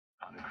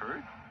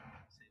occurred.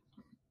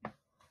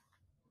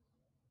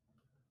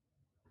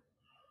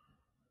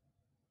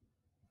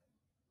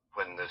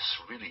 When this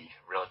really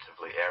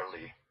relatively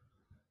early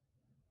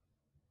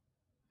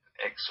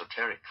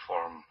exoteric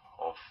form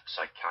of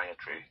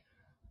psychiatry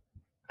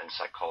and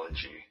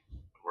psychology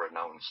were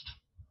announced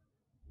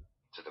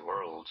to the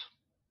world,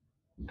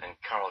 and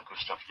Carl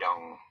Gustav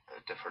Jung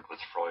differed with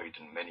Freud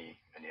in many,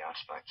 many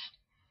aspects.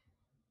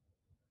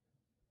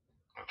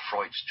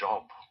 Freud's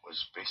job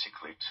was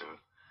basically to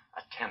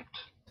attempt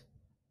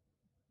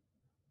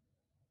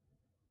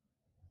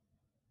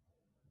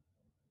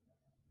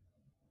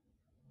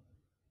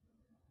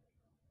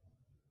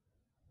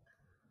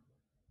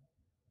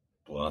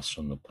blast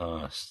from the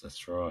past,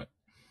 that's right.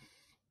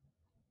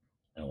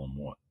 Alan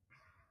Watt.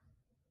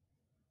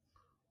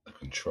 The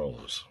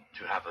Controllers.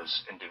 To have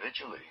us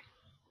individually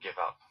give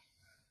up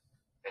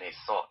any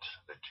thought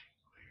that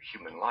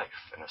human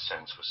life, in a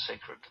sense, was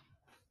sacred.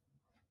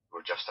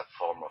 We're just a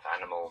form of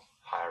animal,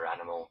 higher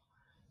animal,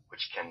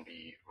 which can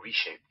be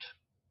reshaped.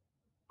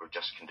 We're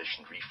just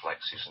conditioned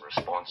reflexes and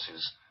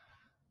responses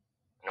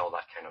and all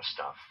that kind of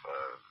stuff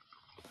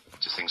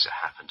to things that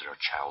happened in our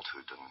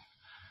childhood and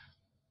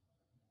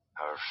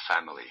our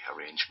family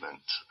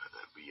arrangement.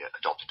 We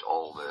adopted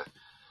all the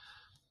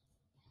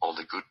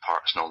good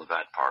parts and all the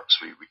bad parts.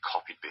 We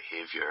copied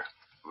behavior.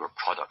 We were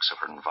products of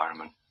our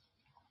environment.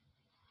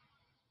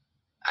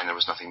 And there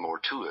was nothing more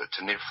to it.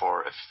 And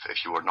therefore,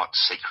 if you were not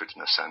sacred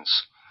in a sense,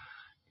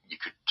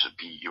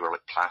 you were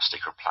like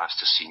plastic or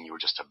plasticine. You were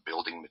just a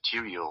building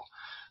material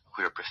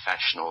where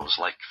professionals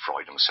like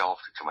Freud himself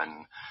could come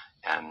in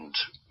and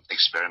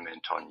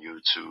experiment on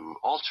you to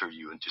alter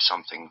you into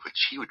something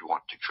which he would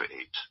want to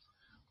create,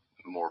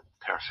 more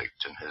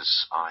perfect in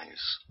his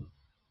eyes.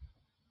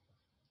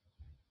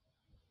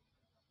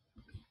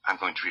 I'm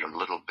going to read a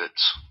little bit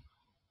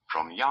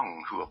from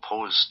Jung, who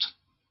opposed,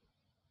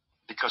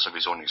 because of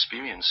his own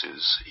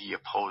experiences, he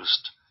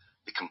opposed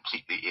the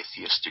completely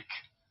atheistic,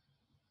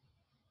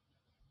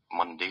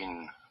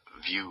 mundane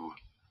view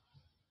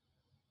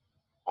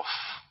of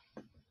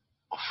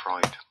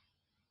Freud.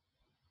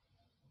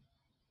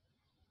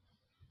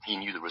 He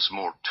knew there was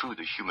more to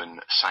the human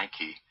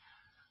psyche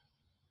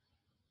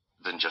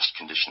than just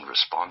conditioned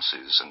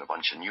responses and a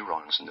bunch of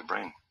neurons in the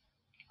brain.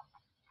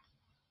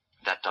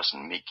 That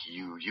doesn't make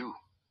you you.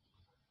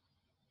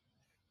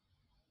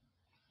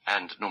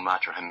 And no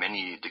matter how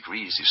many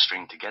degrees you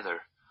string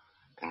together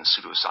in the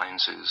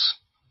pseudosciences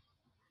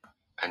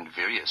and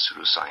various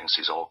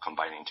pseudosciences all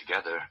combining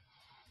together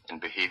in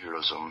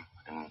behavioralism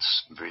and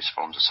various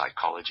forms of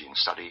psychology and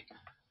study,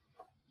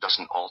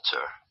 doesn't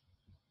alter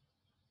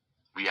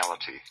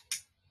reality.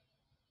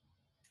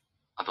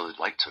 Although they'd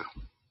like to.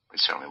 They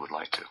certainly would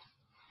like to.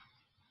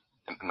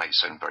 It might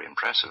sound very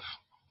impressive,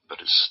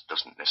 but it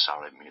doesn't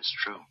necessarily mean it's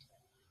true.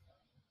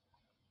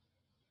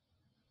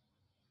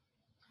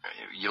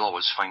 You'll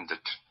always find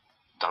that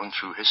down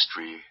through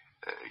history,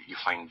 you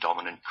find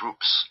dominant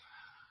groups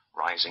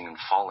rising and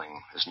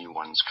falling as new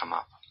ones come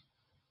up.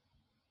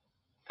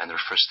 And their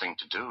first thing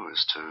to do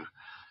is to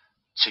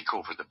take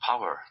over the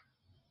power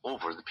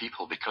over the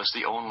people, because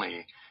the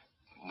only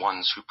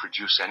ones who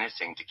produce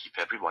anything to keep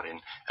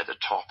everyone at the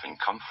top in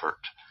comfort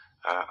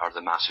are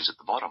the masses at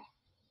the bottom.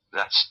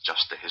 That's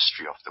just the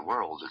history of the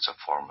world. It's a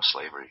form of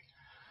slavery,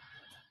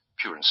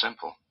 pure and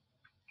simple.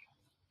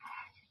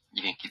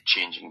 You can keep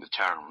changing the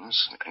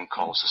terms and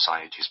call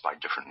societies by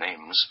different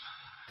names,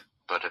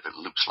 but if it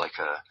looks like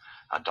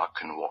a duck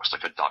and walks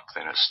like a duck,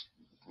 then it's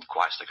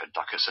quacks like a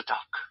duck, it's a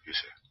duck, you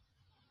see.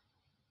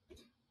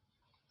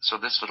 So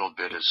this little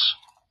bit is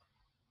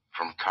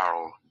from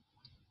Carl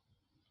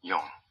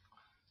Jung,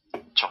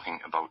 talking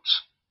about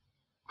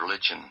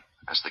religion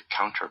as the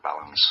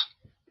counterbalance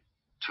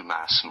to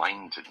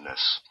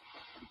mass-mindedness.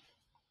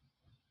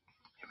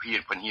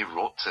 When he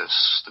wrote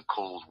this, the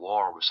Cold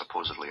War was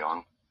supposedly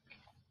on,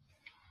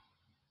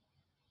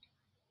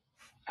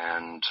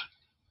 and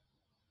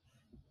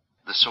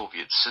the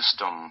Soviet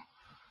system,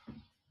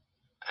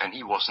 and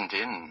he wasn't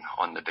in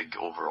on the big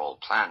overall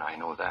plan, I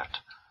know that.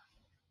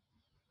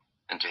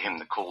 And to him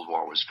the Cold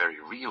War was very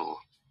real.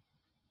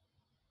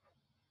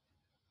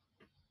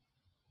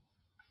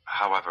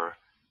 However,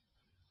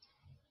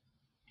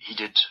 he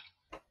did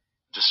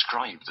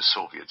describe the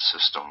Soviet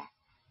system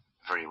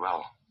very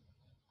well.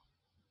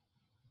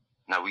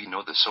 Now we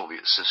know the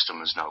Soviet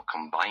system is now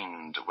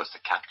combined with the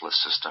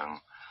capitalist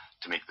system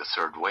to make the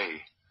third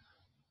way,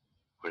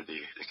 where they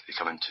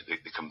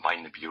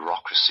combine the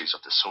bureaucracies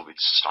of the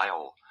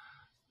Soviet-style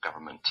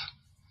government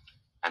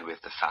and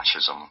with the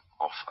fascism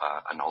of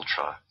an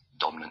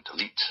ultra-dominant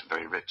elite,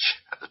 very rich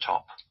at the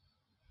top.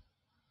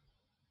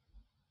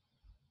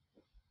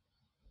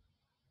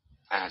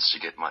 And it's to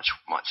get much,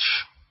 much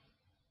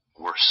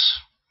worse.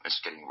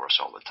 It's getting worse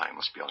all the time,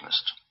 let's be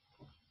honest.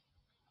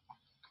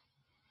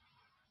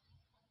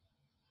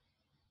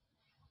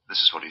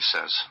 This is what he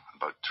says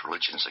about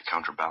religion as a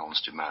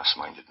counterbalance to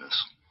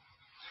mass-mindedness.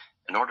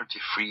 In order to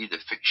free the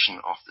fiction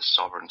of the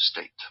sovereign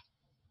state,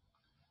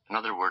 in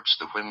other words,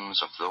 the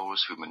whims of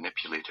those who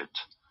manipulate it,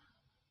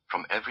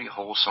 from every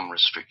wholesome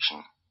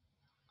restriction,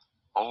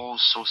 All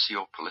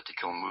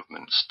socio-political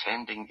movements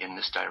tending in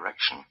this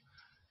direction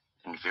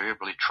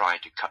invariably try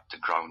to cut the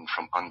ground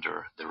from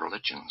under the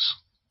religions.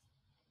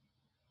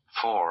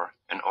 For,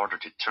 in order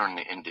to turn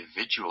the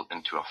individual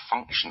into a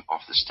function of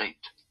the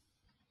state,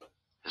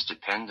 his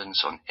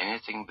dependence on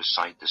anything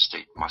beside the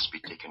state must be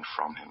taken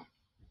from him.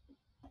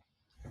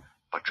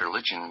 But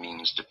religion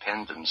means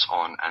dependence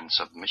on and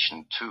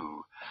submission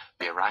to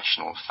the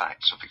irrational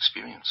facts of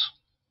experience.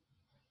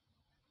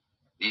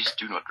 These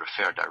do not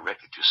refer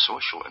directly to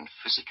social and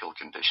physical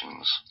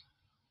conditions.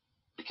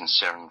 They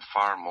concern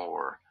far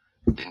more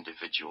the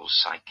individual's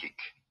psychic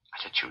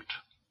attitude.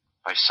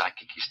 By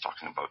psychic, he's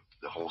talking about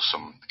the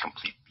wholesome, the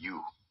complete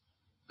you,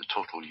 the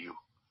total you,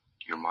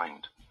 your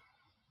mind,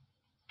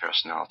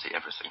 personality,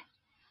 everything.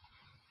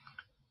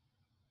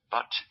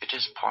 But it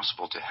is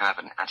possible to have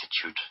an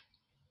attitude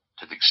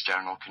to the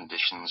external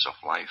conditions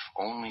of life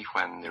only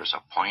when there's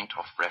a point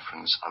of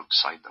reference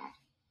outside them.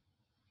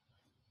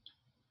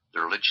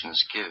 The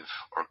religions give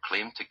or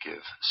claim to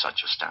give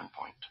such a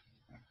standpoint,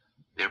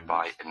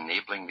 thereby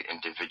enabling the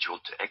individual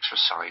to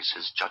exercise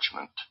his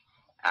judgment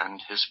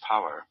and his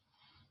power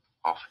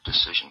of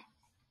decision.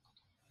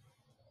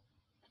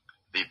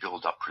 They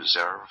build up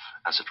reserve,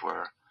 as it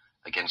were,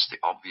 against the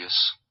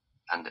obvious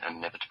and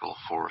inevitable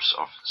force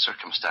of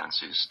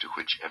circumstances to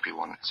which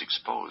everyone is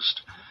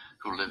exposed,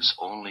 who lives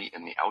only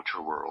in the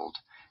outer world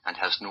and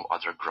has no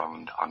other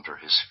ground under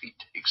his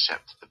feet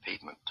except the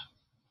pavement.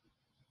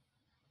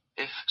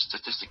 If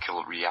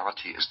statistical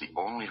reality is the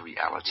only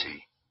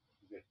reality,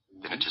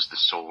 then it is the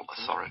sole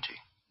authority.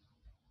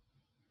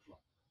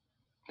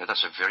 Now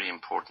that's a very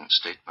important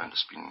statement.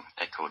 It's been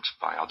echoed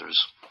by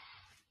others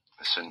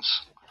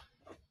since.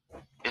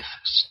 If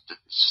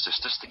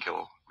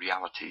statistical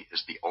reality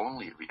is the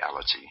only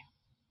reality,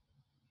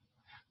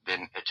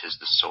 then it is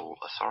the sole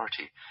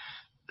authority.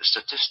 The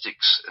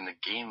statistics in the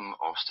game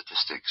of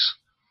statistics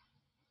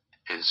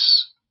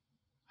is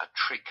a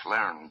trick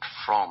learned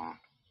from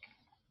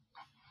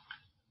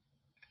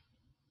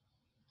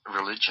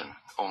religion,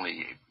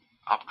 only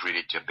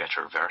upgraded to a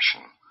better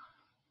version.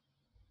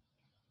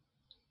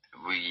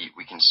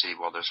 We can say,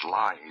 well, there's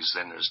lies,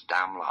 then there's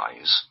damn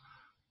lies,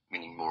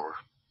 meaning more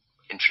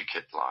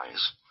intricate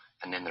lies,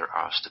 and then there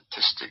are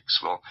statistics.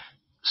 Well,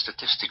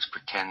 statistics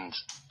pretend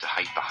to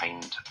hide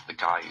behind the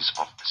guise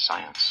of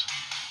science.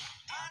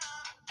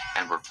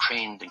 And we're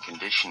trained and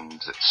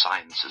conditioned that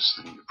science is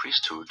the new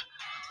priesthood,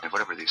 and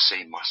whatever they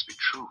say must be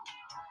true.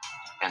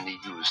 And they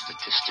use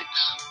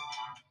statistics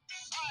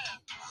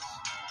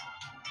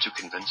to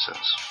convince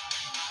us.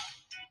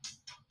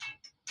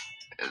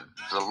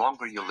 The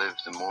longer you live,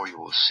 the more you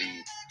will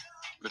see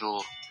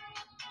little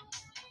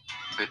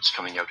bits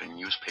coming out in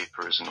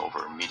newspapers and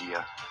over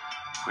media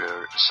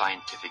where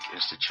scientific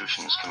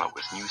institutions come up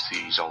with new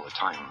theories all the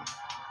time,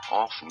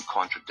 often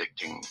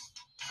contradicting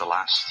the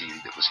last theory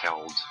that was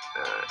held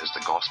as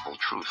the gospel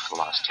truth the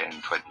last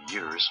 10, 20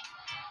 years.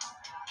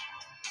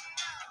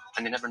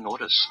 And they never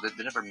notice,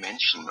 they never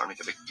mention or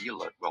make a big deal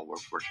that, well,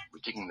 we're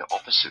taking the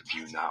opposite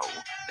view now,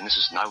 and this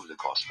is now the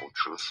gospel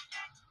truth.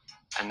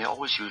 And they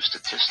always use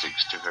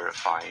statistics to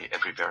verify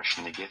every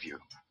version they give you.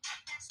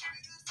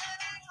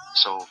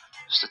 So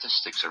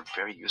statistics are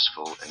very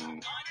useful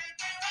in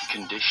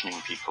conditioning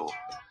people,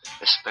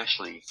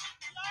 especially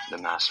the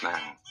mass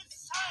man,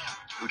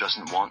 who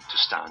doesn't want to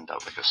stand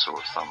out like a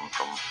sore thumb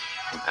from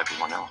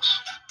everyone else.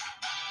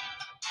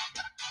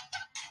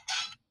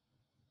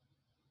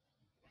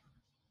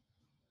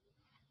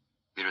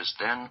 There is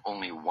then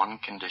only one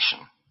condition,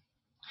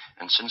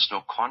 and since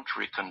no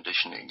contrary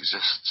condition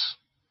exists,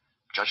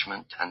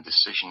 judgment and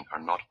decision are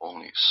not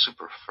only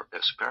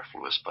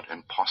superfluous but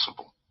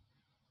impossible.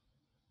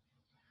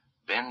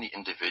 Then the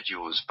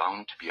individual is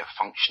bound to be a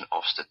function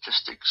of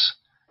statistics,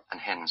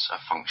 and hence a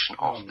function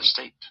of the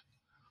state,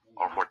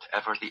 or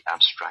whatever the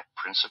abstract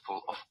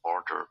principle of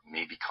order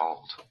may be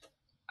called.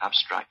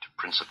 Abstract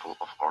principle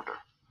of order.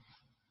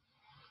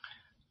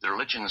 The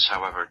religions,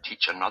 however,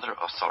 teach another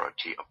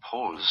authority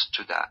opposed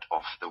to that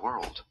of the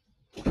world.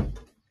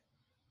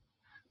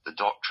 The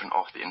doctrine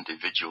of the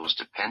individual's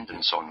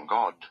dependence on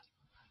God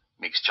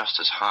makes just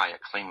as high a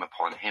claim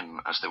upon him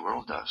as the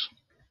world does.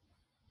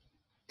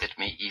 It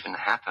may even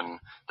happen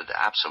that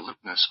the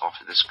absoluteness of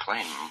this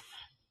claim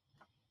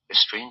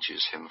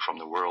estranges him from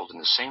the world in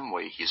the same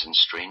way he is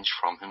estranged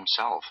from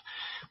himself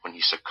when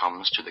he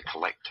succumbs to the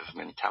collective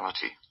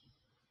mentality.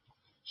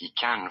 He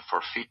can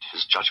forfeit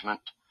his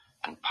judgment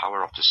and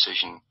power of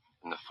decision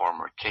in the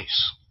former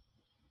case,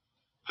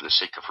 for the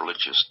sake of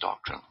religious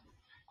doctrine,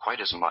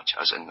 quite as much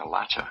as in the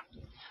latter.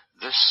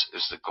 This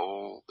is the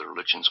goal the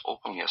religions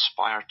openly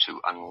aspire to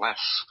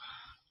unless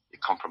they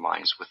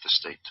compromise with the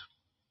state.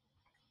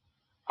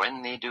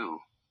 When they do,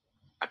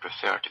 I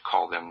prefer to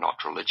call them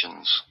not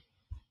religions,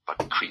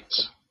 but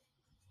creeds.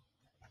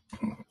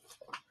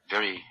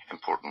 Very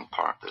important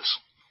part, this.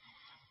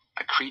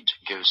 A creed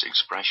gives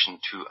expression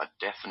to a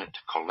definite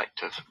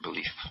collective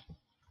belief,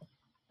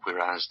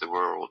 whereas the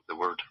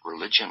word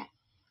religion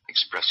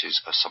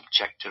expresses a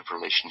subjective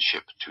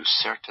relationship to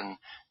certain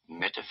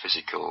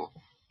metaphysical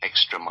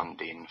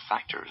extra-mundane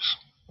factors.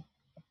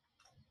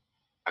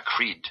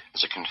 creed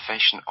is a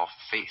confession of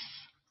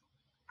faith,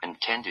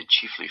 intended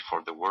chiefly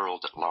for the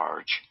world at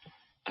large,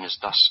 and is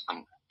thus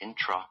an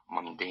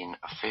intra-mundane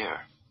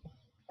affair,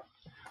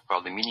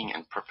 while the meaning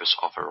and purpose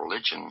of a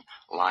religion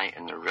lie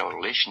in the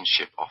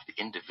relationship of the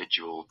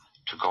individual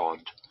to God.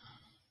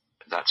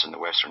 That's in the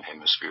Western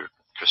Hemisphere,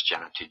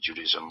 Christianity,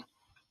 Judaism,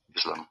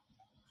 Islam,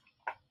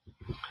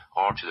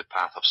 or to the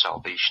path of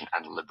salvation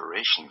and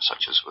liberation,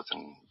 such as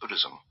within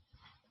Buddhism.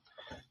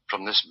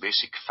 From this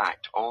basic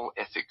fact, all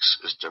ethics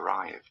is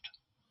derived,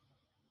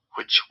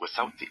 which,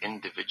 without the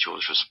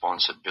individual's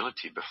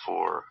responsibility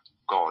before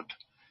God,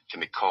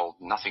 can be called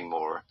nothing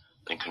more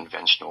than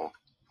conventional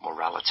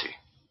morality.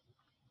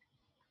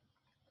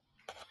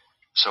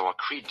 So a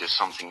creed is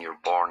something you're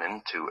born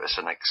into as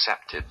an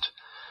accepted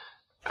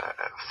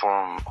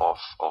form of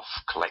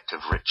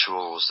collective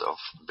rituals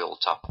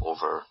built up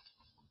over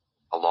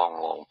a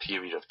long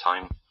period of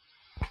time.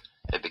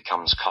 It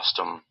becomes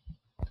custom,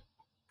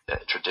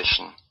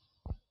 tradition,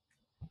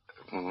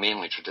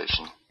 mainly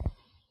tradition,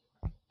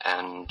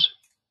 and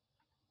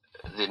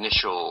the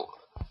initial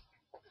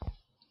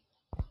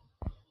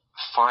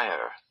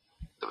fire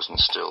that was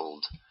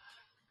instilled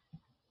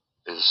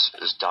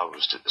is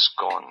doused, is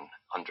gone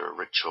under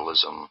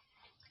ritualism,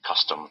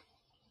 custom,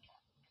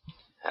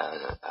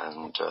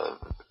 and the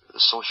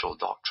social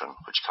doctrine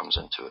which comes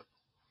into it.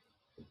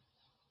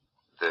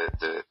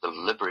 The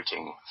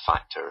liberating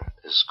factor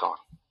is gone.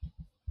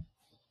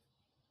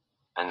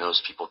 And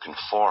those people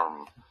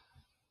conform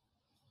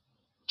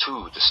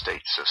to the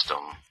state system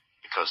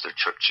because their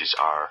churches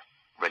are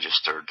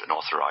registered and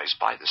authorized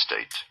by the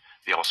state.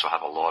 They also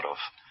have a lot of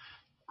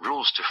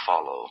rules to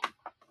follow.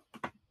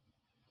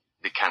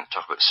 They can't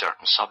talk about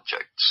certain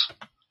subjects,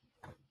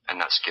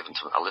 and that's given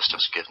to them. A list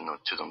is given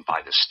to them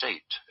by the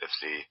state if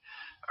they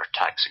are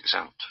tax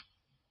exempt.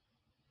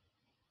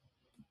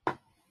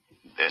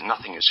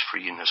 Nothing is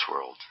free in this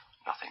world.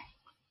 Nothing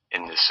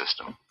in this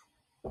system.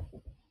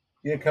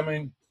 Yeah, come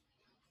in.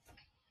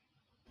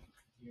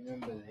 You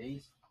remember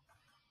these?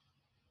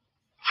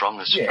 From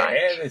this fact,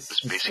 this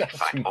basic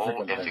fact,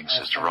 all ethics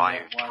is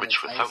derived,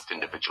 which without the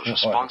individual's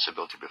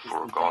responsibility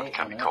before God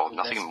can be called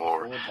nothing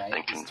more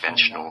than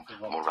conventional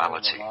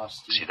morality.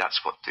 See,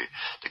 that's what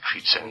the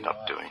creeds end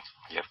up doing.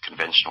 You have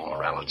conventional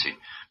morality,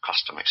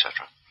 custom,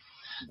 etc.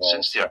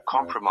 Since they are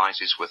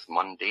compromises with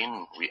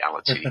mundane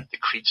reality, the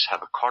creeds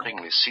have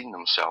accordingly seen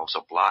themselves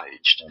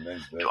obliged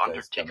to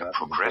undertake a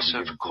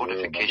progressive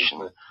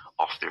codification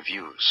of their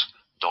views,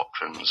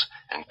 doctrines,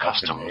 and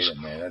customs,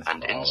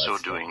 and in so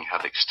doing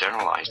have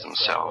externalized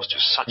themselves to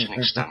such an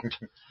extent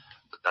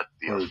that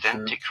the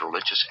authentic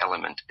religious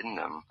element in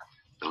them,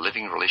 the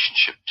living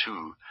relationship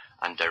to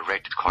and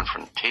direct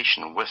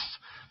confrontation with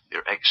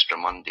their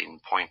extra-mundane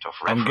point of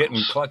reference, I'm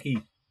getting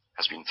clucky.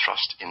 Has been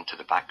thrust into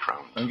the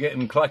background. I'm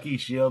getting clucky,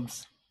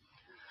 Shields.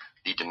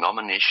 The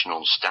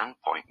denominational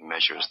standpoint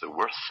measures the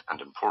worth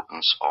and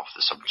importance of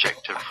the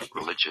subjective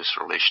religious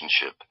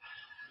relationship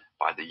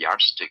by the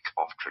yardstick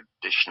of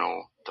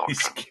traditional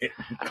doctrine,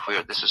 and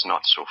where this is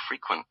not so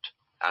frequent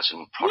as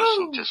in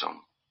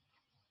Protestantism,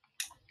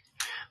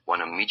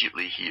 one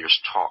immediately hears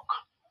talk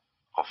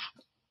of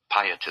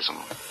pietism,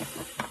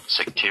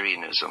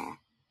 sectarianism,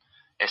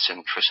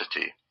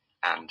 eccentricity,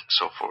 and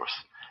so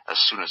forth, as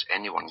soon as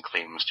anyone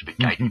claims to be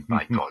guided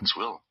by God's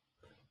will.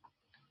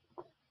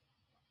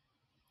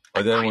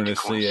 I don't want to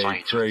see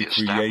a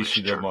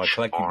creation of my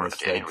clackiness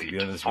state, to be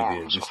honest with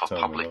you, this time.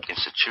 Public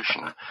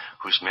institution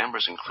whose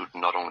members include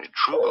not only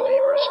true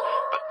believers,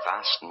 but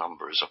vast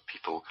numbers of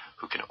people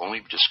who can only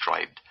be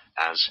described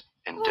as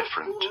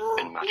indifferent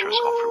in matters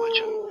of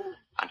religion,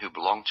 and who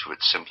belong to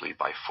it simply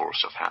by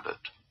force of habit.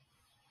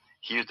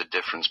 Here the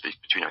difference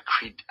between a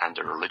creed and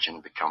a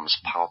religion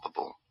becomes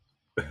palpable.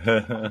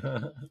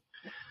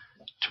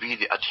 To be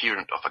the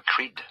adherent of a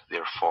creed,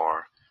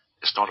 therefore,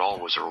 is not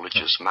always a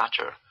religious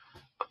matter,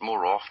 but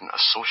more often a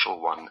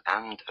social one,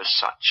 and as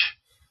such,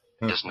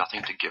 it does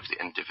nothing to give the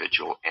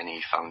individual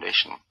any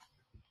foundation.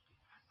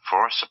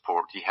 For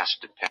support, he has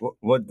to depend.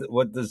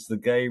 What does the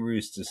gay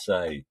rooster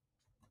say?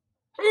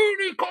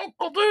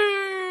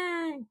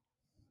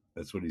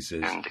 That's what he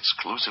says. And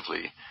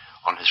exclusively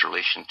on his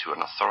relation to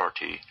an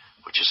authority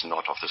which is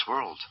not of this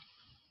world.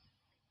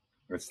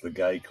 It's the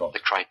gay cock. The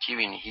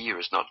criterion here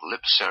is not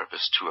lip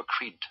service to a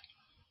creed,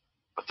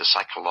 but the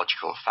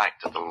psychological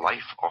fact that the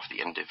life of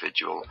the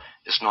individual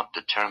is not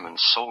determined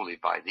solely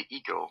by the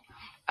ego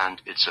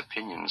and its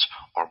opinions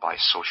or by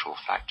social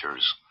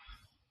factors,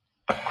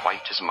 but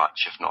quite as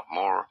much, if not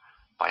more,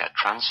 by a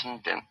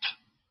transcendent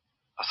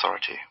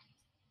authority.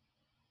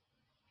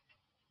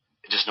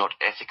 It is not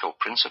ethical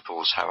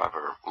principles,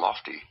 however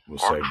lofty,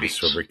 or creeds,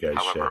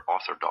 however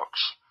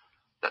orthodox,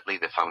 that lay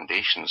the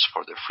foundations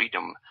for the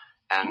freedom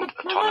and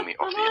autonomy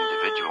of the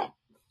individual,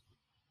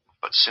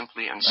 but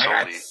simply and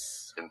solely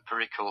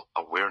empirical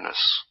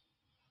awareness,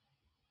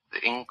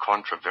 the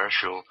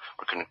incontrovertible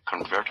or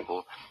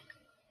convertible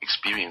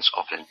experience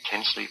of an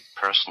intensely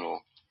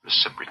personal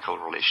reciprocal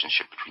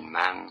relationship between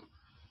man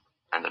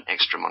and an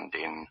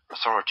extra-mundane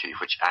authority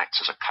which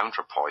acts as a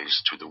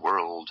counterpoise to the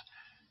world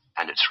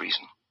and its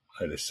reason.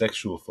 I had a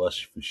sexual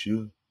flush for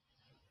sure.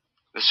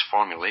 This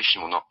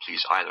formulation will not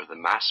please either the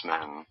mass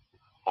man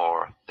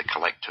or the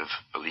collective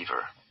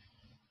believer.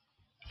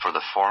 For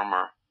the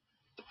former,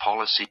 the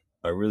policy...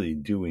 I really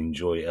do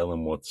enjoy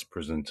Alan Watts'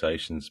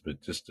 presentations,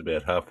 but just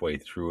about halfway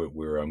through it,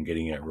 where I'm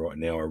getting at right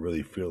now, I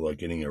really feel like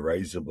getting a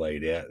razor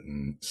blade out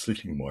and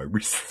slitting my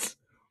wrists.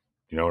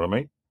 You know what I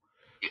mean?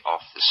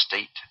 Of the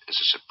state is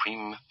a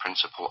supreme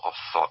principle of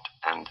thought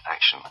and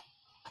action.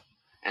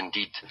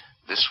 Indeed,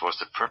 this was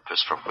the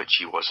purpose for which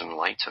he was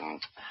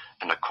enlightened,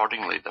 and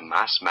accordingly the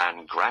mass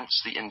man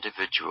grants the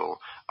individual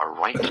a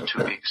right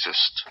to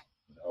exist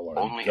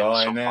only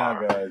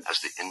insofar as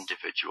the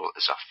individual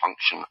is a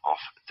function of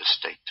the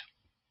state.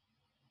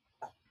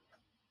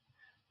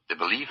 The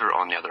believer,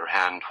 on the other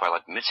hand, while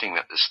admitting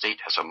that the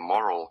state has a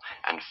moral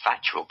and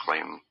factual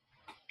claim,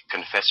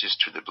 confesses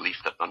to the belief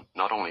that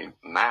not only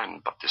man,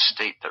 but the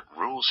state that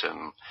rules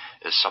him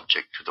is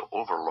subject to the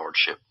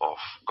overlordship of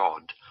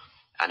God,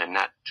 and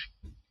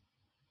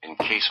in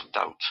case of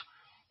doubt,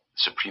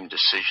 the supreme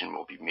decision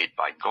will be made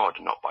by God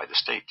and not by the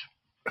state.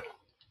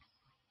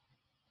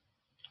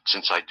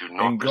 Since I do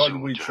not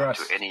presume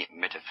to any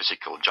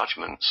metaphysical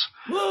judgments,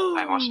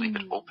 I must leave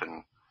it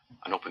open,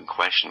 an open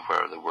question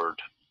where the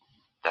word,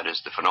 that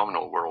is the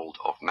phenomenal world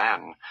of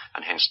man,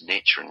 and hence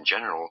nature in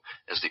general,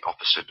 is the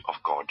opposite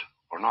of God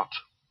or not.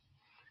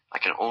 I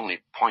can only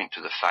point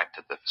to the fact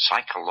that the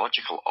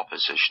psychological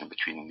opposition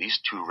between these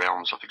two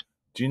realms of...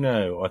 Do you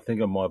know, I think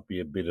it might be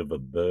a bit of a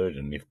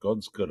burden if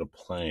God's got a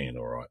plan,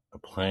 all right? A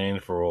plan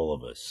for all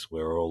of us.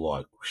 We're all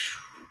like,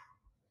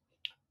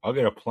 I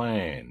got a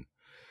plan.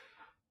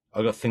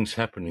 I got things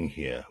happening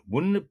here.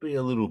 Wouldn't it be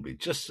a little bit,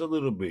 just a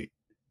little bit,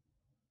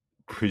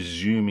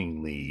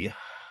 presumingly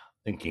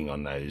thinking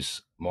on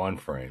those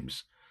mind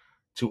frames,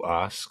 to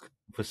ask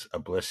for a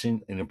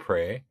blessing in a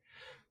prayer?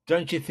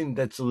 Don't you think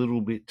that's a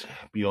little bit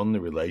beyond the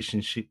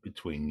relationship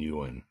between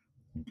you and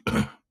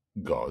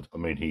God? I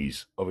mean,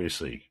 he's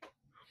obviously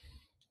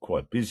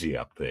quite busy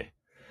up there.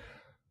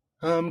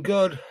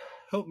 God,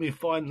 help me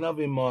find love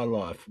in my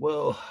life.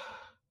 Well,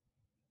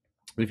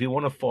 if you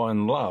want to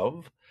find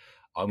love,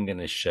 I'm going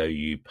to show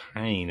you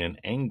pain and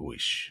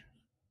anguish.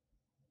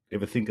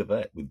 Ever think of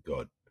that with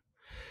God?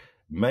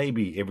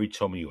 Maybe every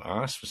time you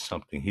ask for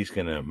something, he's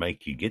going to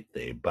make you get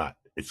there, but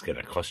it's going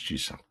to cost you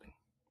something.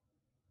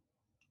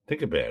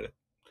 Think about it.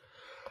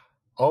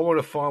 I want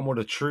to find what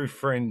a true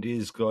friend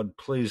is. God,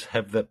 please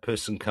have that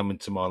person come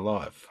into my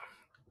life.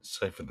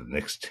 So for the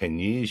next 10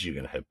 years, you're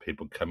going to have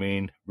people come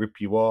in, rip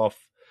you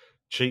off,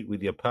 cheat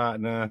with your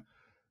partner,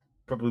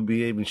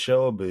 probably even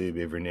show a boob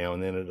every now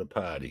and then at a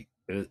party.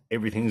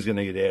 Everything's going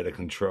to get out of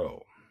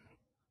control.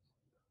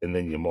 And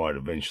then you might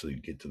eventually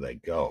get to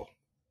that goal.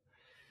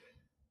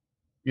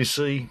 You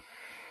see,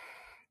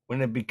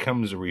 when it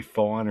becomes a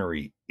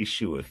refinery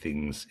issue of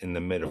things in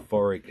the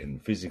metaphoric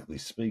and physically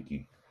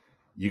speaking,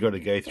 you got to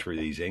go through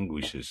these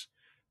anguishes.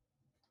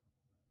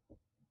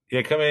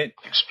 Yeah, come in.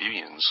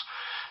 Experience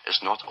is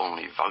not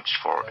only vouched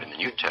for in the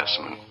New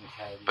Testament,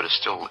 but is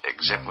still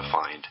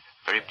exemplified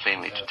very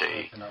plainly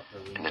today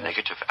in the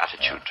negative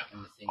attitude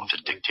of the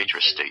dictator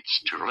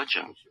states to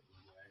religion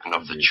and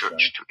of the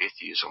church to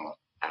atheism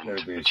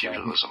and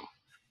materialism.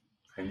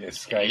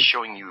 He's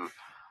showing you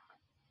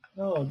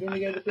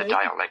the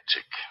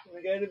dialectic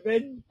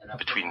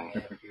between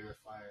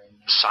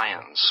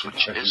science,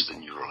 which is the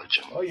new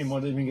religion. Oh, you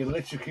might even get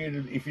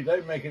electrocuted if you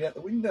don't make it out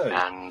the window.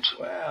 And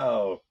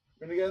wow.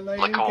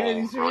 Like all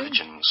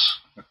religions,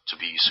 to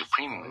be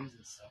supreme,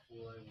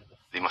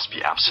 they must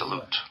be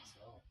absolute,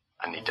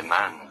 and they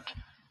demand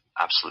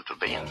absolute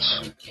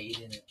obedience.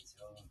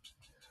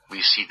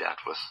 We see that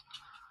with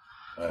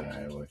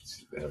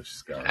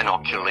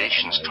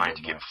inoculations trying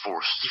to get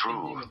forced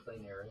through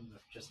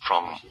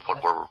from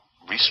what were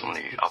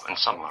recently, and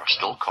some are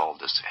still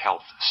called, as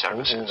health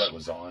services. All that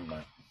was on,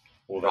 mate.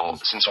 Well,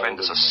 since when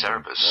does a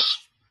service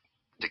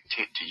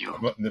dictate to you?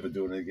 I'm not never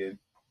doing it again.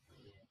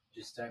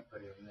 Just don't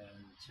put it in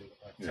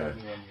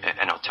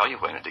and I'll tell you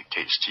when it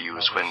dictates to you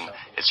is when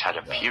it's had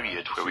a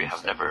period where we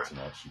have never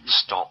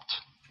stopped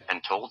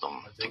and told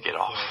them to get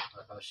off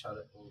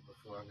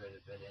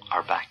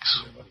our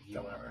backs.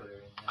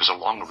 Because the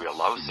longer we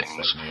allow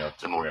things,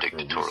 the more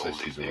dictatorial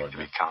they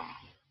become.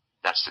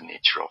 That's the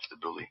nature of the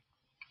bully.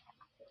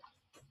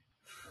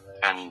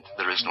 And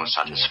there is no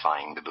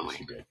satisfying the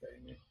bully.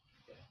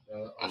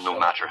 And no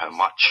matter how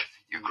much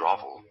you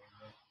grovel,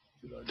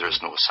 there is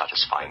no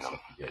satisfying them.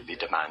 They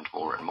demand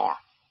more and more.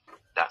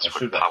 That's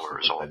what power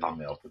is all about.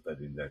 I'll put that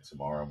in there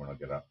tomorrow when I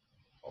get up.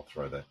 I'll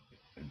throw that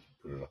and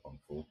put it up on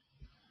full.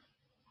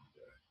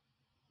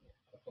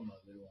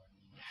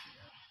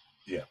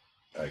 Yeah,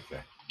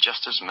 okay.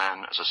 Just as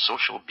man as a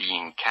social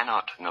being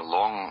cannot in the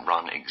long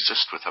run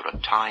exist without a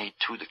tie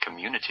to the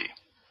community.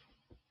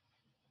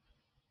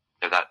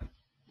 Now that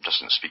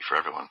doesn't speak for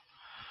everyone.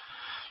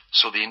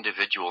 So the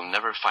individual will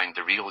never find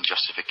the real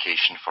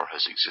justification for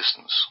his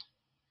existence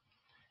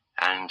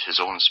and his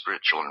own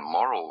spiritual and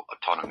moral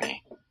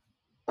autonomy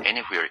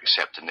anywhere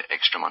except in the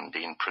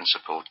extra-mundane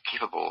principle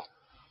capable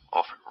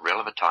of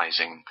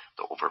relativizing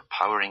the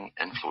overpowering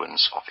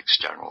influence of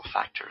external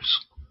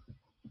factors.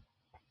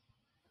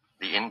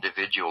 The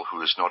individual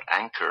who is not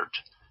anchored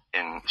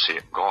in, say,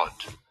 God,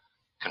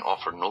 can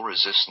offer no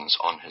resistance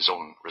on his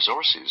own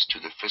resources to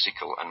the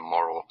physical and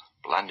moral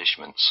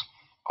blandishments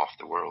of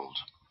the world.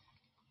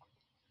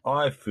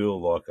 I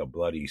feel like a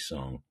bloody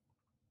song.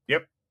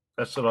 Yep,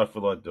 that's what I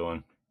feel like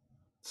doing.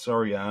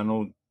 Sorry,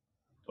 Arnold.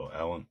 Or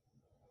Alan.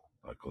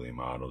 I call him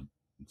Arnold.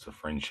 It's a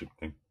friendship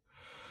thing.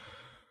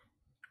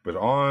 But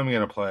I'm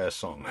going to play a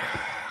song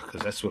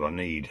because that's what I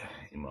need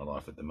in my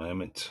life at the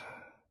moment.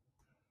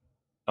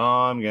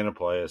 I'm going to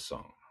play a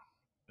song.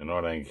 And I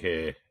don't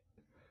care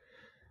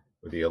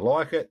whether you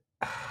like it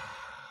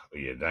or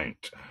you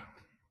don't.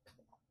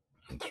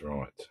 That's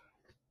right.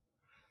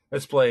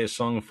 Let's play a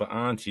song for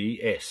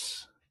Auntie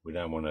S. We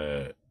don't want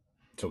to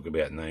talk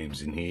about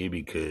names in here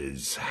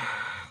because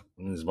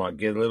things might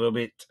get a little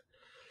bit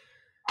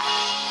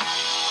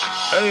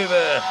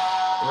overrated,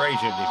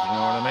 if you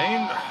know what I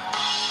mean.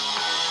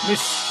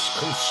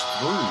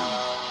 Misconstrued.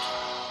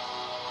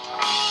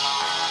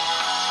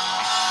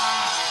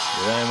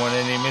 We don't want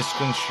any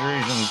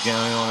misconstrusions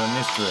going on in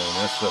this room,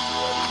 that's for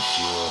bloody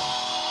sure.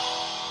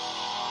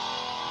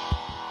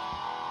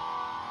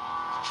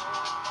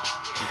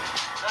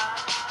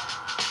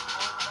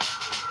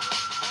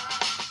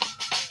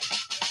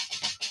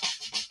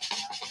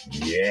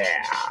 Yeah,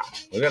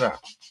 look at her.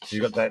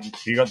 You got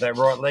that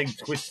right leg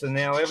twisted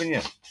now, haven't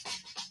you?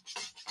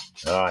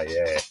 Oh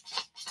yeah.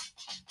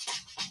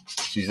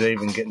 She's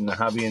even getting the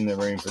hubby in the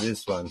room for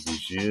this one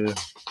this year.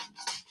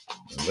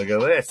 And look at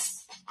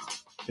this.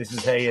 This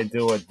is how you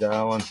do it,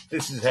 darling.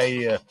 This is how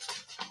you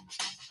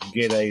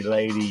get a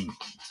lady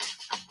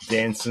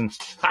dancing.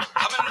 I've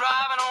been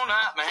driving all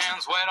night, my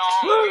hands wet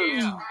on the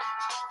wheel.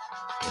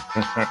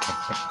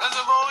 There's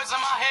a voice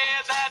in my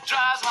head that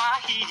drives my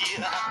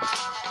heel.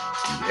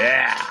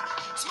 Yeah.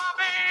 It's my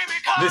baby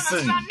calling,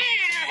 Listen, I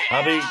need you here.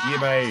 hubby, you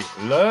may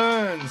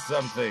learn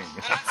something. And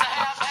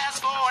it's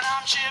 4:30 and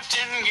I'm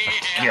shifting gear.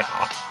 Yeah.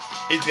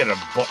 He's going to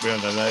bop me on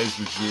the nose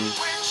for sure.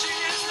 When she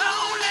is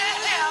lonely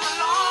and the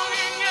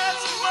longing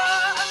gets too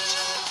much,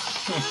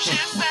 she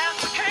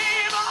sends a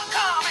cable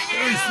coming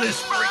in. Who's this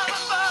from freak?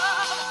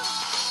 above.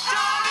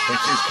 Don't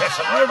Thinks even he's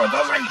Casanova,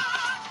 doesn't he?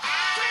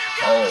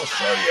 I'll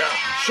show you,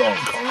 Sean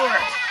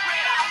Connery.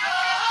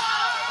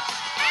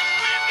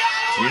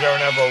 You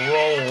don't have a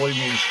role in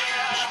your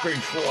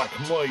speech like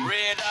me.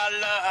 Red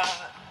alert.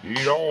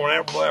 You don't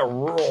have that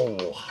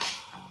role.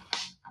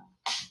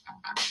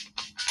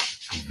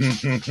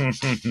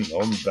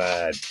 I'm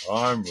bad.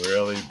 I'm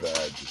really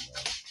bad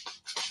tonight.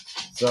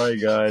 Sorry,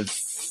 guys.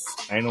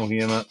 Anal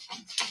humor.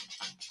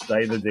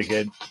 Stay the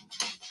dickhead.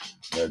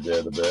 No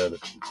doubt about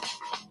it.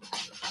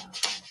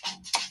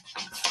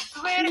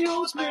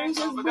 Radio springs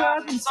a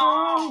forgotten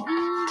song.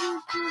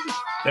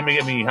 Let me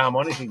get me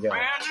harmonica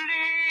going.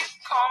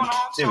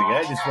 There we go.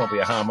 This might be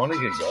a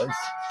harmonica, guys.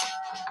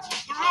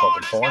 If I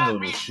can find a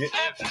little shit.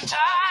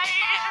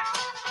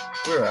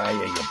 Where are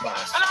you, you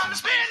bastard? And I'm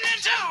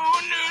spinning to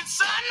a new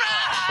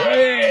sunrise.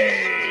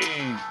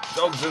 Hey!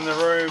 Dogs in the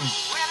room.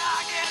 When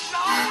I get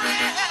lonely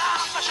and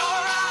I'm sure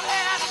I've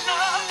had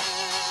enough,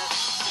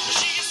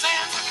 she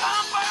sends a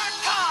comfort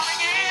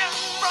coming in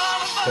from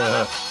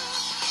above.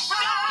 We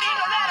don't need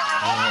a letter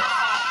at all.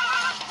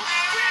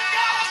 We've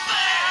got a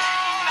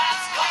thing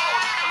that's called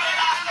red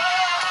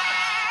love.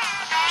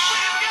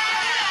 We've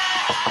got it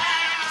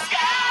in the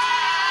sky.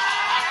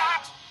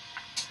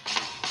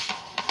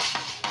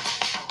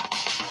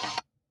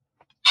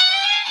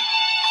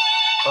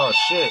 Oh,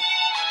 shit.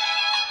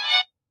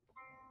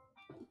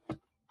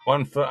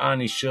 One for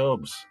Arnie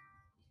Shelbs.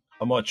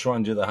 I might try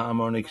and do the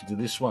harmonica to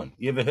this one.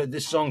 You ever heard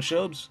this song,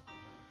 Shelbs?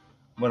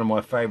 One of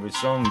my favourite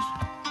songs.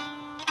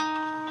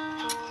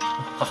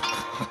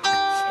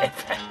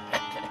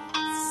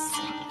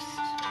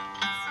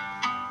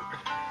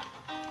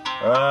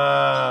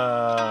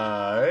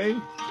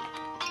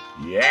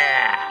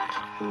 Yeah.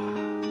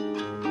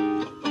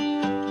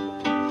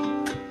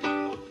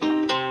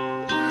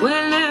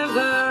 Whenever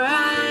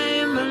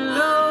I'm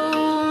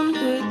alone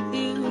with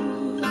you,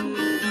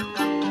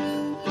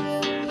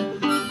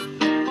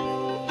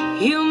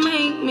 you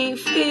make me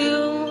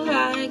feel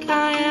like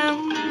I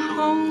am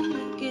home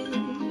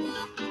again.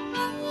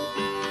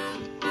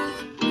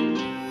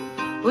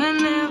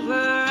 Whenever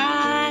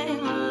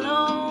I'm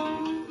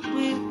alone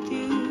with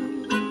you,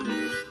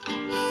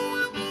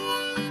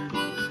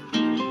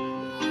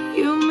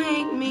 you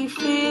make me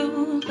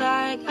feel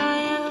like I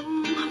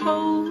am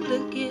whole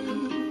again.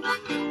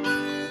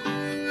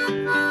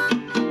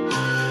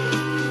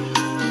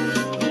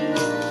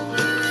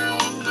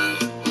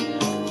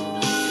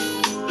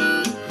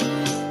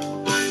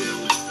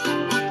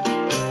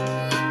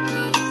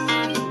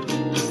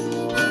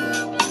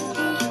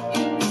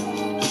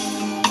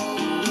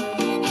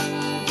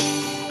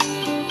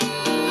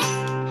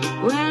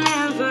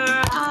 Whenever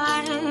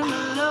I'm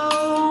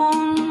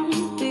alone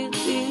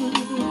with you,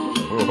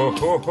 Ho,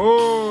 ho,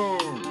 ho.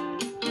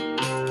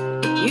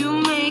 you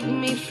make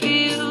me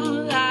feel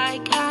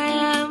like I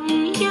am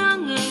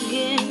young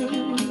again.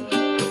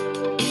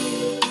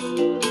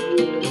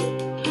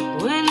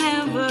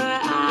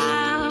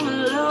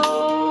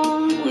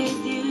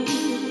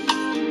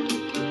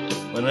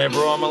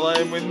 whenever I'm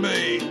alone with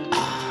me.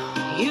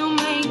 You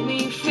make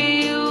me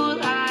feel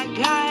like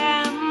I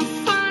am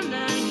fun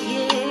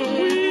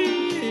again.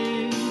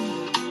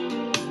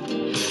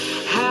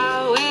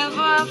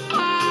 However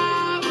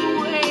far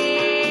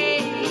away,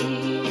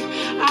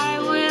 I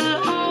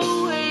will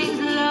always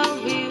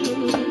love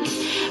you.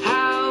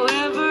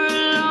 However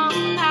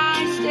long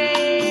I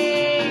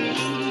stay,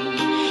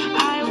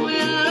 I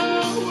will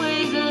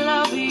always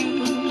love you.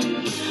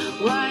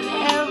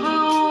 Whatever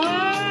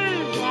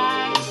words I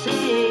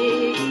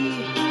say,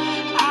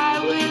 I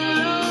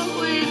will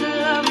always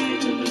love you.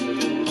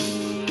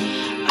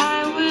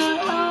 I will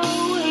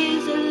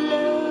always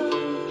love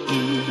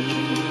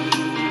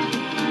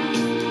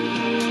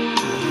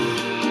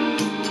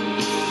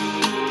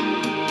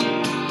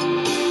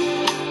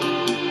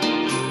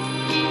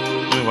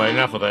Anyway,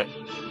 enough of that.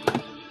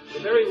 The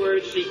very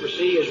word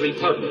secrecy is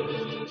repugnant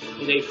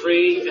in a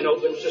free and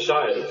open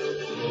society.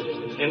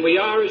 And we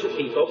are, as a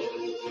people,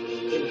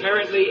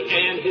 inherently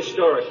and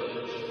historically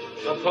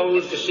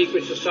opposed to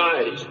secret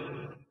societies,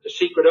 to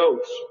secret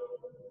oaths,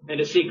 and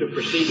to secret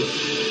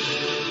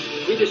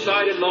proceedings. We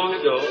decided long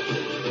ago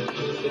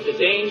that the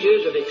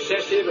dangers of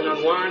excessive and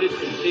unwarranted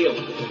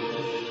concealment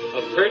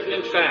of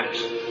pertinent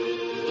facts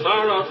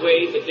far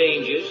outweighed the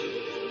dangers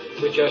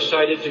which are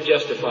cited to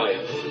justify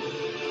it.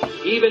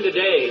 Even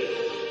today,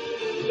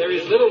 there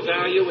is little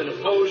value in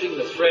opposing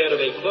the threat of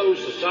a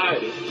closed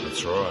society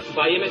That's right.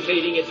 by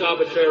imitating its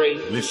arbitrary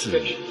Listen,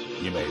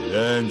 restrictions. you may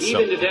learn Even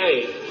something.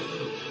 today,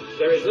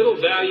 there is little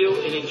value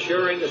in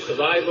ensuring the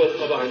survival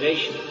of our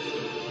nation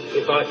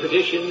if our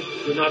traditions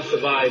do not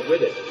survive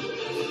with it.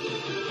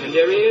 And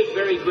there is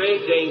very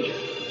grave danger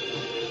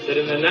that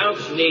an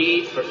announced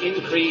need for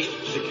increased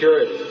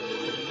security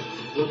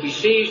will be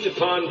seized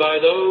upon by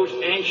those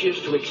anxious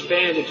to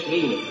expand its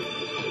meaning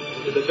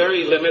to the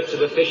very limits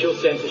of official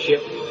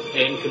censorship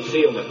and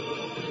concealment.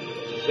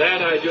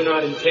 That I do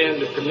not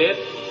intend to permit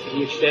to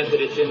the extent that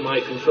it's in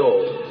my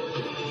control.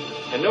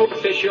 And no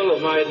official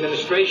of my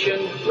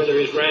administration, whether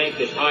his rank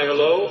is high or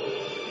low,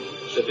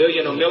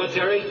 civilian or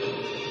military,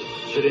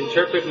 should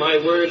interpret my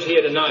words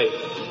here tonight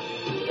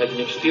as an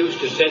excuse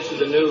to censor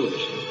the news,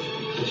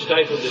 to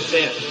stifle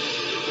dissent,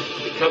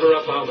 to cover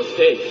up our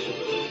mistakes,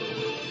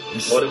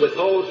 or to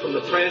withhold from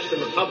the press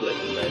and the public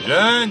You may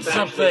learn facts they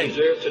something.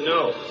 deserve to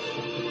know.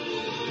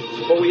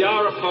 For we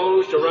are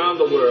opposed around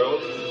the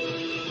world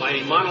by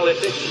a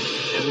monolithic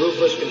and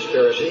ruthless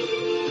conspiracy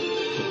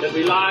that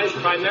relies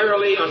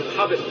primarily on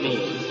covert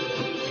means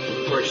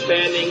for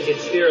expanding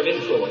its sphere of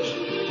influence,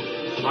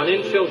 on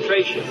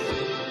infiltration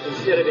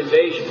instead of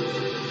invasion,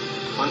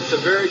 on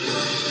subversion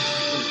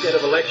instead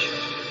of election,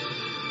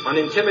 on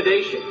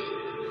intimidation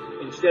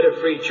instead of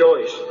free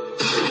choice,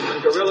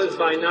 on guerrillas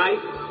by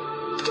night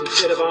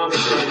instead of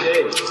armies by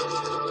day.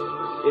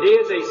 It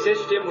is a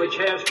system which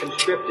has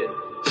conscripted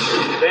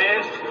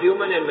vast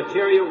human and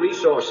material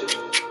resources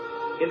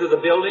into the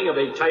building of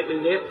a tightly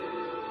knit,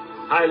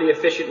 highly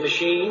efficient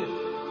machine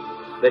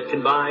that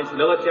combines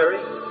military,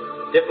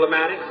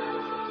 diplomatic,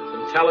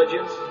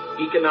 intelligence,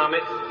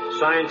 economic,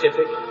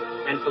 scientific,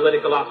 and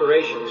political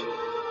operations.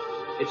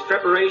 Its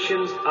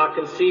preparations are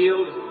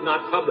concealed,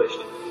 not published.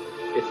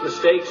 Its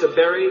mistakes are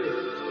buried,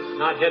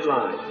 not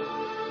headlined.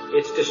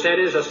 Its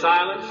dissenters are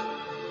silenced,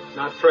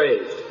 not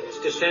praised. Its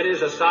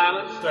dissenters are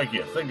silenced, Thank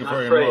you. Thank you not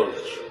very praised.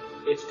 much.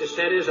 Its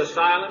dissenters are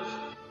silenced.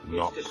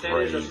 Not Its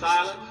dissenters are praised.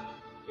 silenced.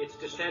 Its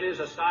dissenters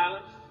are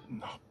silenced.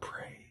 Not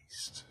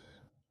praised.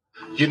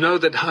 You know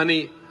that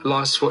honey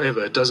lasts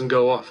forever. It doesn't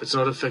go off. It's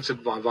not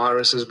affected by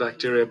viruses,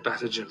 bacteria,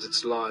 pathogens.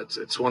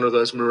 It's one of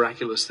those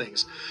miraculous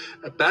things.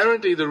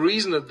 Apparently, the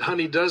reason that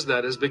honey does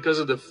that is because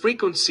of the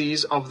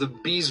frequencies of the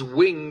bees'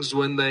 wings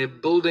when they're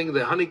building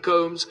their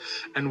honeycombs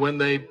and when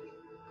they're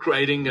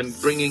creating and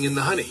bringing in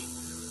the honey.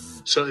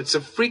 So it's a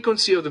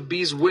frequency of the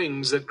bee's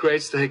wings that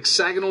creates the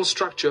hexagonal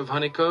structure of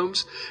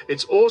honeycombs.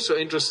 It's also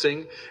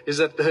interesting is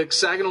that the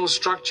hexagonal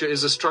structure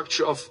is a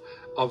structure of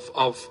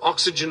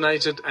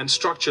oxygenated and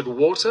structured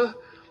water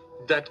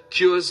that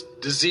cures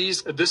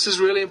disease. This is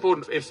really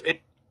important.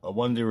 I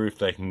wonder if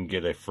they can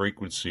get a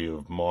frequency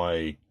of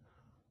my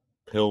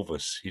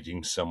pelvis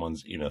hitting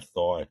someone's inner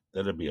thigh.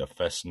 That'd be a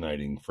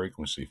fascinating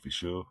frequency for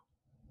sure.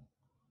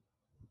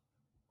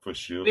 For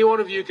sure. Any one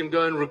of you can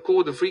go and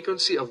record the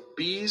frequency of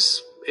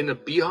bees in a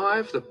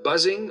beehive, the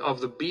buzzing of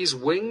the bees'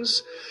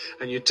 wings,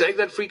 and you take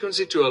that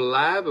frequency to a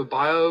lab, a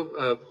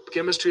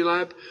biochemistry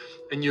lab,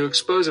 and you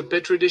expose a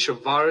petri dish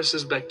of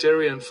viruses,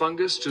 bacteria, and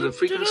fungus to the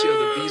frequency of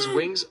the bees'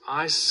 wings.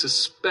 I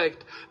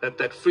suspect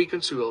that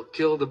frequency will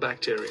kill the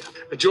bacteria.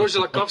 George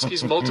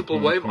Lakhovsky's multiple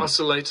wave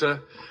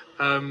oscillator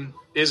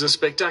is a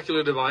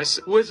spectacular device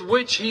with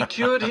which he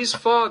cured his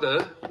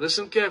father.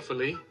 Listen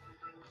carefully.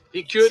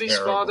 He cured his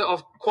father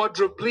of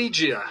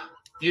quadriplegia.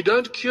 You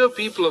don't cure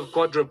people of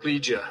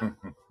quadriplegia,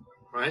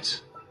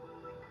 right?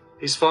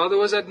 His father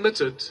was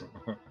admitted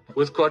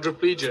with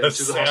quadriplegia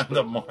into the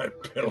hospital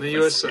in the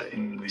USA.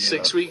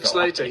 6 weeks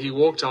later, he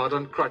walked out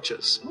on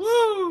crutches.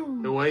 Woo!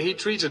 The way he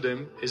treated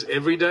him is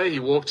every day he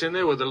walked in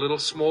there with a little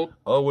small...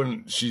 I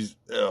wouldn't. She's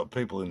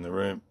people in the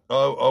room.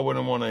 I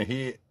wouldn't want to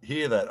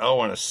hear that. I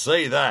want to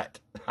see that.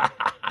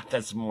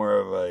 That's more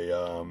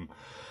of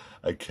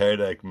a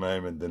Kodak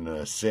moment than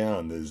a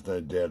sound. There's no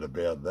doubt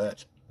about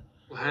that.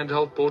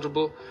 handheld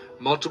portable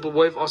multiple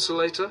wave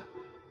oscillator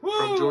Woo!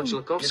 from George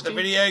Lakowski. Get the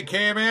video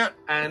cam out.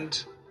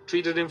 And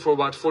treated him for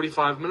about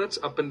 45 minutes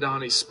up and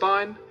down his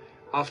spine,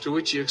 after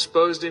which he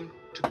exposed him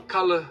to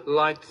color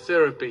light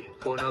therapy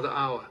for another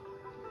hour.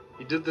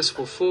 He did this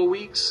for 4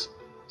 weeks,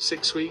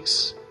 6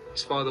 weeks.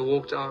 His father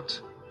walked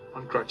out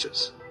on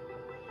crutches.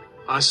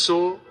 I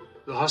saw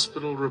the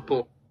hospital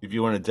report. If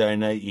you want to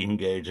donate, you can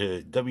go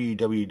to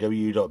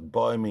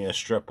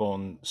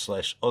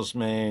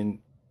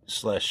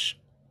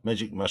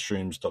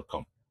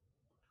www.buymeastrapon/Osman/magicmushrooms.com.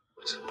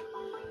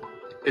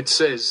 It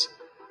says,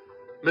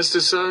 Mr.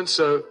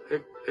 So-and-so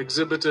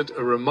exhibited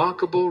a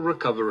remarkable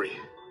recovery.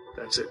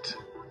 That's it.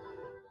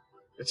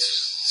 It's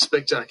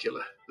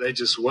spectacular. They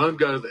just won't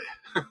go there.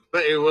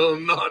 They will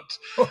not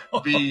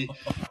be,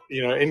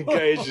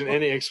 engaged in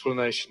any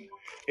explanation.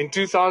 In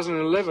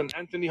 2011,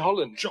 Anthony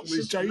Holland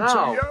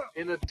now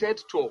in a TED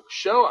Talk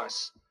show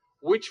us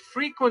which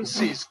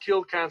frequencies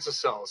kill cancer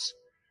cells.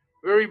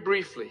 Very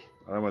briefly.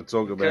 I want to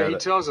talk about He it.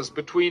 tells us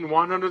between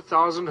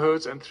 100,000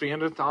 hertz and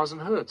 300,000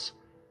 hertz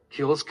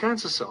kills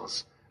cancer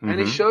cells. And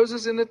he shows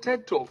us in a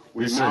TED Talk.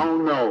 We now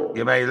know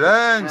You may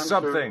learn cancer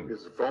something.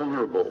 is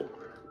vulnerable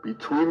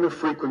between the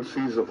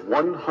frequencies of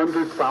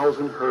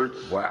 100,000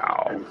 hertz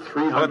Wow. and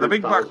How about the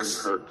big 300,000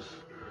 bucks? hertz.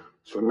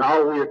 So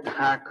now we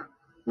attack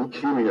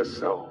leukemia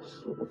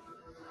cells.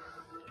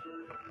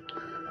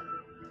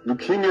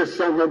 Leukemia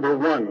cell number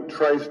 1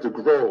 tries to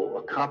grow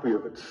a copy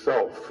of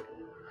itself,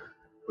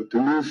 but the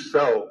new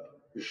cell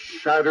is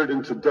shattered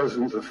into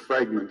dozens of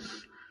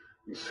fragments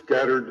and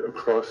scattered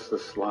across the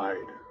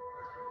slide.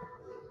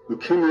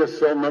 Leukemia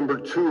cell number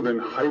 2 then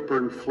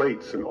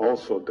hyperinflates and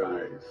also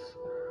dies.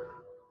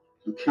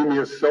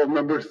 Leukemia cell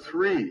number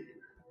 3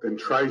 then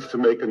tries to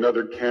make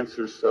another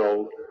cancer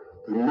cell.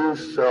 The new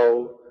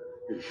cell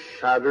is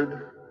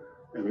shattered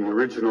and the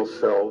original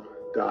cell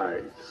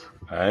dies.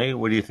 Hey,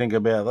 what do you think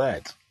about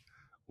that?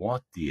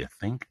 What do you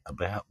think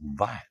about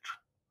that?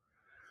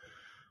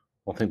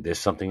 I think there's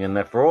something in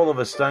that for all of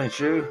us, don't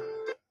you?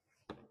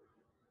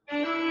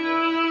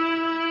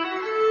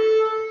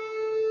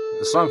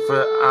 The song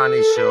for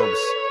Arnie Shelbs.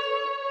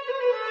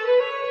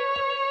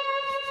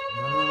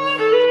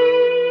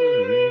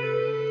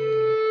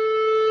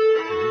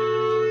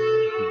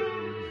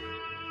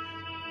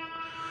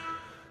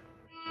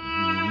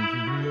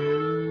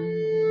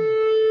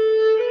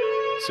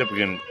 See if we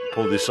can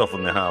pull this off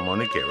on the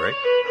harmonica, right?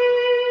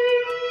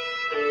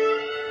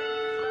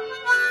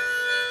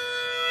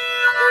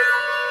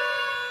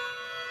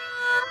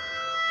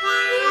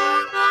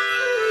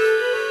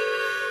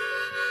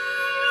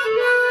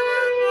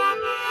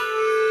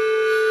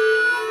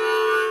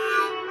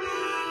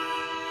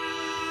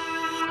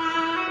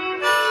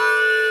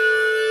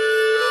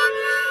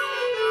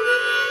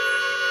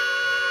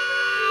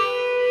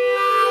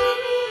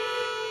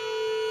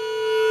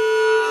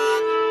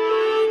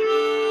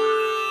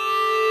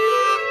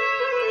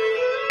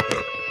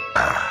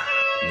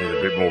 Need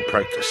a bit more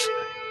practice.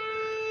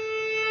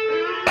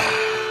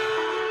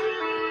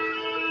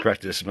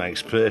 Practice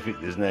makes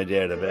perfect, there's no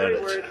doubt about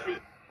it.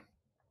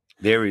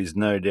 There is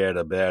no doubt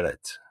about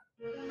it.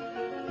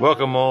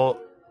 Welcome all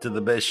to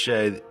the best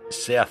show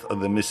south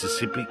of the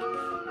Mississippi.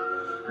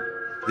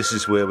 This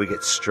is where we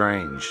get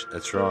strange,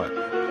 that's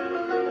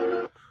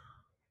right.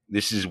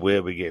 This is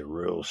where we get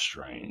real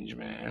strange,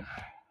 man.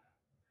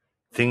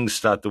 Things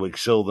start to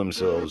excel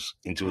themselves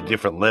into a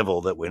different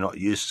level that we're not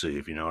used to,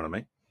 if you know what I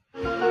mean.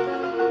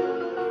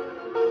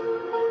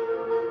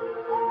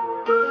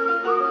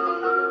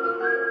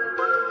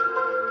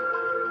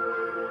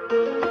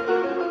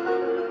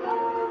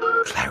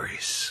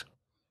 Clarice.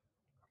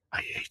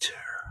 I ate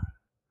her.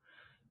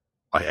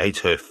 I ate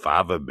her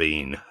fava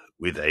bean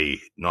with a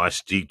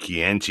nice di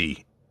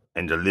Chianti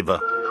and a liver.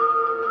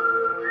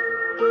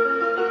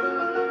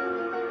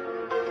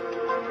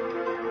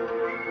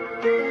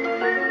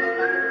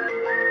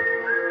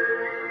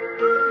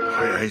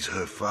 I ate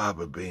her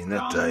fava bean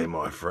that day,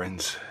 my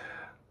friends.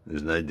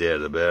 There's no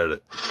doubt about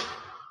it.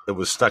 It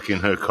was stuck in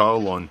her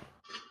colon.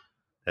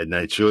 Had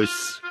no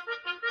choice.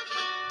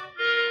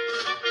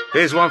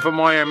 Here's one for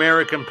my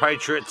American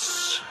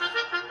patriots.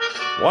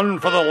 One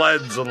for the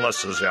lads and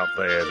lasses out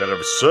there that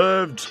have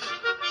served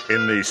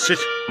in the sit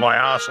my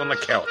ass on the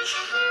couch.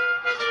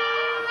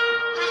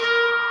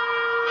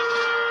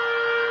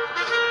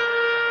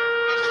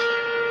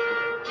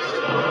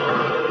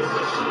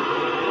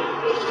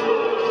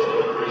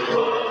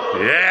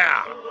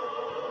 Yeah.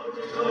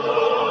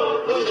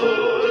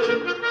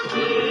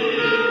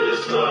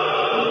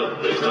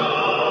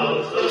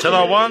 To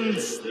the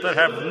ones that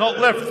have not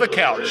left the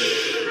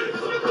couch.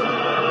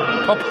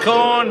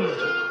 Popcorn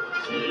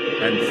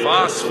and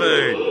fast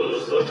food.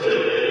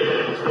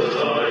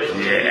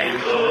 Yeah.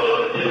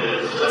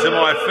 To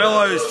my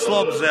fellow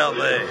slobs out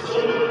there.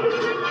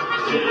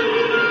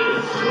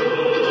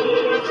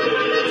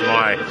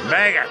 my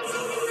maggots.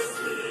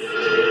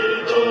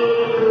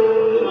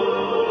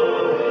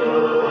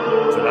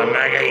 To the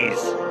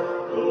maggies.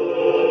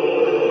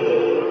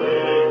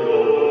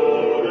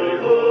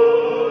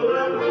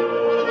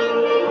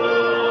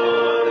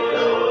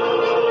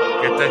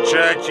 Get to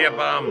church, you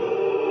bum.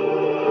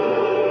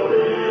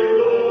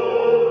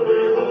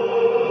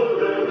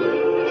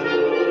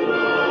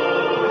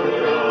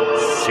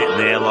 Sitting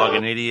there like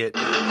an idiot.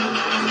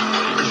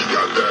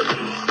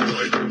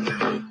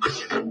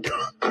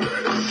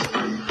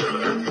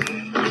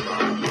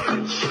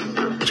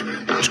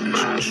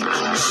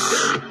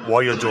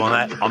 While you're doing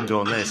that, I'm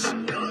doing this.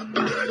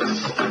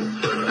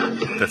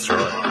 That's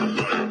right.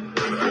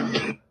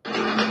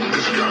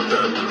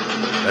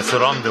 That's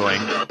what I'm doing.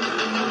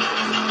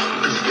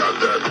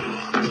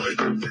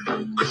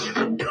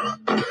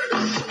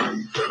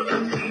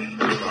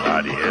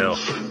 Bloody hell.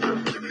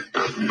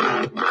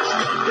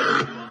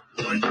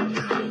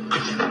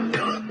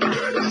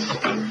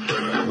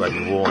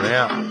 Bloody worn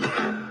out.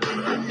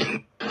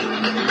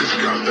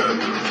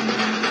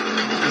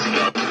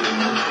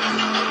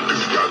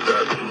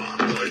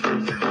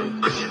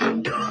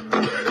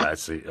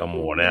 That's it. I'm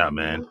worn out,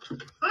 man.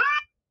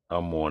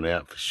 I'm worn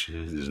out for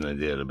sure. There's no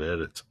doubt about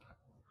it.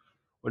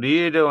 What are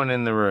you doing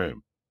in the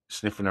room?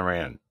 Sniffing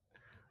around.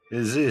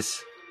 Who's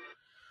this?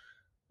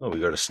 Oh, we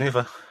got a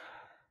sniffer.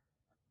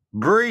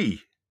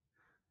 Bree.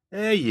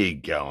 How you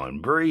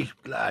going, Bree?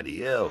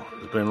 Bloody hell.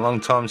 It's been a long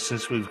time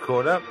since we've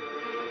caught up.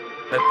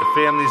 Hope the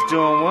family's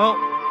doing well.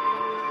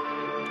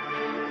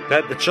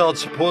 Hope the child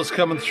support's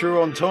coming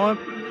through on time.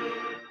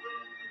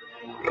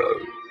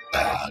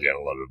 I got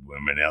a lot of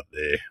women out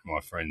there, my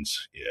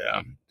friends.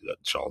 Yeah,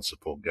 got child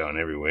support going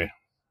everywhere.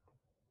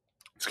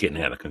 It's getting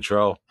out of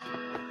control.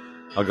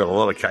 I've got a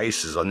lot of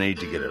cases. I need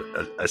to get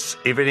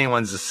if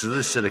anyone's a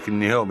solicitor,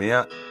 can you help me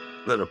out?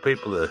 A lot of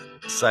people are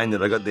saying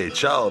that I got their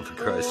child, for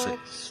Christ's sake.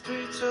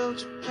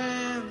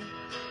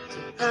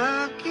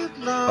 I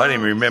didn't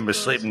even remember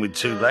sleeping with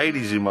two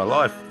ladies in my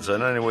life, so I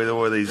don't know where there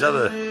were these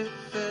other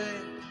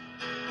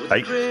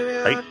eight,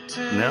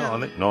 no, I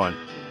think 9,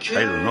 8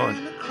 or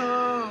 9.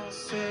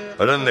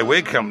 I don't know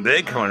where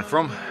they're coming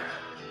from.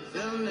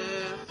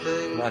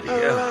 Bloody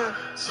hell.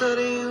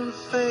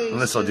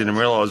 Unless I didn't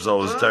realise I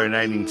was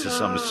donating to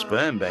some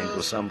sperm bank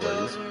or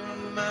somebody.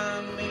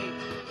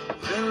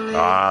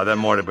 That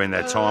might have been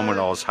that time when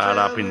I was hard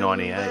up in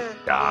 98.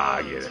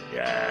 I get it.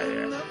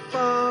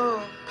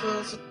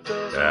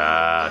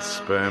 Yeah.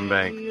 Sperm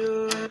bank.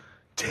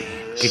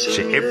 Damn, get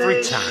you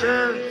every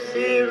time.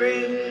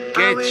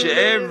 Get you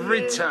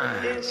every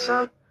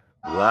time.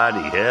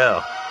 Bloody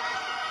hell.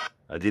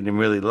 I didn't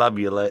really love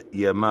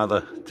your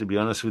mother, to be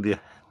honest with you.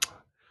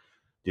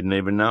 Didn't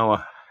even know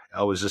her.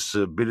 I was just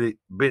a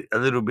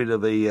little bit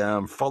of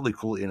a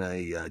follicle in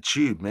a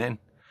tube, man.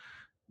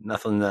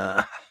 Nothing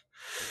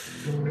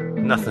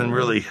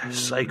really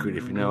sacred,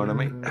 if you know what I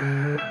mean.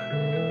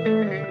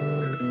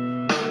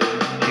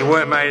 You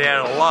weren't made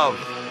out of love.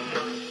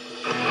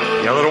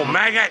 You little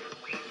maggot.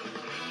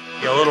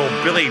 You little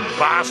Billy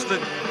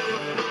bastard.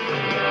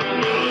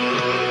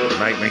 You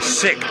make me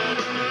sick.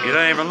 You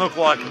don't even look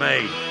like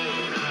me.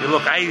 You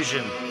look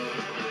Asian.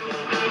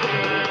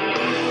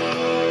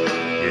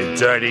 You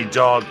dirty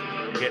dog.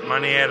 Get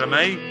money out of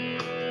me.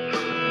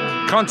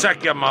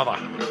 Contact your mother.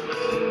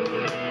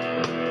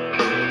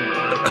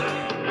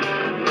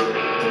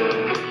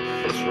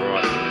 That's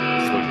right.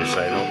 That's what you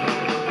say, don't you?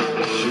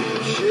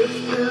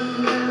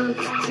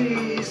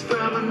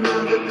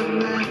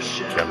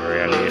 Come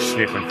around here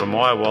sniffing for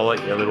my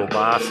wallet, you little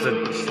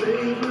bastard.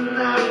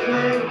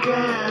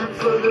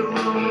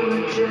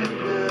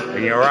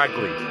 And you're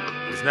ugly.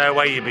 There's no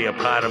way you'd be a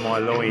part of my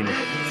loin.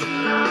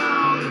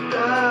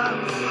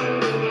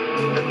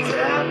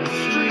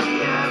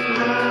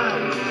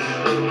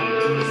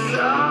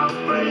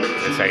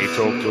 That's how you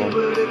talk to him.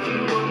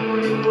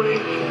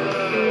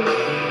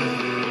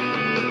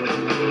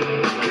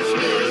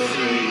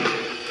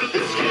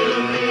 It's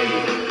killing me.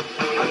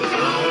 I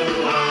don't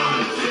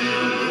want to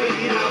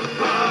be a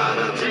part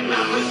of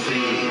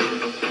technocracy.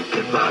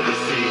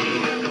 Hypocrisy.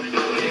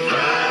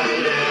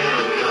 Divide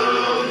and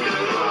conquer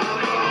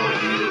all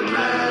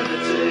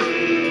humanity.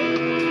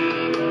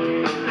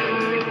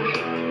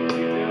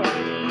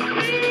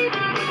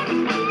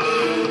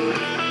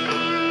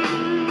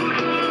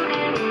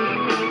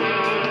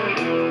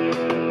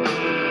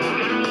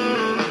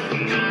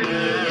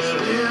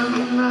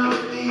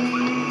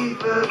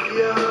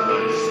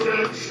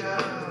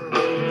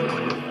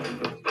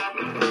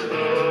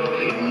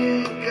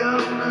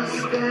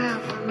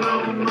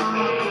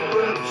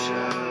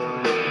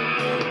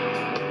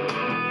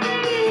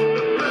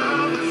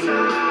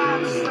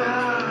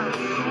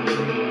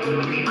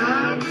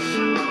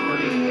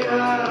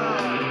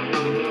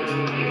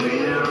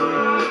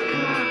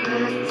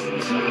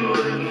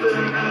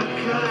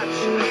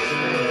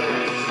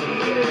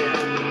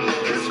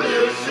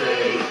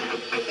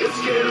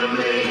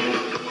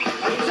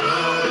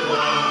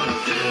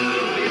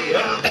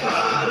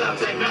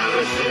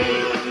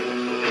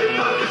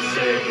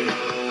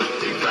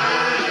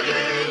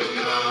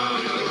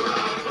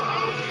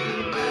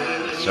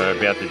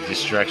 out the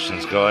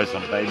distractions, guys.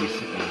 I'm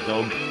babysitting the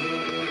dog.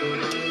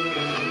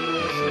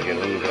 It's going to get a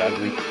little bit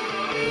ugly.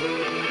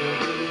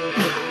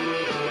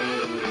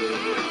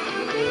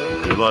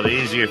 It'd be a lot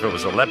easier if it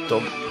was a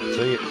lapdog.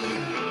 See it?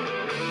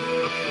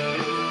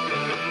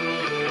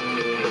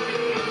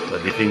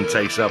 But the thing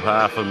takes up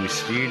half of my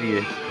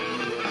studio.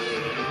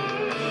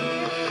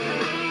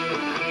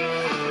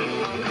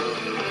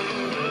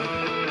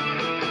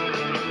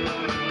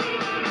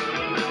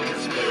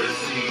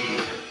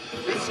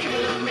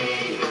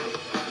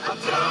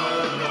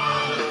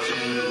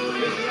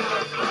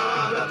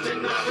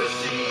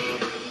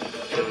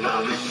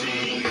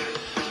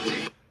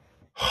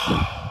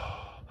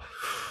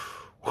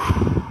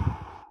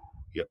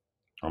 Yep,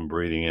 I'm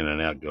breathing in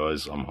and out,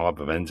 guys. I'm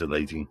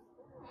hyperventilating.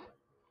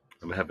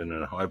 I'm having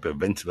a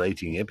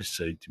hyperventilating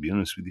episode, to be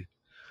honest with you.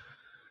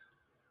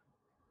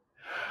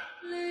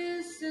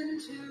 Listen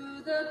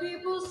to the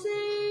people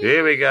sing.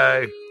 Here we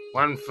go.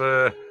 One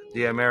for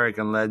the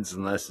American lads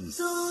and lasses.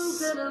 Songs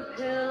that have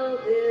held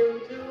him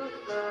to a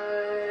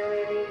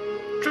fight.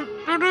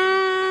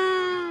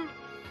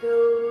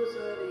 Those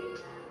are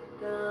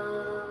the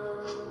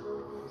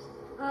anthems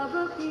of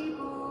a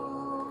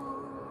people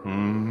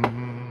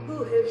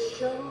who have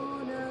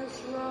shown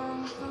us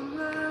wrong from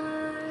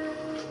right.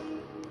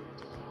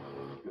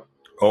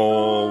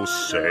 Oh,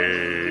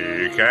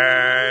 say,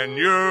 can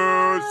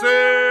you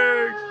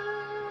sing?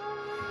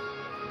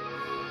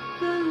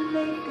 The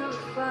lake of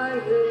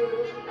fire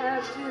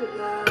after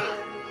life.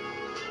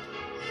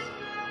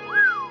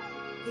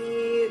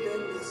 Even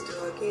this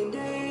darkened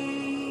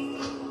day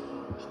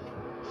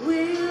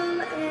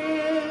will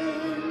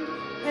end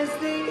as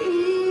the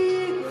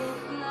eagle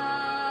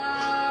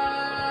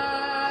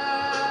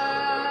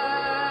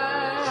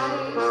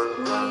flies.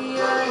 We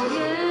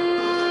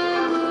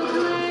again will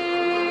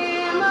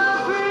dream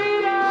of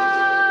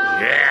freedom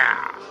Yeah.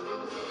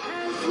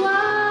 as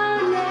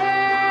one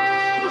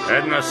nation.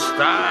 And the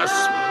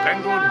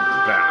Star-Spangled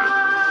Banner.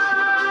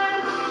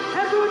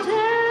 And protect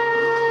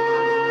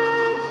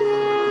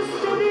this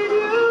state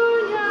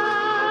union.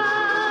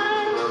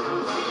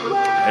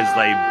 As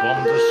they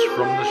bombed us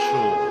from the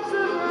shore.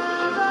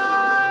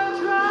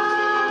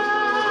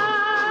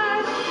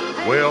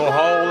 We'll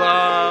hold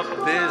up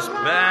this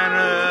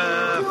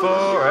banner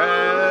forevermore.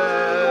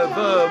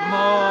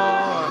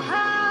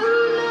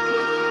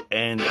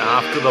 And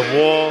after the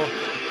war,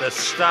 the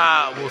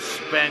star will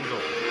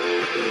spangle.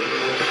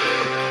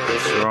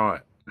 That's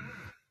right.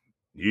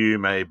 You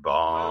may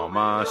bomb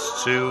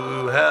us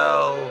to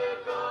hell,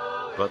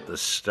 but the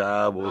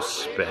Star will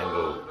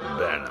Spangled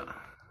Banner.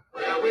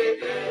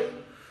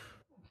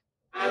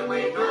 And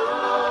we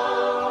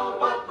know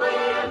what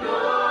we're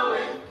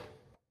knowing,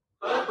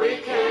 but we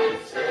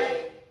can't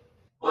say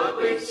what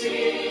we've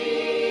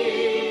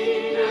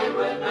seen, and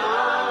we're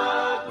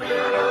not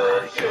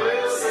little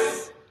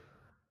children,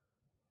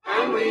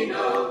 and we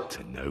know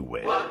To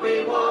nowhere. what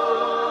we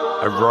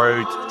want. A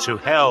road to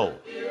hell.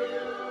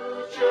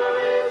 Future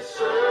is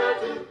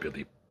certain.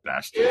 Billy Give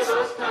bastards.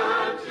 us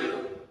time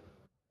to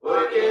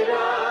work it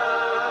out.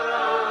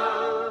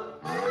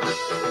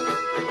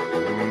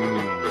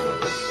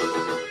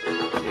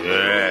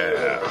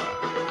 Yeah.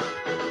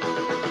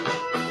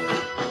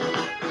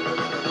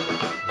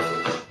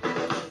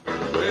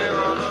 We're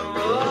on the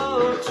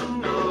road to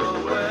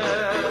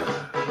nowhere.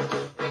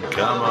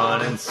 Come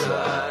on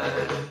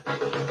inside.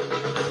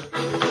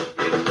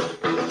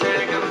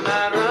 Taking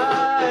that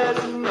ride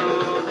to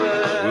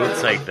nowhere. We'll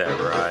take that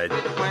ride.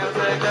 We'll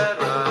take that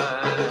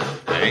ride.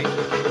 Hey?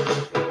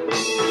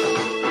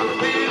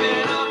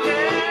 Feeling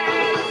okay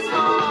this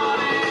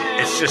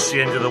morning. It's just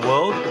the end of the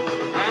world.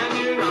 And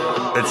you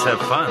know Let's have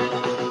fun. we're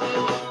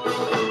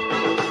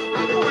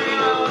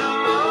on the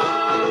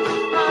road to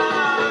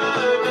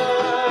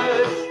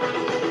paradise.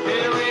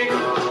 Here we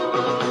go.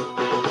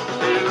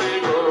 Here we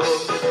go.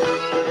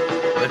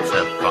 Let's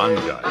have fun,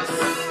 guys.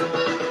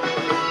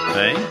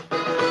 Hey?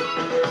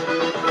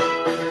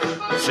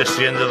 It's just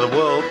the end of the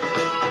world.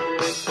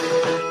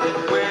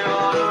 We're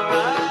on a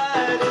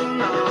ride to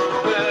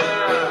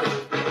nowhere.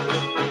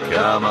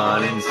 Come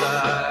on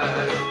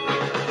inside.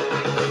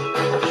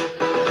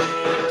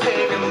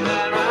 Taking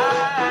that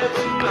ride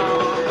to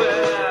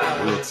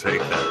nowhere. We'll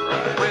take that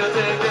ride. We'll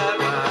take that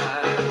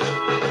ride.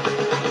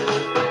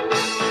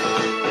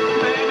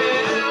 Maybe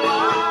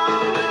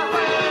wonder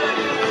where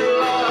you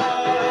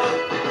are.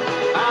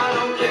 I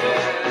don't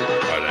care.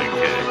 I don't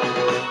care.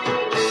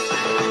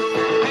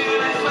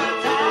 Feelings when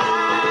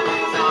time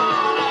is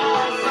on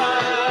our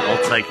side.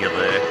 I'll take you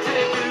there.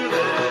 Take you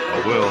there. I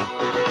will.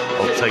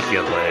 I'll take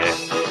you there.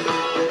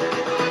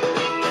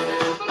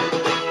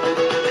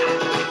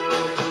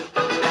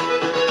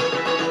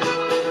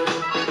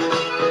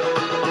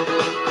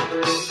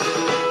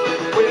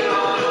 We're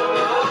on a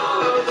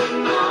road to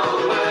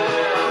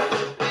nowhere.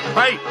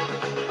 Hey!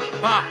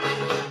 Ha!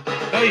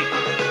 Hey!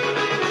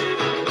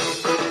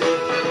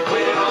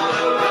 We're on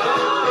a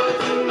road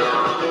to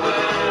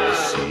nowhere.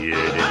 See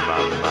it in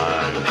my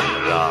mind. Come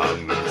along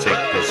and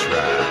take this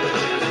ride.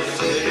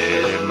 See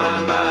it in my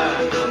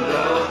mind. Come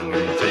along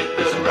and take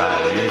this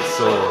ride. It's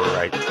all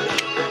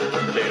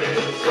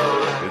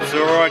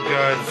alright,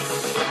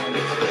 guys.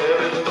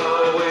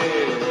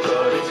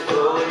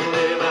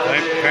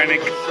 Don't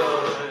panic.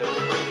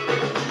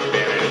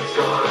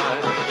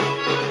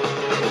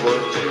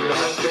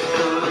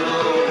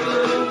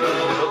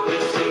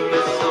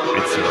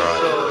 It's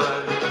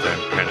alright.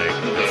 Don't panic.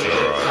 It's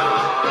alright.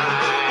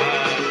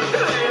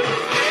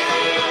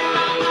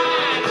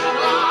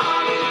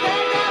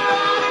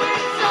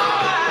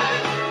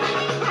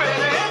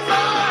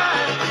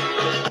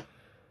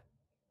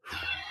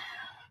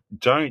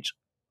 Don't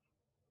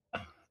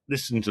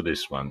listen to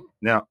this one.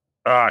 Now,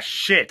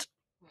 shit.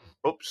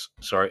 Oops,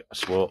 sorry, I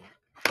swore.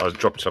 I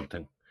dropped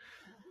something.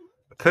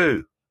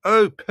 Poo.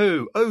 Oh,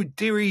 poo. Oh,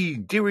 dearie,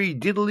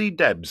 diddly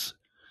dabs.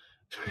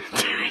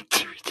 Dearie,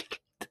 diddly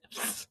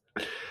dabs.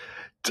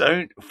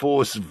 Don't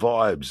force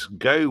vibes.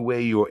 Go where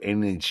your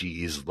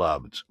energy is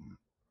loved,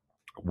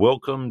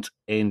 welcomed,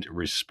 and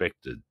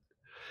respected.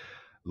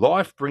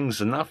 Life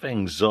brings enough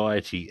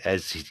anxiety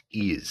as it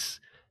is.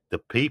 The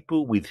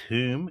people with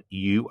whom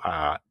you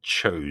are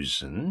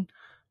chosen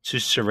to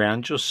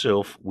surround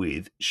yourself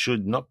with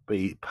should not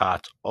be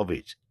part of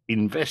it.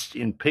 Invest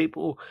in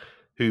people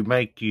who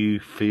make you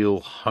feel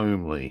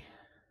homely.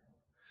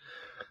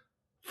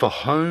 For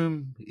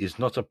home is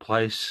not a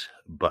place,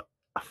 but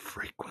a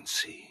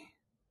frequency.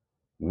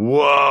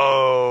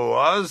 Whoa,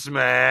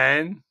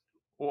 Ozman.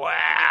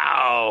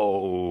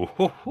 Wow.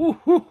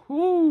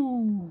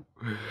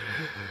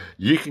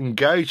 You can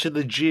go to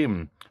the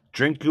gym,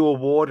 drink your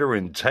water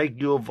and take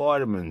your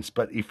vitamins,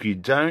 but if you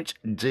don't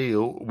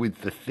deal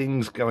with the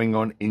things going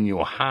on in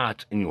your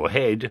heart and your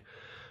head,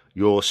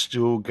 you're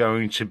still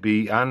going to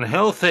be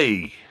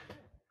unhealthy.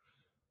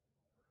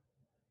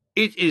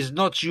 It is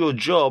not your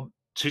job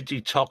to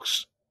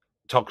detox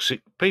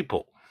toxic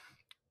people.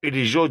 It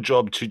is your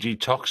job to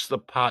detox the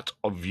part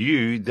of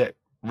you that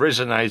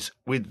resonates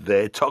with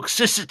their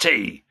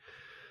toxicity.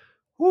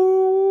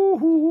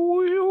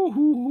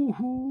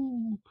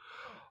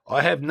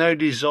 I have no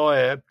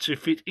desire to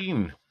fit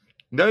in,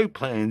 no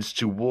plans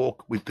to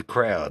walk with the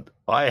crowd.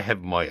 I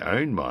have my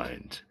own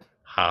mind,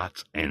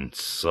 heart, and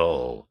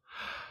soul.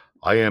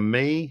 I am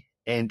me,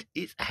 and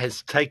it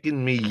has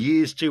taken me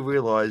years to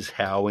realize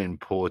how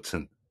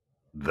important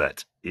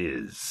that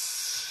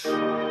is.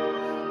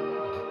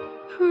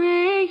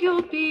 Pray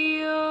you'll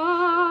be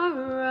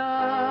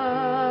alright.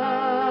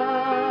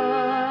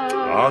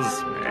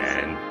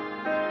 Ozman.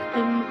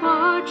 And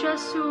watch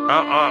us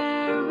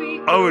where we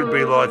go. I would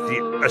be like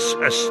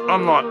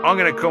I'm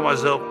going to call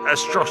myself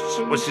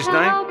what's his name?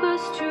 Help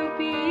us to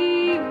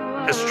be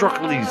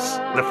Astrocles,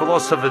 the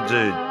philosopher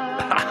dude.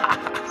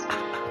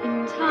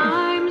 in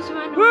times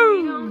when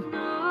we don't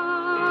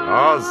know.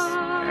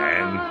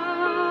 Ozman.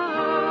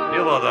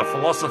 You're like the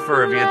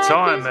philosopher of your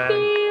time, man.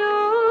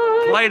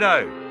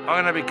 Plato.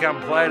 I'm going to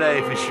become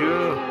Plato for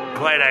sure.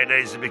 Plato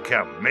needs to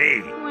become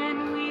me.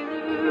 When we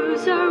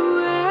lose our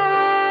way.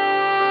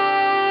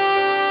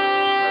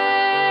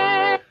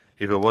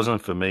 If it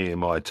wasn't for me and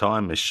my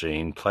time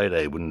machine,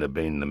 Plato wouldn't have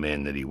been the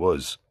man that he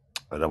was.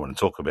 I don't want to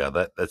talk about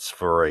that. That's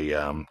for a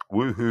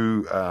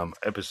woohoo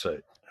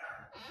episode.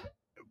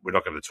 We're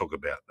not going to talk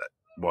about that.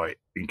 My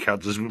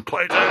encounters with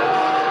Plato.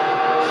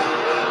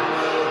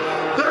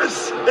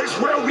 This is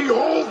where we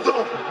hold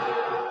them.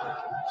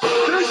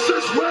 This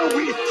is where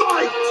we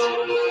fight.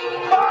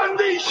 On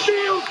these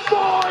shields,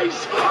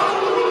 boys!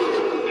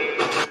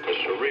 The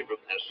cerebrum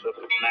has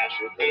suffered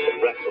massive and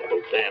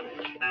irreparable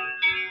damage.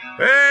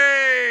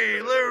 Hey,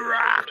 Lou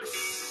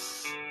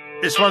Rocks.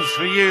 This one's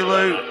for you,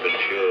 Lou. I've been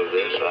sure of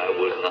this, I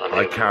would not.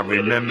 I can't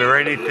remember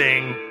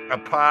anything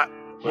apart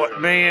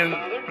what me and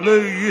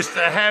Lou used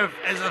to have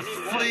as a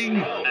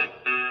fling.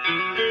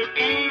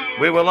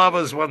 We were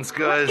lovers once,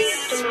 guys.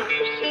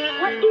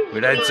 We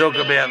don't talk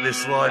about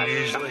this live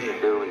usually. To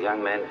do with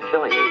young men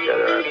killing each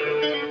other.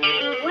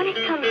 When it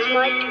comes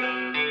my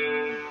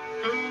turn,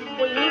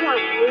 will you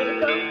want me to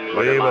go?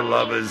 We were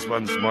lovers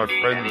once, my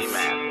friends. Any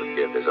man would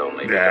give his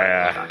only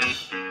Yeah.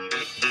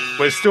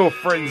 We're still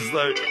friends,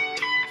 though.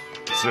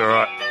 It's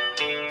alright.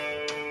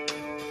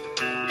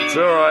 It's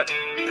alright.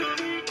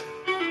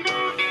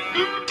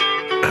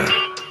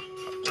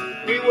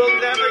 We will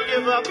never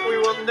give up. We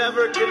will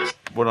never give.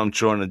 What I'm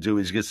trying to do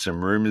is get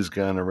some rumours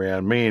going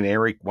around. Me and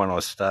Eric, one I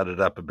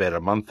started up about a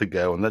month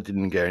ago, and that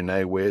didn't go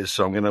nowhere.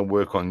 So I'm going to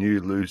work on you,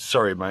 Lou.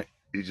 Sorry, mate.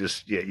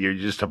 You're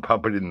just a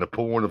puppet in the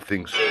pawn of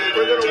things.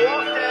 We're going to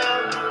walk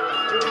down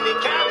to the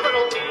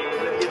Capitol.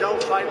 If you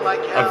don't fight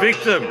like hell, A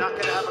victim. you're not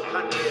going to have a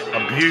country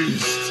anymore.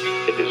 Abused.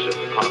 It is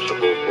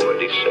impossible for a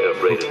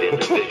decerebrated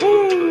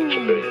individual to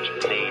experience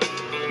pain.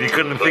 You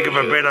couldn't think of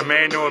a better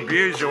man to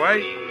abuse you,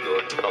 eh?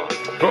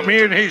 Put me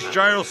in his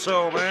jail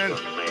cell, man.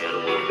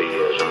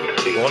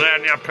 Pull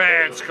down your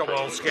pants,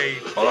 Kowalski.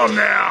 Pull them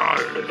down.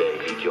 The day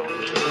he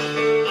joins us.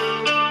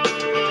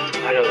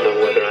 I don't know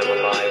whether I'm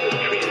alive and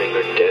dreaming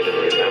or dead and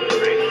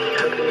remembering.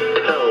 How can you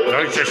tell?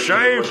 Don't you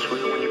shave?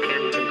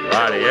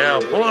 Righty hell,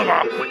 pull them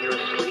up.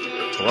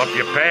 Pull up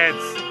your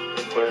pants.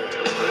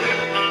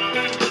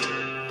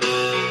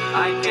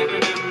 I can't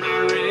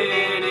remember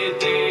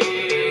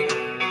anything.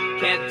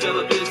 Can't tell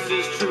if this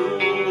is true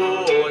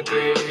or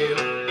dream.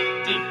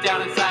 Deep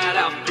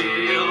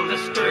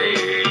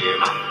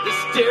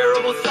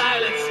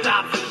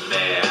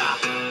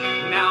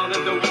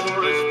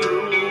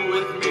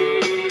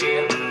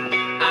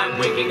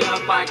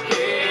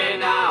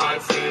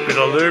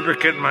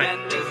lubricant, mate.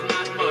 And there's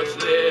not much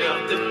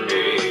left in me.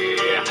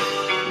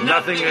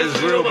 Nothing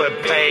is real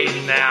but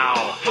pain now.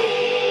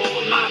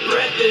 Hold my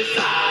breath as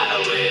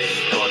I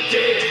wish for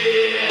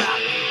death.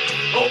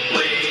 Oh,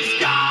 please,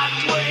 God,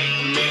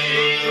 wake me.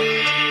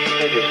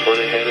 I just went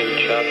ahead and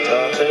chopped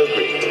off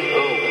everything. Oh,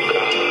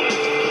 God.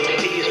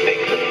 Please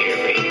make them hear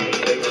me.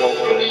 They won't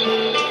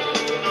listen.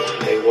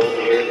 They won't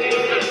hear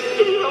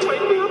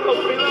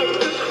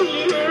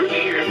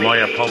me. My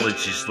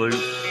apologies, Lou.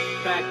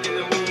 Back in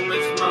the womb,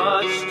 it's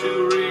much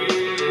too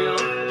real.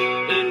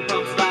 In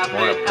pumps life My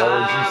that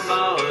apologies. I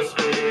must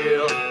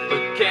feel,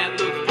 but can't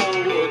look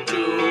forward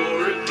to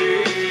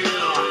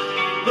reveal.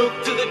 Look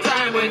to the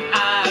time when I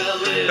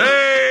lived.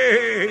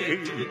 Hey!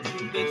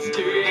 It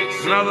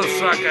sticks Another in me,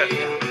 sucker.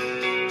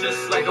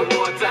 just like a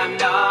wartime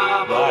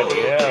novel.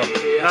 Bloody hell.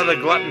 Another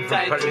glutton for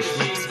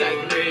punishment.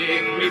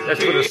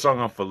 Let's put a song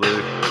on for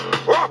Lou.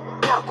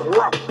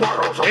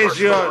 Here's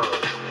your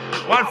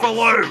one for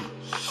Lou.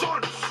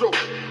 Sun Tzu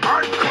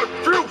and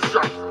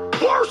Confucius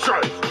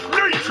versus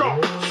Nietzsche,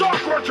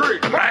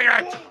 Socrates. Bang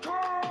it!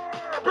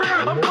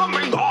 I'm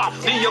coming off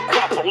the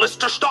Acropolis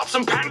to stop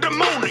some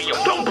pandemonium.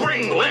 Don't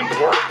bring limp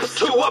raps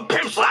to a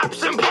pimp slap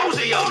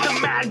symposium. The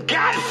mad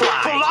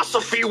gadfly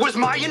philosophy was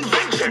my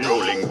invention.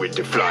 Rolling with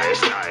the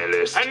flyest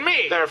nihilist. And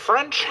me, their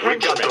French henchman. We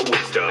got the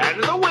wisdom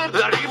and the wit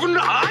that even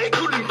I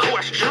couldn't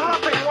question.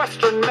 Dropping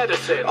Western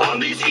medicine on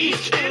these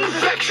East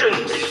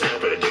infections.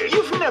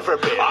 You've never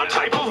been our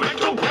type of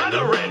mental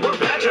brethren. We're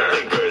better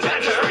thinkers,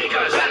 better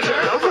speakers,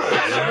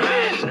 better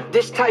men.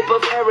 This type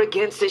of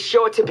arrogance is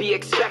sure to be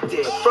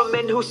expected from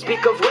men who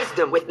speak of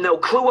wisdom with no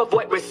clue of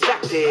what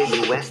respect is.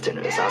 You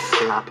Westerners are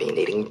sloppy,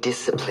 needing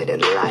discipline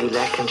in life. You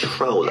lack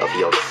control of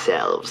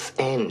yourselves.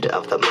 End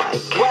of the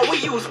mic. While we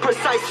use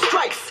precise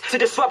strikes to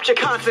disrupt your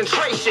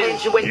concentration.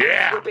 And you and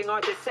grouping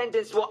our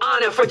descendants will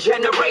honor for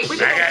generations. We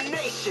build a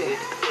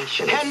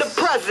nation and the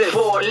present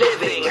for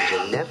living.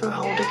 You never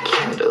hold a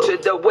candle to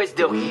the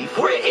wisdom we've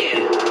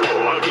written.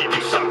 Oh, I'll give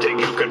you something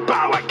you can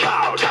bow and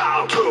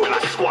kowtow to. And I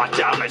squat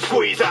down and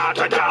squeeze out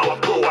a dower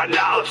poo and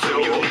out to.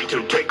 You need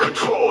to take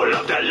control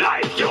of the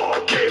life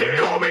you're giving.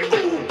 Call me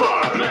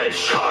Uber,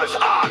 cause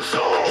I'm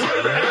so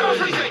driven. I'm a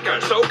free thinker,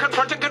 so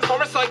confronting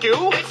conformists like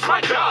you, it's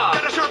my job.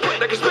 Get a sharp wit,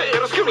 like a spit,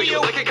 it'll skew you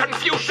like a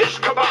Confucius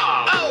kebab.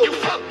 Oh. You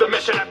fucked the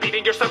mission of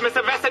beating your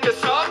submissive ass into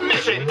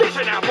submission.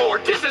 Dishing out more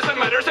disses and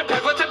letters and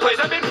pamphlets and plays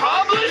I've been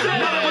published.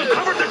 Now that we've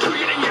covered the two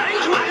yin and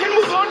yang, I can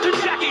move on to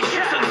Jackie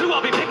Chan. So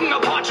I'll be picking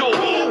up on your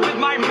rule with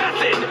my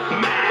method.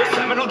 Man, the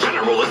Seminole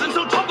General isn't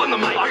so tough on the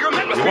mic. Your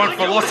men must You be want like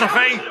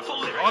philosophy?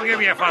 I'll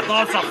give you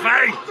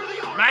philosophy.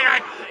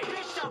 Mate.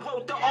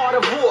 The art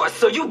of war,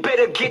 so you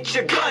better get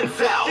your guns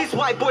out. These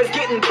white boys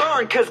getting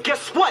burned, cause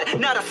guess what?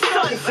 Not a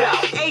sun's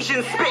out.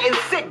 Asians spitting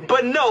sick,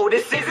 but no,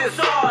 this isn't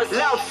SARS.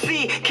 Lao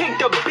Tzu kicked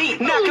the beat,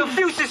 now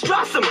Confucius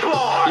drop some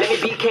bars.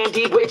 Let me be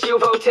candid with you,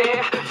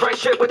 Voltaire.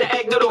 Friendship with the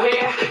egg noodle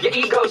hair. Your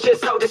ego's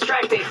just so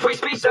distracting. Free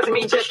speech doesn't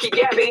mean just keep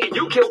yapping.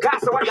 You killed God,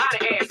 so I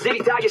gotta ask. Did he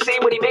die your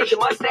shame when he made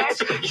your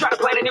mustache? You try to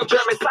plant a new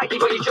German psyche,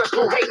 but you just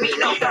hate me.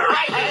 No, they're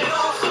right. And it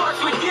all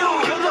starts with you.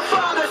 You're the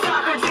father,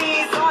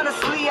 Socrates.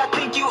 Honestly, I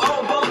think you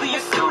owe both of your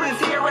students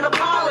here an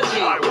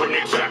apology. I wouldn't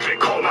exactly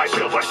call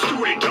myself a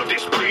student of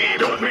this breed.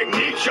 Don't make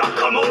Nietzsche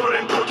come over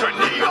and put a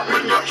knee up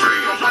in your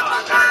tree.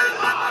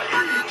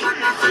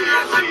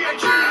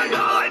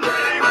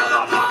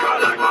 Motherfucker,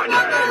 like my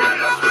name in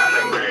a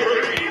spelling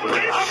bee.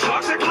 Bitch,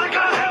 toxic like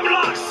a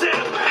hemlock sip.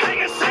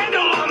 Hang a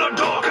sandal on the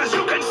door, cause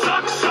you can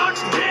suck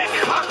dick.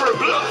 Oxford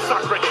blood,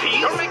 Socrates.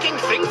 You're making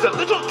things a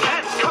little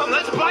tense. Come,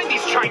 let's blind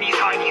these Chinese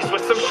heinies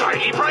with some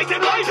shiny, bright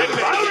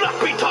enlightenment. I'll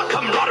not be taught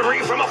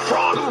camaraderie from a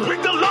frog who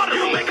rigged the lottery.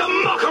 You make a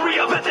mockery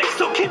of ethics,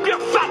 so keep your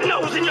fat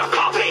nose in your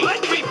coffee.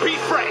 Let me be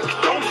frank,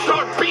 don't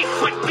start beef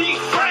with B.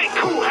 Frank.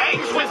 Who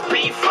hangs with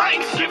B.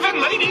 Franks?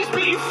 Giving ladies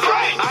B.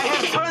 Frank. I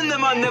have turned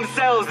them on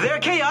themselves. Their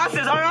chaos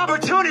is our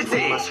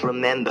opportunity. You must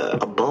remember,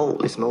 a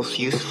bowl is most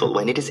useful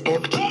when it is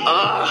empty.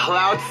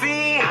 Lao Tzu,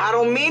 I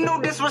don't mean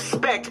no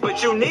disrespect,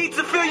 but you need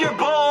to fill your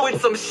bowl with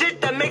some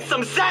shit that makes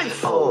some sense.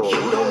 Oh, you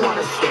don't want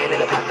to stand in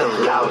the path of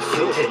Lao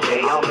Tzu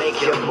today. I'll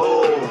make you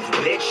move,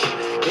 bitch.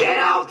 Get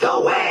out the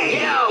way.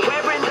 Yeah,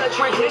 we're in the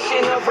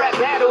tradition of rap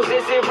battles.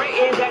 Is it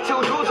written that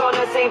two dudes on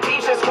the same team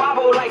should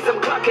squabble like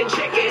some clucking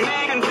chickens?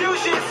 Man,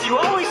 Confucius,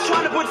 you always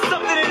trying to put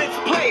something in its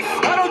place.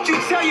 Why don't you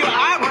tell your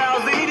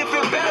eyebrows they need to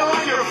feel better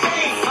on your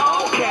face?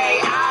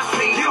 Okay, I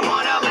see you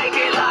wanna make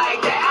it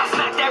like that. I'll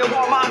smack that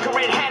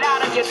warmongering head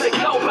out of your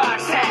to-go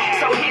box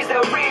hat. So here's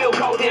the real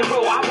golden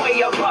rule. I'm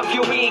way above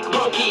you weak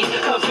monkeys.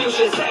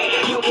 Confucius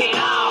say you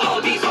cannot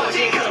hold these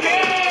fortune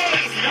cookies.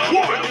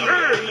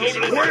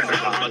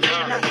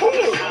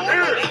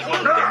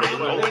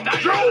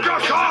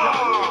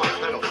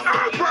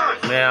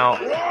 Now,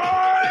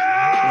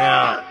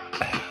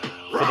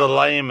 for the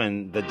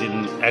layman that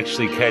didn't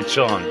actually catch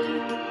on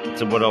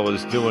to what I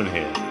was doing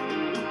here,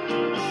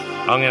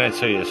 I'm going to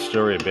tell you a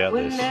story about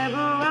this.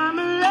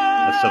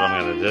 That's what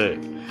I'm going to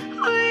do.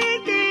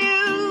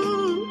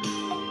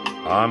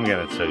 I'm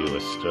going to tell you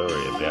a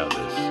story about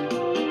this.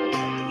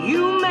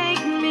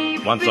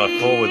 Once I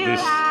forward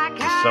this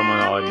someone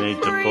I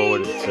need to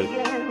forward it to.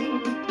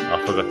 I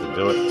forgot to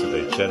do it to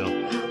their channel.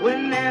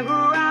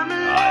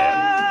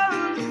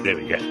 There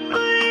we go.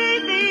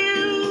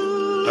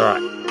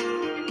 Alright,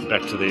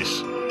 back to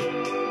this.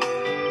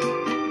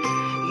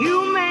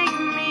 You make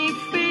me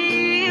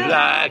feel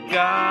like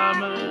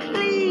I'm a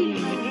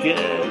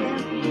girl.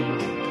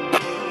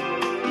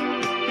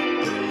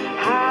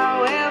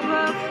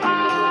 However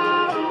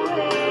far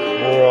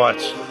away,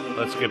 Right,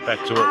 let's get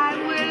back to it. I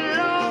will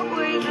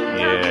always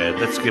Yeah,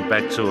 let's get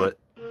back to it.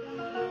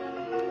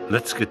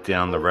 Let's get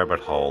down the rabbit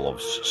hole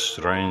of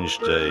strange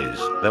days.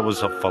 That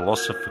was a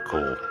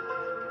philosophical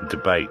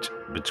debate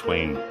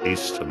between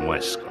East and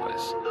West,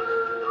 guys.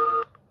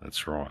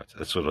 That's right.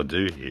 That's what I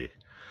do here.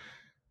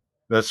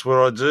 That's what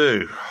I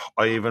do.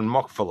 I even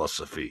mock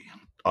philosophy.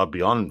 I'm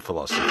beyond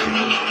philosophy.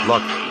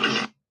 Like,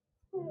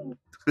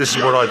 this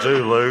is what I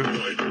do, Lou.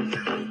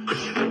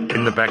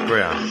 In the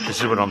background. This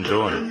is what I'm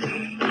doing.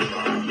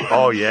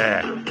 Oh,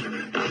 yeah.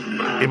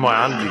 In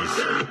my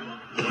undies.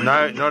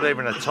 No, not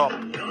even a top.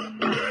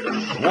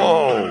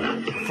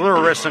 Whoa.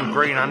 Fluorescent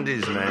green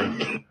undies,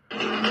 man.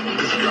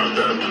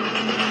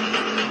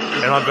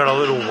 And I've got a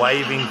little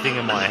waving thing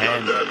in my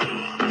hand.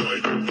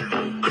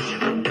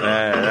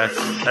 Yeah,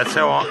 that's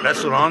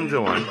what I'm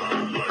doing.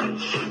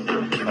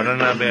 I don't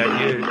know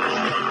about you.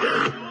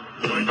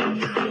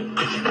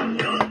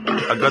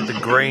 I got the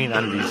green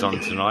undies on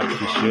tonight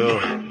for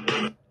sure.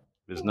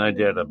 There's no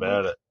doubt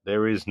about it.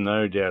 There is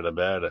no doubt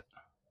about it.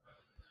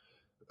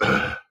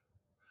 I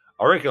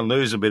reckon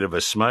Lou's a bit of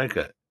a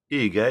smoker.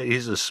 Here you go.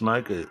 Here's a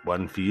smoker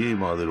one for you,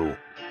 my little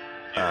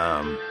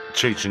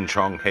Cheech and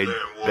Chong head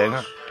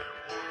banger.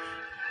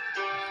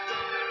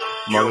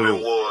 My little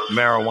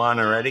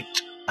marijuana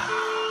addict.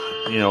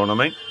 You know what I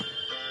mean?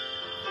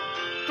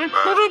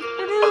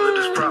 All of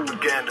this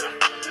propaganda,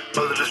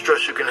 all of the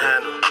stress you can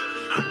handle.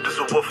 There's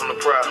a wolf on the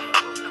prowl,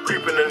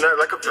 creeping in there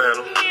like a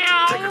phantom.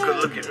 Take a good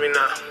look at me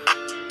now.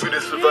 We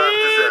done survived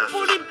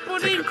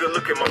disasters. Take a good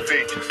look at my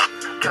features.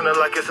 Kinda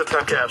like it's a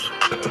time capsule.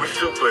 We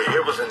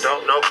superheroes and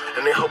don't know,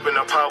 and they hoping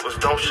our powers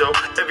don't show.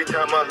 Every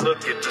time I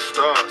look at the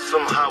stars,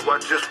 somehow I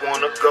just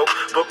wanna go.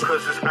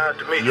 Because it's odd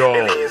to me.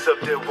 Aliens up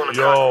there wanna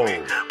conquer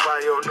me.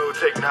 Bio new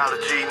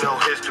technology, no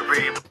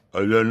history.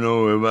 I don't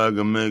know if I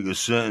can make a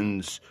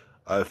sentence.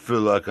 I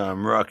feel like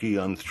I'm Rocky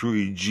on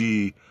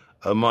 3G.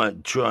 I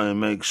might try and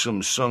make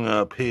some song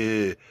up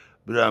here,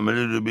 but I'm a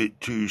little bit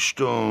too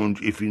stoned,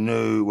 if you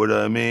know what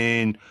I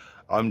mean.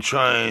 I'm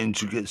trying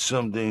to get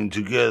something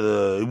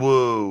together.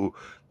 Whoa,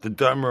 the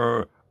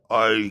dumber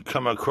I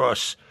come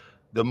across,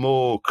 the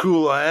more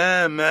cool I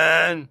am,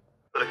 man.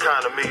 The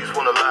economies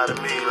wanna lie to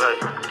me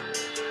like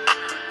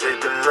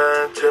they've been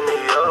lying to me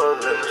all in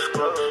the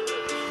schools.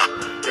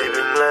 They've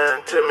been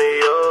lying to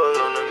me all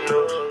on the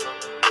news.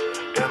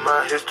 And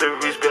my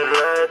history's been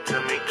lied to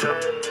me too.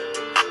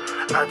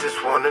 I just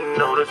wanna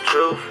know the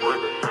truth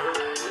with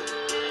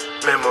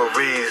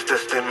memories,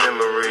 that's their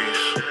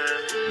memories.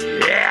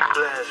 Yeah.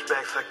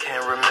 Flashbacks, I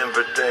can't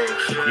remember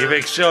things. You've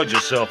excelled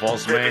yourself,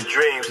 Osman.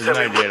 Dreams, There's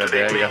no doubt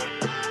about you.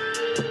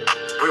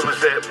 We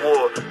was at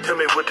war, tell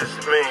me what does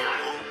it mean?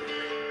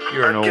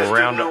 You're an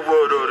all-rounder. New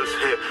world orders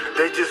hit.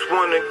 They just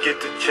wanna get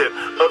the chip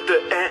of the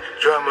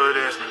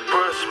Andromedans.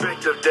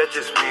 Perspective, that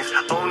just means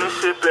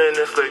ownership and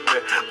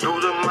enslavement through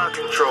the mind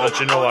control. Don't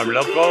you know I'm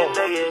local?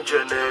 DNA and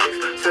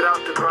genetics, set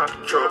out the ground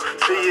control.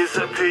 See it's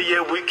up here,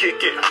 yeah, we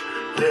kick it.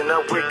 Then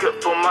I wake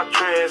up from my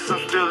trance,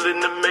 I'm still in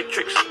the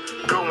matrix.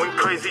 Going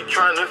crazy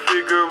trying to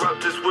figure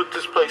out just what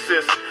this place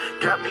is.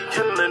 Got me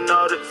telling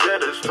all the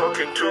zetas,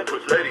 talking to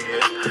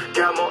Palladians.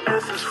 Got more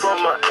answers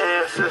from my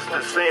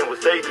ancestors saying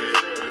what they did.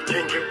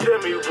 Can you tell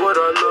me what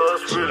our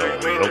laws really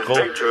mean if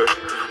they judge?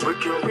 We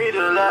can read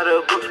a lot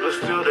of books, but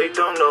still they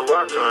don't know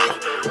our terms.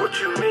 What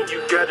you mean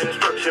you got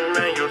instruction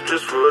manual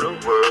just for the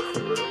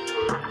world?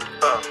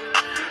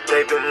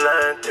 They've been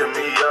lying to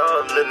me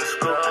all in the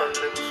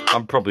school.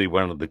 I'm probably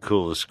one of the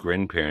coolest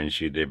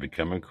grandparents you'd ever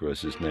come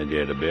across. There's no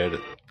doubt about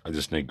it. I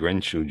just need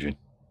grandchildren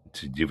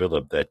to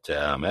develop that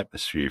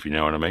atmosphere, if you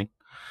know what I mean.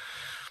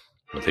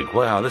 I think,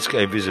 wow, let's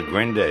go visit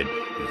Granddad.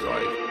 He's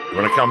like, you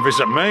want to come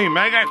visit me,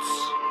 maggots?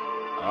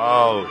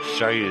 I'll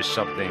show you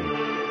something.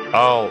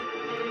 I'll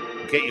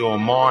get your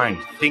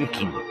mind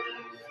thinking.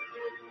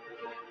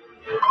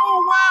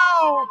 Oh,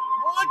 wow!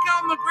 Look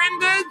on the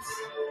Granddads!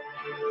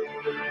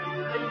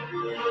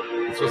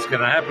 That's what's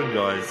going to happen,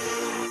 guys.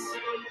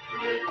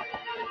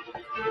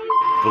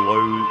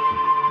 Blow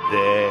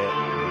their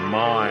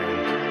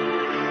mind.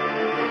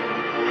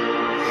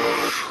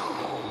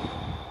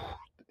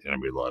 It's going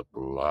to be like,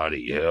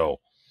 bloody hell.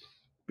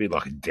 Be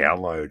like a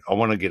download. I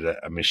want to get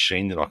a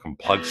machine that I can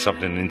plug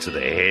something into the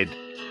head,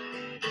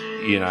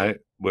 you know,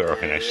 where I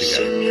can actually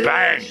go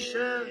bang.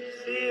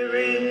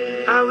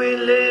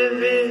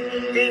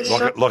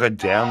 Like a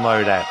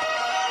download app.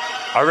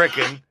 I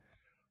reckon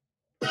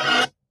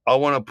I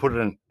want to put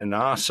an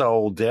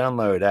arsehole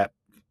download app,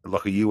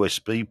 like a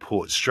USB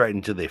port, straight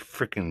into their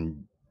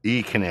freaking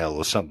ear canal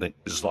or something.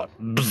 It's like,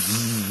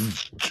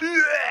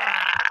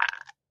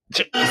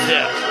 check this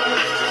out.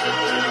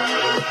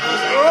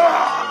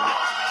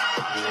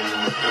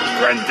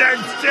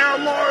 Granddad's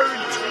download!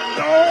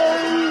 No!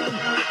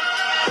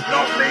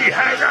 Not me,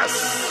 Haggis!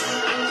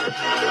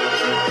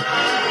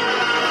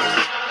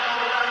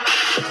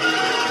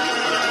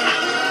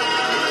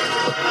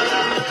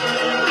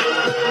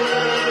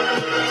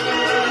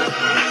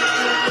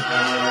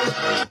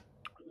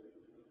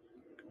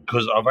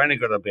 Because I've only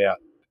got about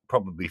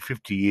probably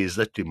 50 years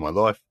left in my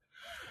life,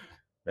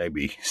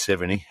 maybe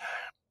 70,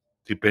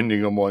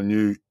 depending on my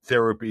new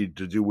therapy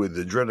to do with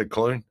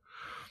adrenochrome.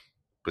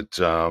 But,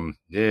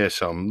 yeah,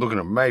 so I'm looking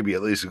at maybe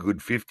at least a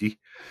good 50.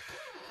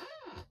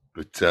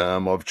 But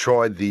I've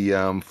tried the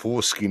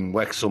foreskin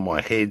wax on my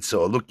head,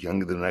 so I look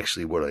younger than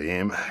actually what I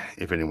am.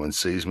 If anyone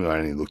sees me, I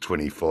only look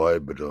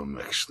 25, but I'm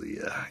actually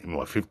in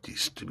my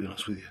 50s, to be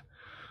honest with you.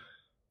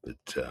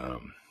 But,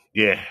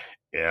 yeah,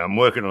 I'm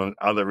working on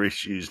other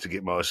issues to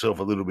get myself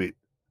a little bit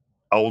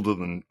older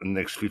than the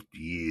next 50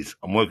 years.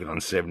 I'm working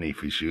on 70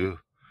 for sure.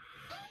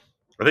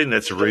 I think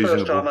that's a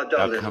reasonable First time I've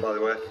done this, outcome. by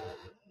the way.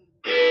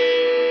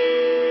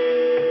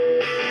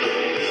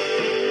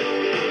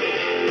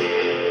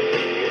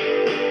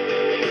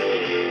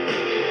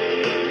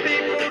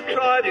 People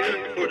try to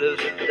put us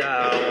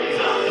down.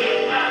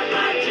 Talking about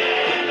my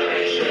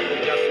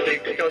generation. Just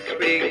because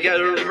we get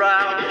around.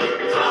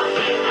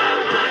 Talking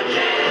about my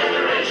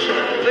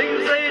generation.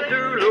 Things they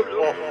do look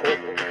awful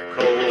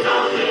cold.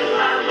 Talking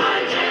about my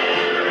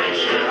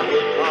generation. I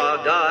would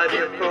hard die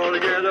before I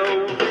get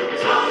old.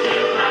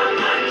 Talking about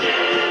my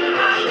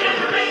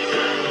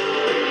generation.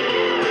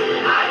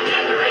 My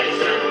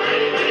generation,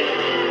 baby.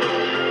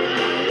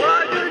 Why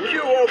don't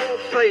you all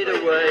fade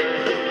away?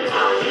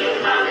 Talking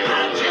about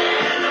my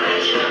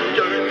generation.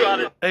 Don't try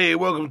to. Hey,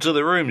 welcome to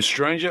the room,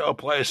 stranger. I'll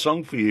play a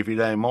song for you if you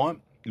don't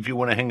mind. If you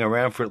want to hang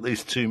around for at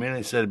least 2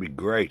 minutes, that'd be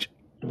great.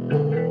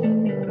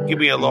 Give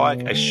me a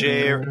like, a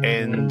share,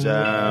 and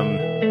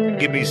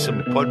give me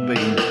some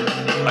Podbean.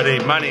 I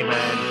need money,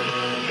 man.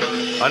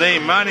 I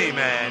need money,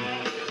 man.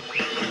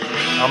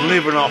 I'm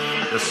living off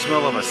the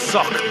smell of a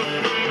sock.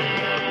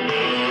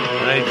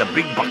 I need the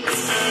big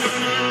bucks.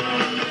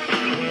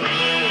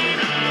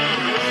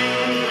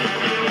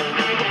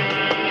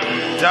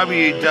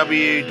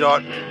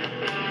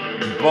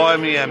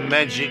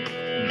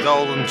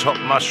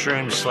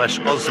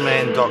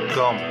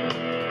 www.buymeamagicgoldentopmushroom/Ozman.com.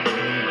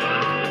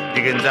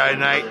 You can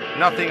donate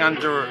nothing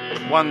under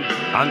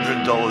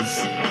 $100.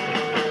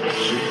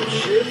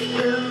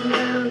 Shifting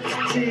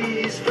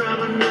entities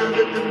from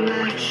another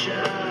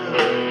dimension.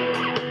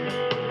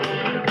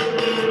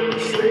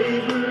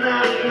 Slaving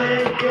out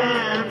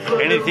mankind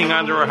for Anything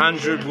under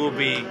 100 will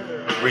be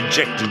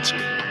rejected.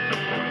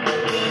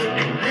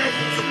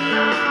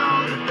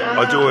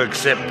 I do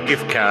accept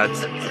gift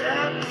cards.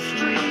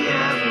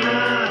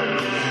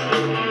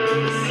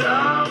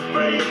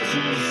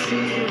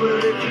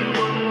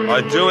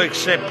 I do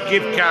accept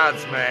gift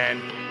cards, man.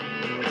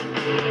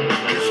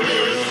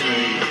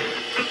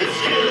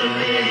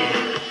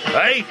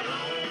 Hey,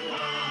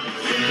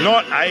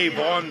 not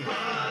Avon.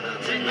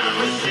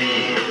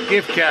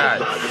 Gift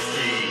cards.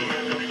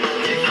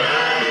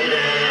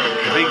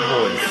 Big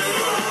boys.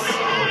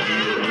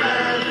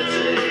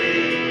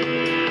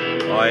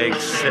 I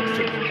accept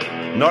it.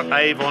 Not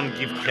Avon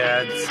gift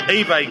cards.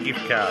 eBay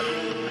gift card.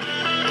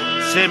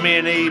 Send me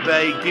an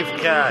eBay gift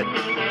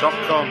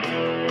card.com.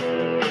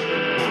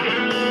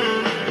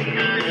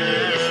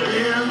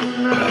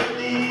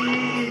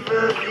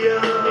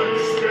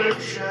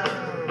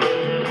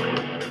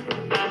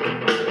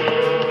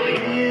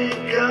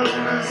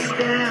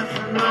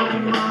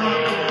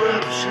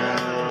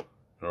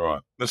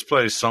 Alright, let's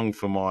play a song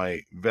for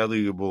my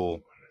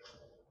valuable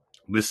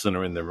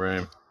listener in the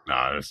room.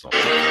 No, that's not.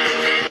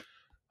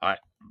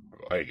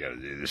 I gotta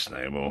do this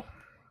no more.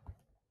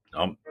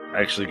 I'm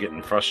actually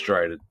getting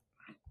frustrated.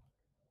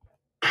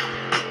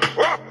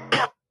 I'm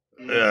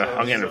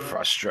getting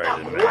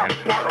frustrated, man.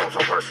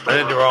 I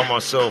need to roll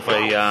myself a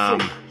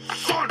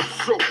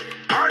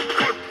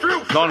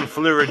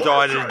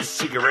non-fluoridated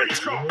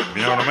cigarette. You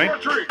know what I mean?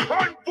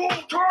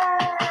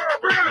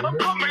 I'm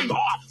coming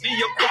off the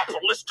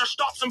Acropolis to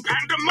start some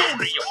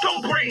pandemonium.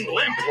 Don't bring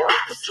limp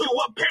raps to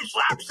a pimp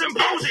slap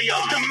symposium.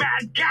 The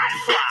mad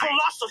gadfly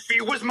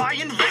philosophy was my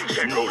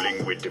invention.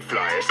 Rolling with the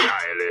flyest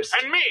nihilist.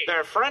 And me,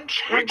 they're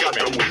French. We got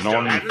the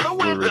wisdom and the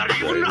will that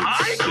even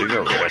I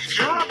couldn't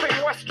question.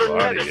 Dropping Western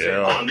medicine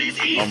on these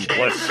East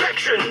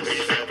infections.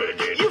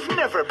 You've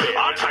never been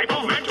our type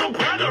of mental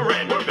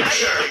brethren. We're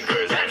better.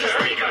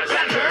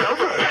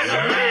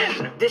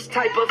 This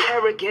type of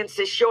arrogance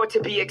is sure to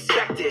be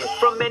expected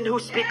from men who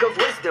speak of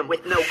wisdom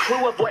with no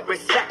clue of what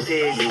respect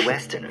is. You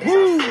Westerners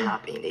are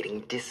sloppy,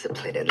 needing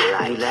discipline in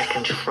life. You lack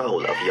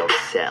control of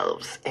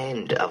yourselves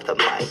and of the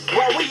mic.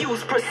 While we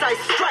use precise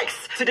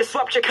strikes to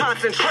disrupt your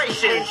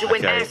concentration.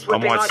 Okay, I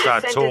might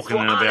start talking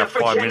in about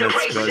 5 minutes,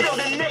 guys. Build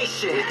a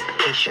nation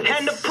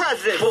and the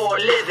present for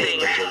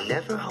living. You'll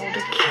never hold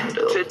a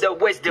candle to the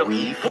wisdom.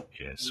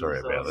 Yeah, sorry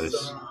about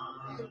this.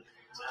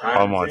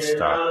 I might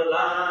start.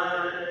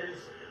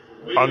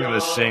 I'm going to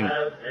sing.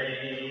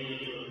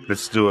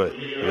 Let's do it.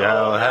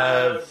 You'll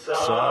have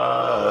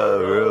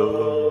sorrow.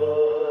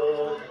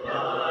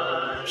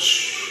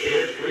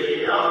 If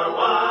we are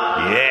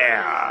wise,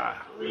 Yeah.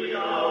 we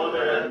know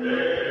that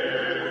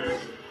there's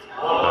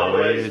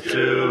Always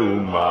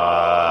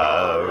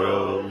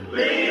tomorrow.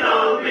 lean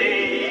on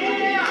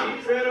me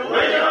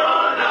when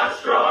you're not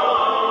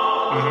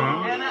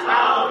strong. And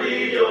I'll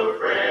be your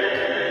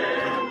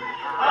friend.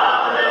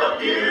 I'll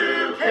help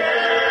you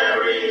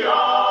carry on.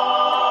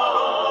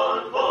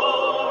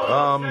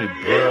 Me It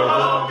won't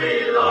brother.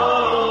 be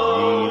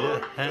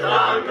long.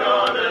 I'm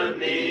gonna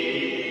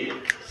need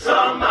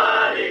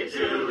somebody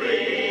to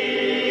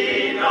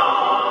lean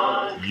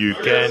on. You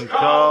can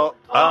call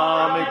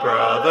on me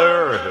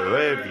brother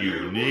if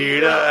you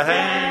need a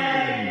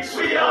hand.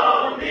 We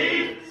all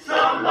need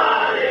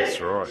somebody That's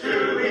right. to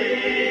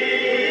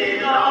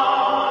lean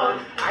on.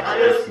 I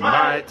just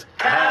Might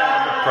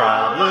have a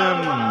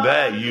problem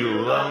that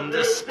you'll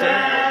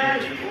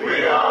understand.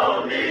 We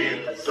all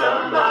need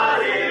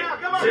somebody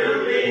to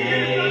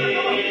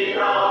lean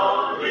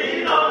on.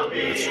 Lean on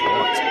me. That's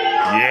right.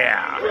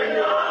 Yeah. When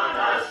you're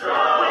not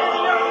strong.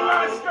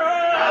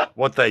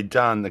 What they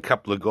done, a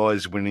couple of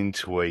guys went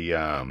into a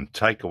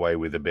takeaway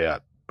with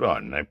about, I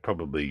don't know,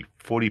 probably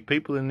 40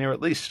 people in there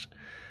at least.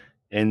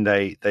 And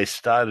they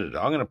started,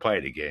 I'm going to play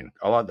it again.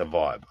 I like the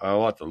vibe. I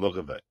like the look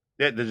of it.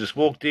 Yeah, they just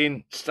walked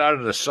in,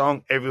 started a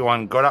song.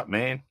 Everyone got up,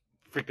 man.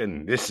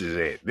 Freaking, this is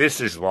it. This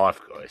is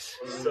life, guys.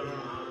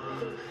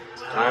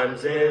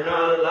 Times in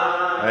our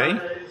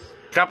lives. Hey?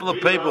 Couple of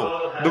people.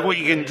 Look what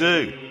you can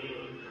do.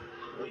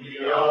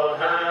 We all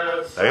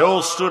have They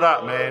all stood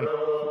up, man.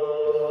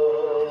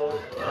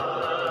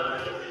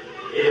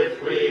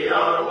 If we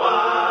are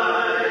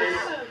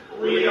wise,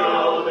 we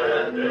know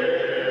that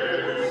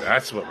there's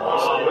That's what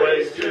was.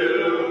 always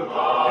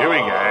tomorrow. Here we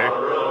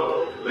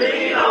go.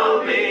 Lean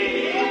on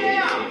me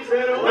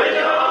when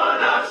you're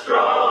not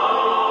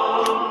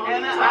strong,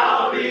 and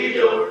I'll be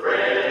your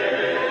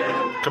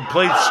friend.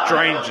 Complete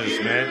strangers,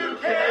 man.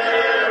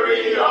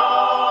 Carry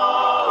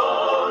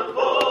on,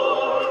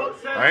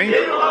 folks. Hey?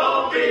 It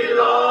won't be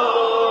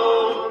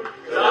long,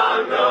 'cause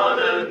I'm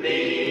gonna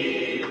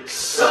need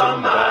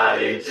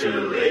somebody to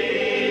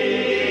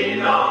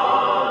lean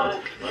on.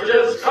 You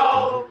just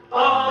call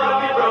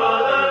on me,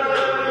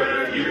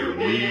 brother, if you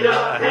need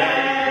a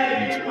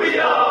hand. We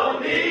all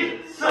need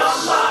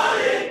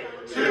somebody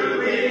to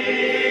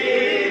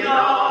lean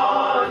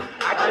on.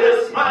 I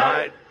just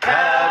might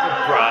Have a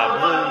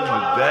problem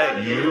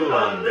that you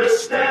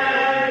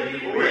understand.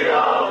 We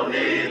all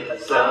need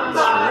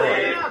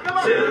somebody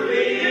to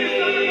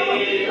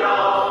lean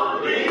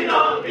on. Lean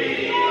on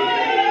me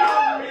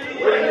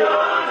when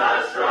you're not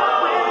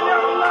strong.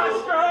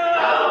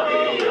 I'll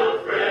be your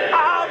friend.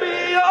 I'll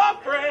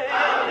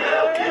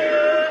help you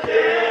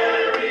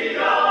carry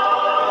on.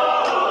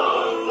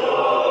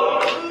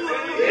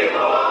 It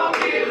won't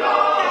be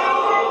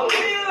long.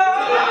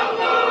 I'm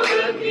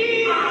gonna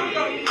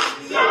need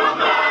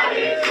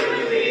somebody to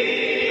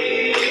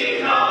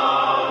lean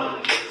on.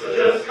 So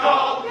just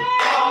call on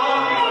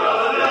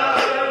brother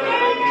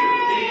when you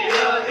need a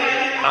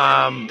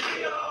hand.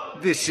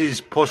 This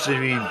is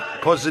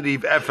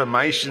positive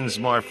affirmations,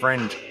 my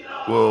friend.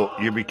 Well,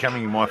 you're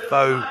becoming my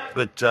foe,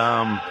 but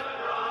oh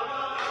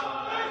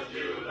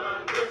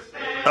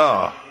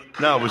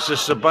no, it was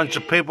just a bunch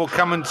of people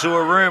coming to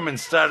a room and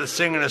started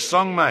singing a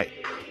song, mate.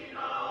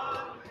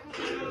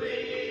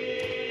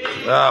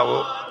 Oh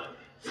well.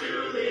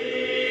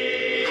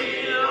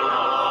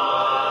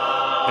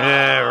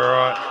 Yeah,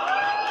 right.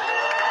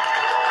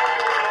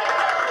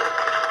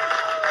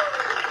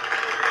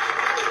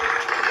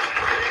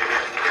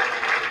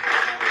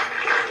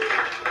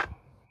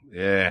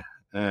 Yeah.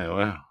 Oh,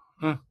 well.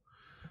 Huh.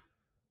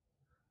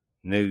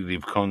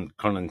 Negative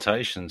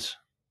connotations.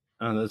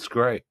 Oh, that's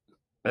great.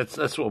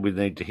 That's what we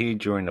need to hear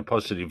during the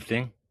positive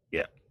thing.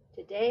 Yeah.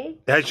 Today,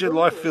 How's your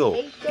life feel?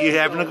 You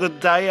having a good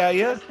day, are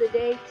you? the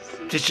day to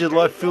see Does your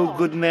life feel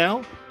good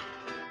now?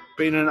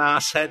 Being an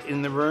arsehat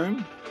in the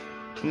room?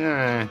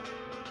 Yeah.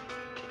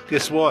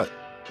 Guess what?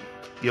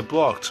 You're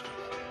blocked.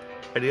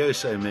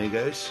 Adios,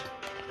 amigos.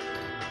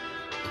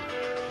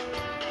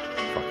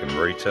 Fucking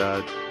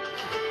retard.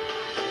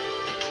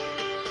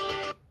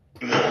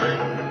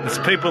 It's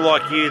people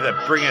like you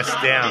that bring us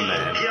down,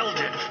 man.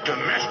 Gilded,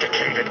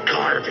 domesticated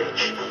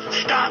garbage.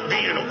 Stop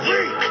being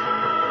weak.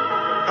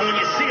 And when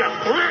you see a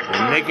threat,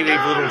 A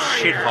negative little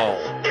shithole.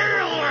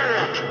 deal with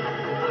it.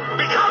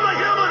 Become a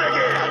human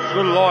again.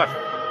 Good life.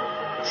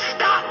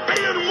 Stop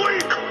being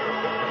weak.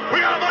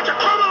 We got a bunch of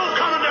criminals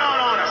coming down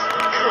on us.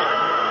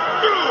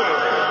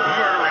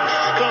 Murdering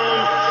scum.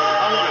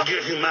 I want to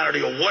get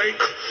humanity awake.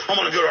 I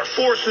want to get our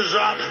forces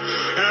up.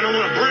 And I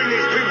want to bring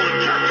these people to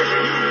justice.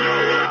 And you know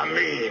what I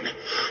mean.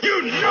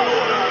 You know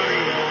what I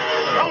mean.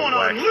 I want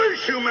to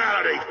unleash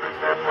humanity.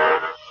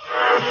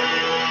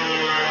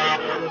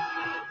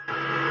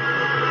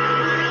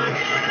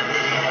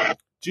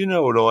 Do you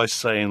know what I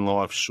say in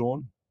life,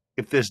 Sean?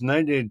 If there's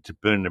no need to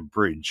burn a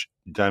bridge,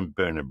 don't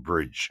burn a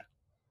bridge.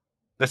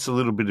 That's a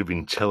little bit of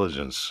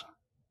intelligence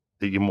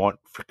that you might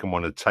frickin'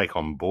 want to take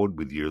on board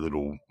with your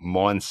little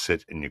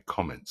mindset and your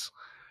comments.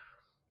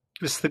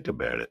 Just think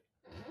about it.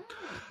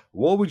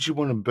 Why would you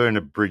want to burn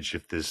a bridge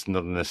if there's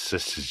not a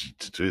necessity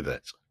to do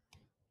that?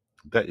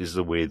 That is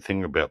the weird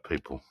thing about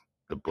people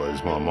that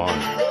blows my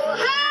mind.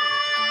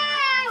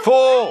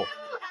 4!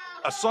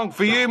 A song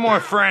for you, my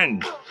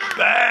friend.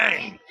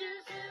 Bang!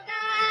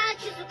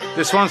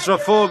 This one's for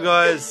 4,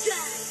 guys.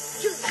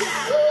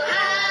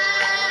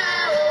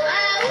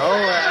 Oh,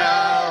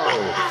 wow.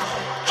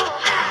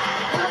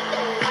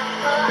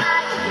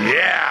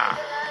 Yeah.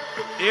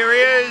 Here he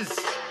is.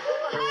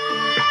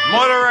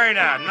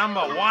 Moderator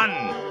number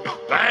 1.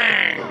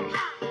 Bang.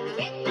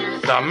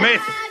 The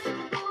myth.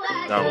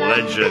 The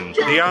legend.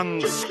 The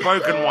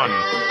unspoken one.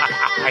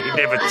 He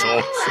never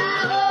talks.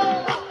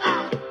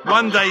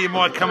 One day you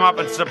might come up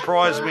and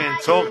surprise me and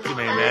talk to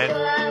me, man.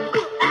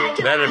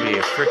 That'd be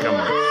a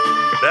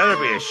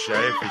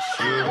show for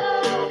sure.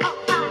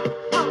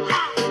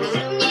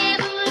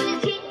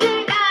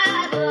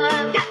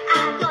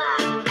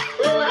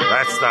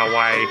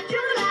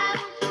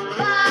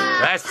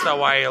 That's the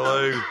way,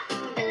 Lou.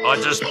 I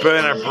just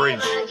burn a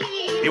bridge.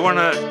 You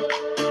wanna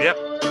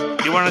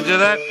do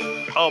that?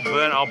 I'll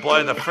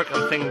blow the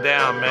frickin' thing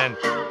down, man.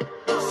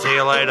 See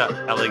you later,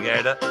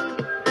 alligator.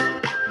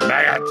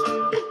 Maggot.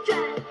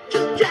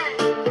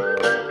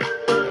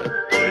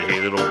 Dirty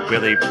little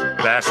Billy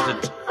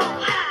bastard.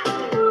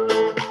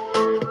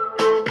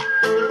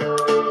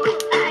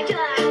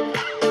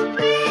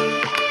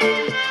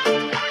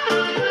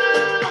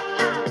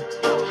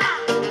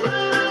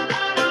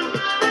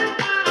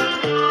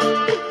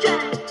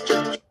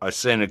 I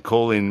sent a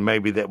call in.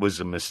 Maybe that was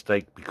a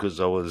mistake because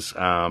I was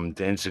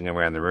dancing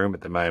around the room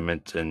at the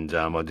moment, and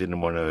I didn't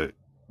want to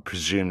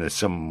presume that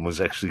someone was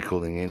actually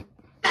calling in.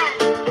 There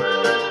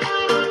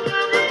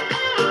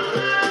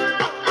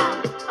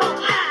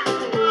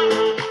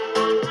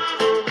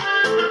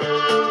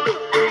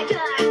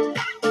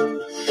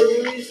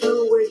is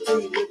no way to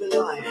live a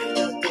life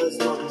that does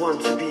not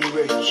want to be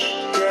rich.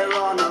 There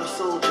are no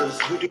soldiers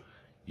who do.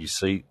 You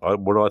see,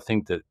 what I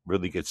think that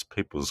really gets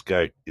people's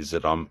goat is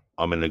that I'm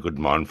in a good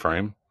mind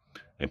frame,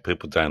 and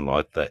people don't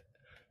like that,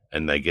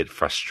 and they get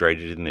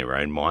frustrated in their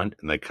own mind,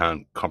 and they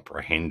can't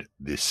comprehend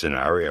the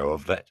scenario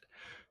of that.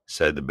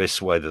 So the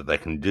best way that they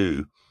can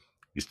do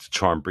is to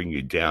try and bring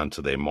you down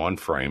to their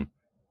mind frame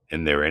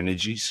and their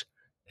energies,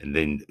 and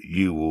then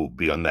you will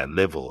be on that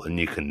level, and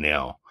you can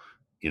now,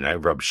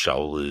 rub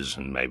shoulders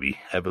and maybe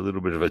have a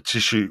little bit of a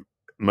tissue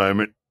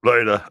moment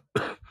later.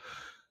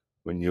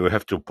 When you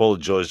have to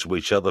apologise to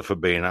each other for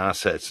being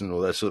arseats and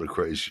all that sort of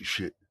crazy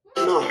shit.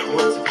 Not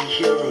want to be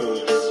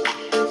heroes.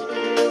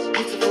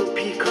 Beautiful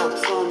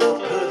peacocks are not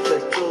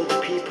perfect. All the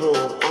people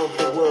of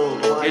the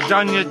world. You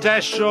done your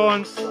dash,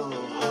 Sean?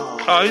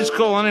 Oh, who's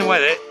calling in?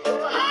 Wait there.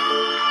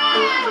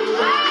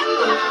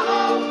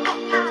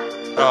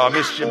 Oh, I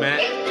missed you, man.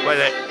 Wait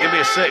there. Give me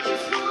a sec.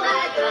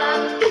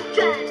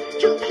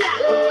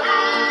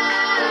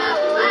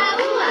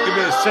 Give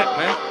me a sec,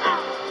 man.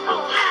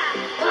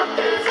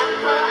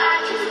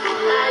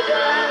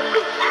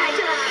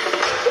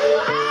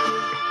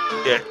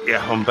 Yeah,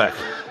 I'm back.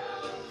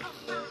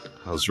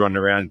 I was running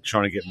around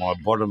trying to get my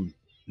bottom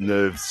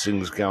nerve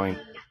things going.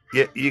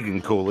 Yeah, you can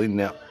call in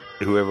now,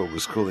 whoever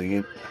was calling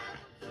in.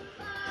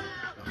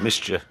 I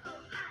missed you.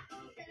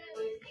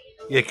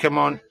 Yeah, come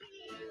on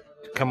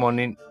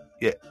in.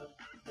 Yeah,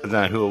 I don't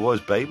know who it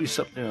was, baby,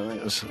 something. I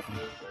think it was.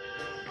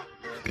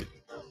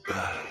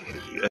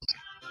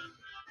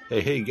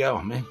 Hey, here you go,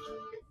 man.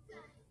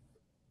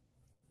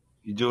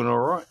 You doing all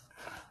right?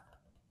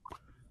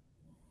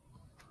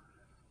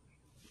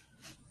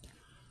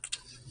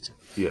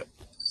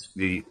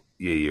 Yeah,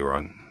 you're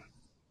on.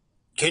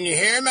 Can you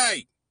hear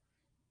me?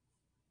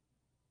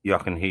 Yeah, I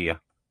can hear you.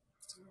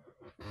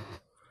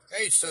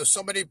 Hey, so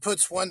somebody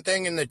puts one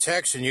thing in the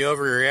text and you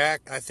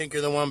overreact. I think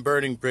you're the one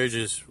burning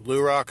bridges.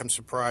 Lou Rock, I'm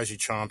surprised you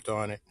chomped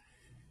on it.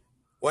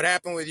 What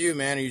happened with you,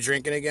 man? Are you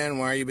drinking again?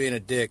 Why are you being a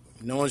dick?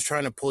 No one's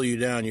trying to pull you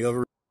down.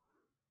 Oh,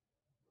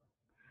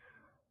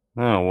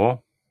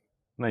 well.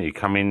 No, you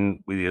come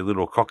in with your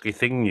little cocky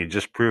thing, you're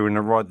just proving it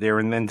right there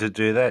and then to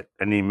do that.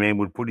 Any man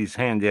would put his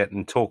hand out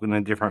and talk in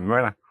a different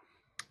manner.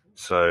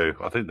 So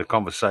I think the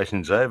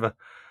conversation's over.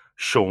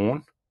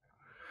 Sean?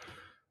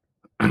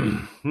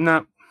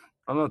 No,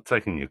 I'm not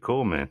taking your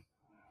call, man.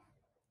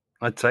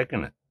 I'm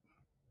taking it.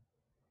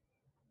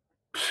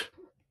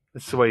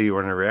 That's the way you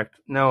want to react.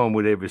 No one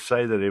would ever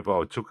say that if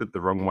I took it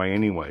the wrong way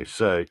anyway.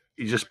 So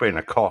you're just being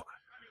a cock.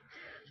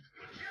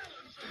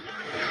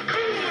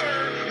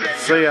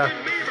 See ya.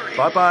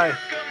 Bye-bye.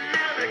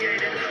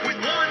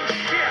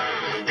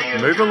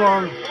 Move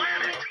along.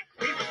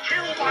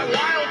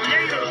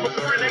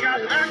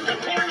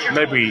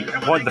 Maybe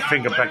point the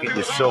finger back at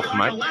yourself,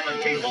 mate.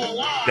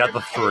 The other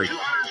 3.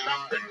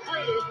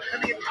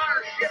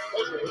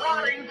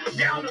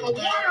 Down to the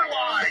water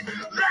line.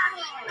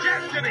 That's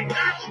destiny.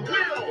 That's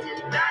will.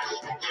 That's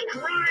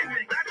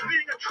striving. That's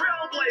being a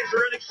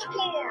trailblazer, an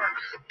explorer,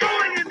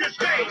 going into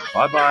space.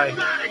 Bye-bye.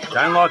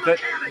 Don't like it.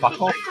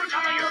 Fuck off.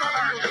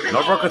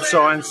 Not rocket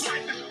science.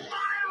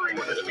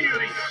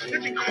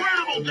 It's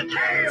incredible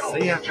detail.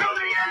 See ya.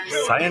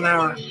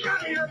 Sayonara.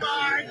 Talking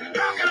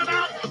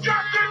about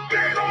Justin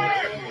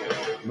Bieber.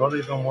 Not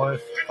even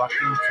worth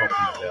fucking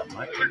talking about,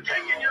 mate. You're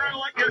taking your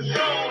unlucky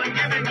soul and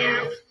giving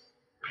you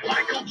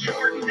Michael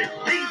Jordan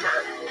fever.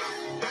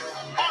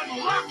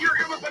 Unlock your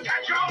human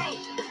potential.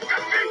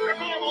 Defeat the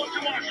globalists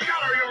who want to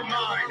shatter your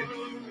mind.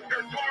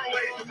 Your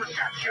doorways to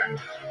perception.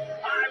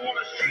 I want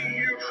to see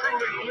you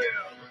truly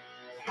live.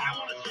 I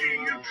want to see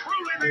you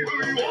truly be who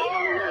you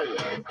are.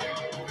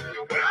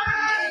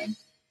 Ah!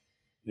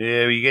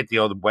 Yeah, you get the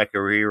odd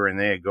whacker here and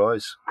there,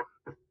 guys.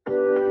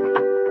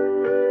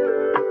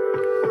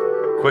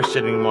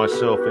 Questioning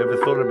myself. Ever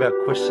thought about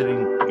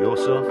questioning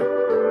yourself?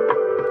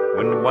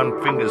 When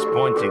one finger's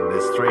pointing,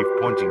 there's three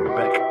pointing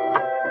back.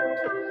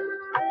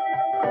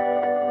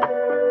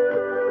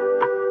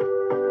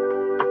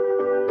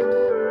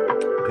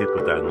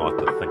 People don't like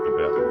to think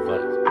about that.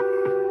 But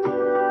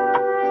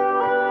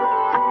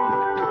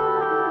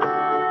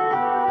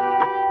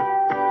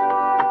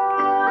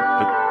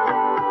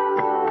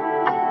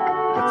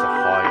that's a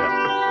higher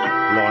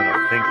line of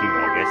thinking,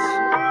 I guess,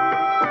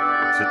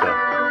 to the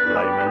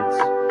layman's.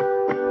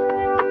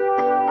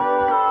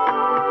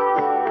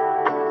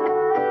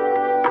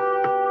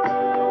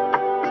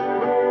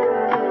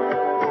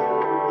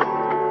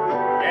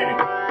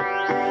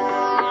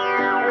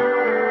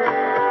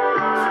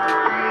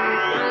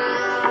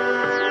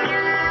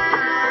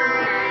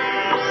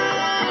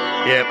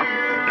 Yep,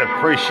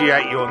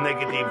 appreciate your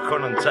negative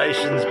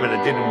connotations, but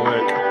it didn't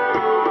work.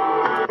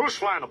 Who's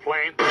flying the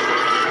plane?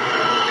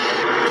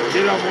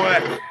 Didn't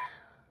work.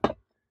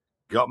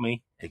 Got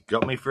me. It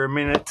got me for a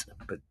minute,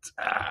 but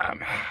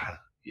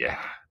yeah.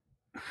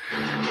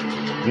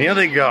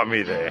 Nearly got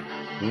me there.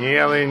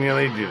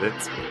 Nearly did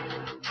it.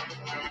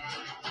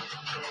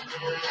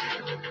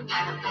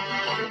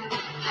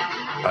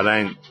 I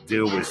don't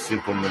deal with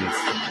simplements.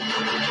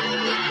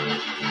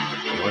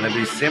 You want to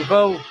be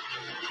simple?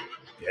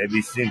 Yeah,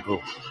 be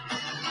simple.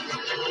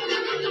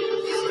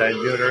 Just don't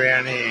do it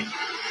around here.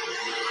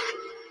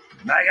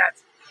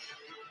 Maggot!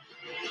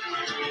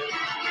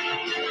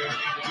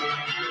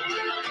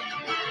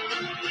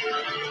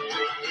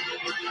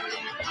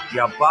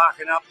 You're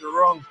barking up the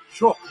wrong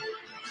chook.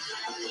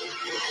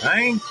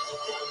 Hey?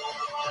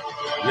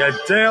 You're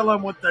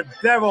dealing with the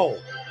devil.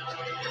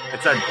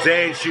 It's a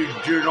dance you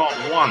do not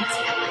want.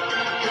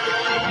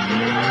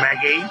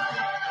 Maggie.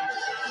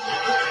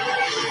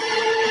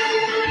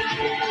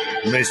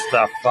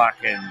 Mr.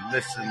 Fucking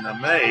listen to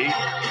me,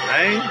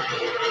 eh?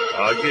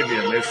 I'll give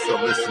you Mr.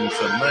 Listen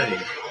to me.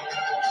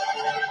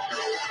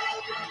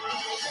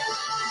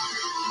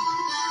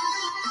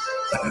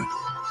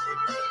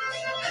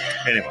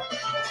 Anyway.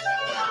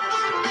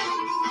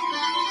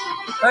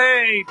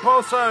 Hey,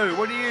 Pulso,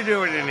 what are you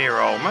doing in here,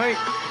 old mate?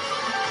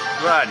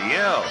 Bloody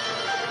hell.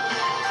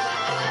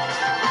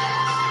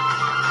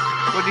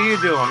 What are you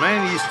doing,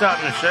 man? Are you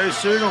starting the show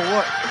soon or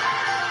what?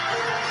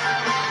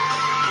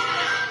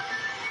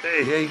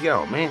 Hey, how you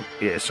going, man?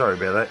 Yeah, sorry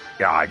about that.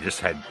 Yeah, I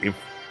just had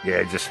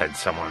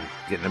someone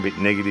getting a bit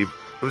negative.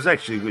 It was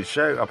actually a good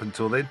show up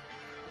until then.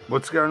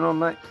 What's going on,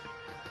 mate?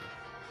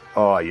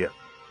 Oh, yeah.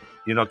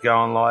 You're not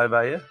going live,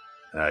 are you?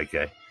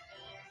 Okay.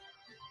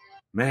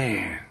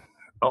 Man,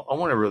 I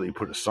want to really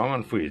put a song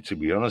on for you, to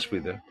be honest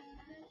with you.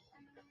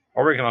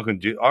 I reckon I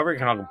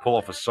can pull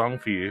off a song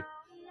for you.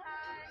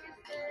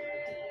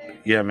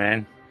 Yeah,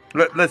 man.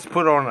 Let's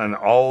put on an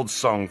old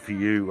song for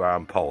you,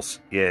 Pulse.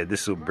 Yeah,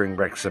 this will bring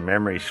back some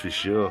memories for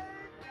sure.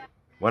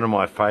 One of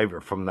my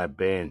favourite from that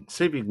band.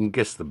 See if you can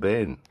guess the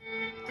band.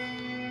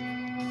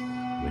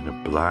 When a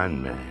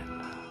Blind Man.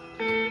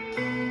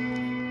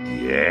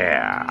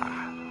 Yeah.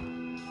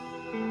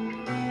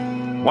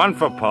 One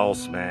for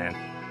Pulse, man.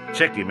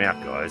 Check him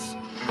out, guys.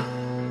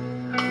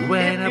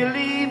 When You're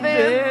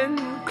leaving,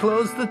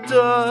 close the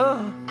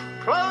door.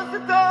 close the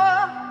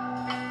door.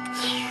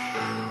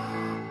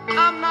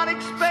 I'm not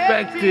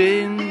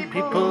expecting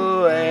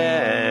people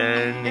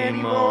anymore.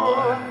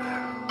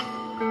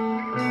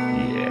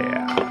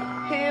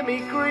 Yeah. Hear me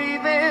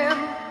grieving,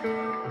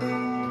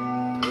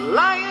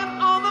 lying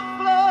on the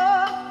floor.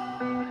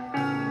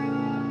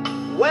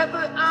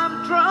 Whether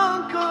I'm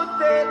drunk or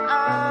dead,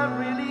 I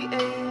really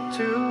ain't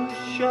too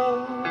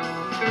sure.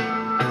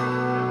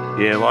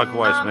 Yeah,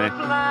 likewise, I'm man. a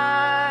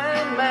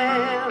blind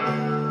man.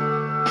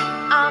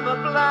 I'm a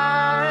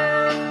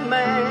blind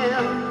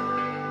man.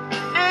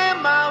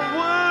 And my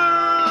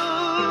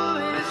world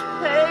is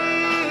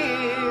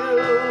pale.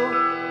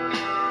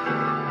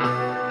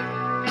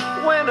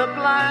 When a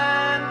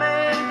blind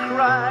man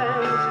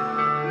cries,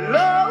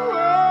 Lord,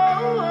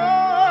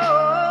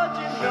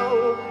 you know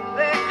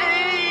there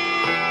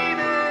ain't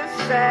a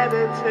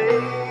sadder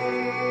tale.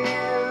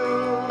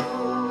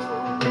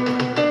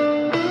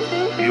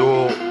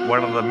 You're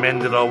one of the men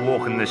that I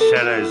walk in the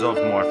shadows of,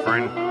 my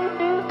friend.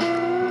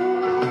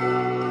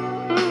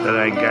 That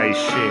ain't gay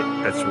shit,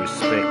 that's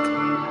respect.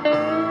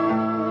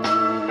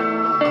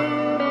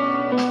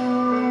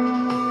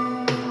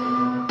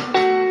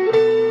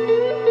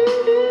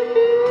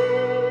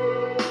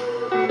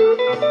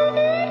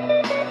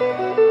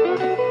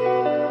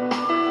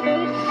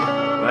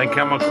 I ain't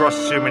come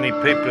across too many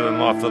people in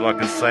life that I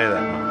can say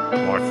that,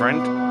 my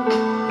friend.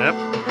 Yep.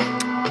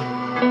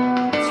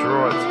 That's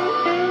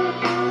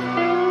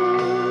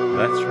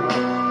That's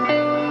right.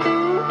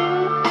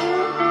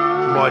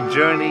 My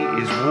journey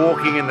is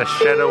walking in the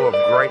shadow of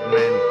great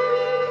men,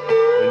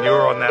 and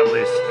you're on that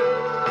list.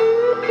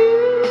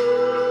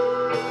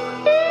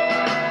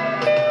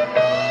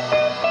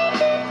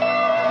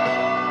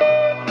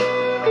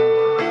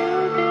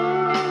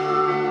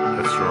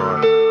 That's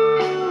right.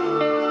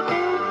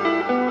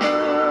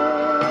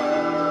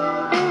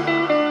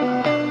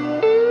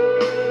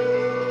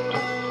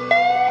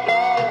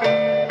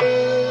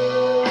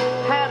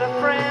 Had a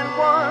friend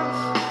once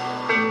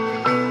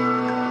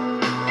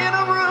in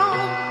a room.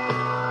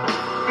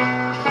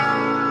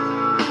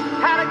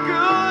 Had a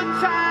good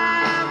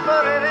time,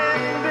 but it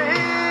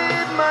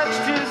ended much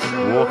too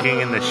soon. Walking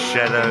in the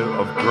shadow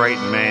of great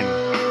men.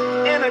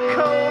 In a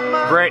cold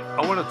month. Brett,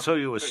 I want to tell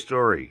you a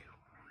story.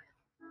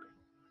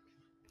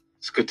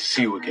 It's good to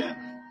see you again.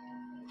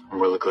 I'm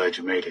really glad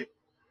you made it.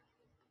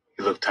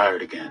 You look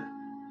tired again.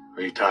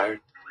 Are you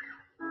tired?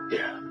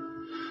 Yeah.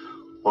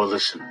 Well,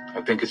 listen,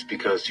 I think it's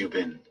because you've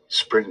been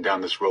sprinting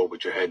down this road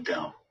with your head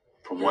down,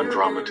 from one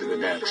drama to the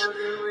next,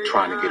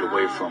 trying to get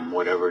away from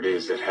whatever it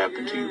is that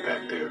happened to you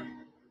back there.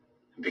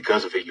 And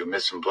because of it, you're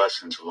missing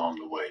blessings along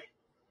the way.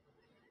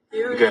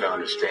 You gotta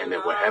understand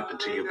that what happened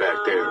to you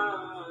back there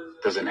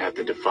doesn't have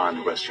to define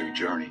the rest of your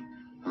journey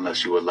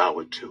unless you allow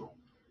it to.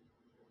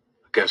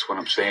 I guess what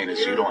I'm saying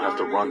is you don't have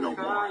to run no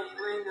more.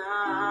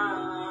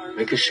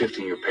 Make a shift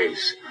in your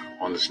pace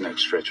on this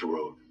next stretch of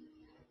road,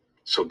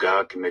 so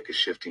God can make a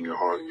shift in your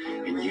heart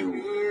and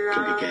you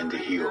can begin to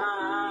heal.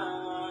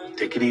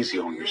 Take it easy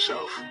on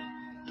yourself.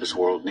 This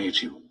world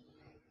needs you.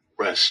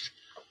 Rest,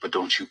 but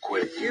don't you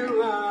quit.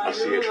 I'll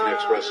see you at your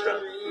next rest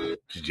stop.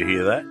 Did you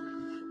hear that?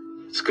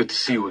 It's good to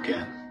see you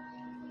again.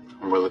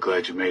 I'm really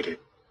glad you made it.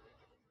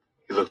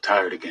 You look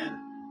tired again.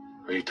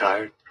 Are you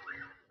tired?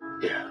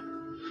 Yeah.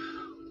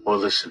 Well,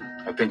 listen,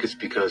 I think it's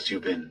because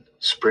you've been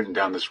sprinting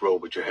down this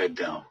road with your head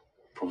down,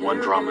 from one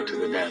drama to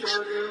the next,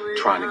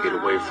 trying to get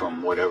away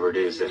from whatever it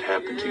is that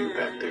happened to you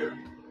back there.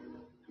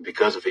 And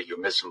because of it, you're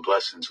missing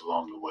blessings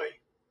along the way.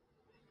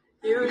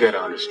 You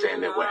gotta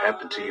understand that what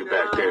happened to you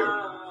back there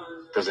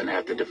doesn't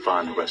have to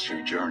define the rest of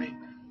your journey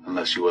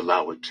unless you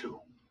allow it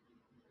to.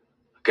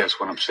 I guess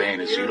what I'm saying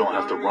is you don't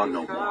have to run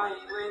no more.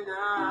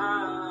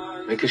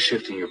 Make a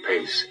shift in your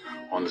pace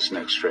on this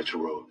next stretch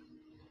of road,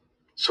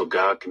 so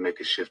God can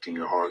make a shift in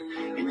your heart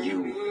and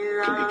you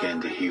can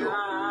begin to heal.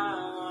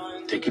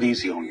 Take it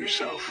easy on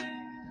yourself.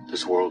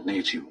 This world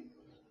needs you.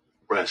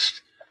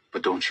 Rest,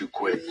 but don't you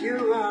quit.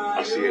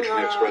 I'll see you at your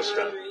next rest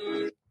stop.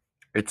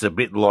 It's a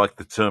bit like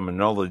the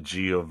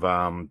terminology of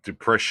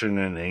depression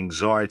and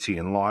anxiety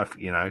in life,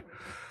 you know.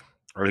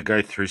 I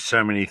go through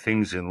so many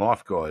things in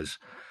life, guys.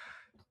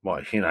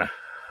 Like, you know,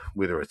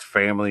 whether it's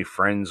family,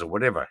 friends, or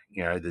whatever,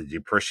 you know, the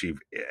depressive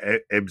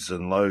ebbs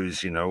and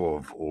lows, you know,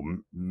 or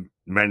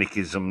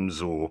manicisms,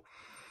 or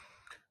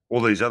all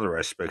these other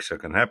aspects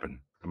that can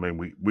happen. I mean,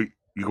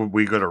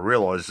 we got to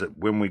realize that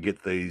when we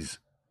get these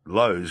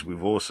lows,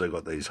 we've also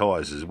got these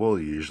highs as well,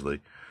 usually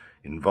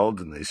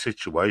involved in these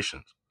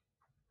situations.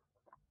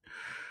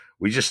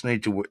 We just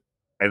need to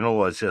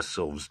analyze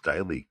ourselves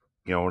daily,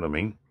 you know what I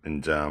mean?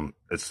 And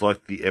it's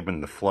like the ebb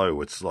and the flow.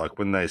 It's like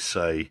when they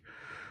say,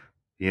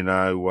 you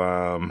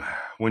know,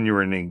 when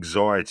you're in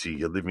anxiety,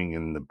 you're living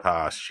in the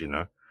past, you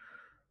know.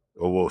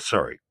 Or, well,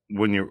 sorry,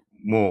 when you're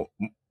more,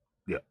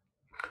 yeah.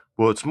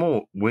 Well, it's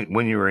more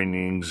when you're in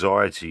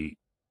anxiety,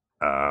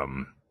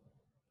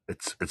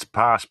 it's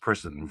past,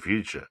 present, and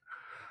future.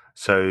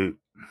 So,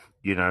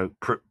 you know,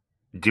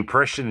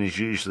 depression is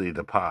usually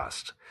the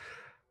past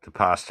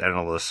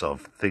analysis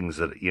of things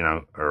that, you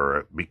know,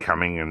 are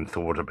becoming and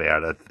thought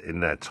about it in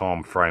that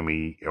time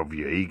frame of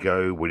your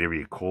ego, whatever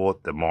you call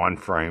it, the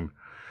mind frame.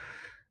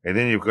 And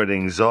then you've got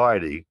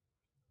anxiety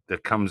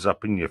that comes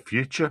up in your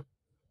future.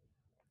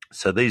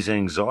 So these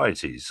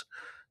anxieties,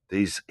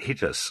 these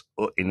hit us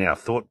in our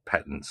thought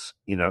patterns,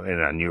 you know, and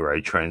our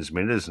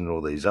neurotransmitters and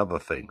all these other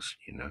things,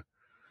 you know.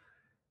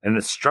 And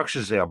it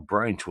structures our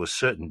brain to a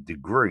certain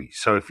degree.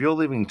 So if you're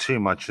living too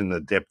much in the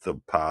depth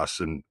of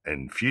past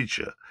and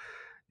future,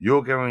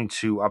 you're going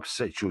to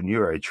upset your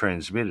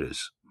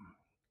neurotransmitters.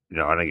 You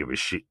know, I don't give a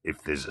shit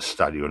if there's a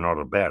study or not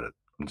about it.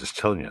 I'm just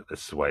telling you,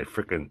 that's the way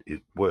frickin'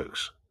 it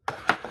works.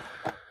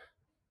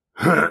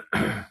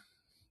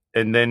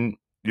 And then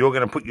you're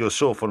going to put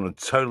yourself on a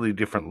totally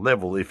different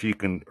level if you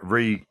can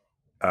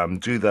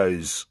do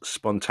those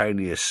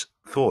spontaneous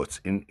thoughts.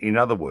 In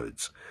other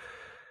words,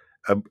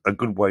 a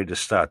good way to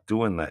start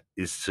doing that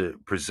is to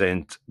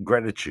present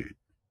gratitude,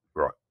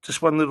 right?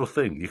 Just one little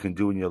thing you can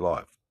do in your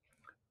life.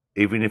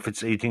 Even if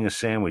it's eating a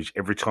sandwich,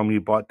 every time you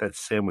bite that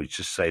sandwich,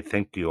 just say,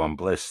 thank you, I'm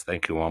blessed.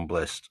 Thank you, I'm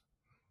blessed.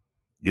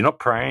 You're not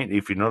praying.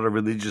 If you're not a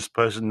religious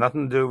person,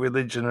 nothing to do with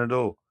religion at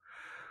all.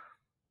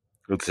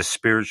 It's a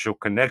spiritual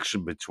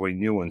connection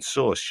between you and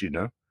Source, you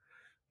know,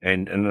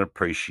 and an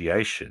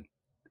appreciation.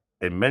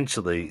 And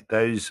mentally,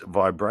 those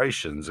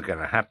vibrations are going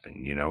to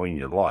happen, you know, in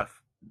your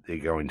life. They're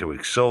going to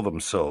excel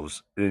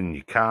themselves in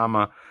your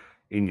karma,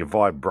 in your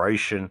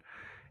vibration,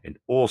 and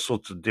all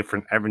sorts of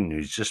different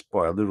avenues just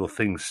by a little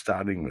thing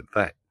starting with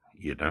that,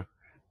 you know.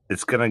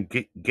 it's going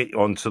to get you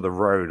onto the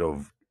road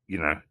of, you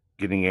know,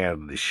 getting out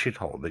of this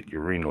shithole that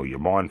you're in, or your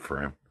mind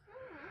frame.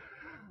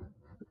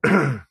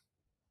 And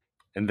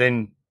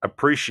then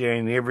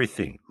appreciating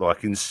everything.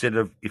 Like, instead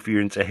of, if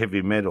you're into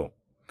heavy metal,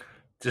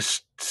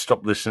 just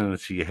stop listening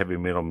to your heavy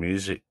metal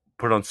music.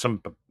 Put on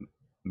some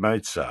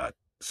Mozart,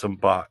 some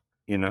Bach,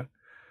 you know.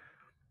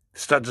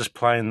 Start just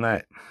playing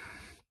that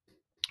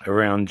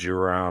around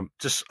your,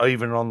 just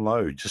even on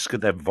low. Just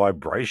get that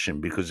vibration,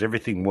 because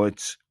everything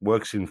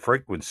works in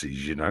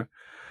frequencies, you know.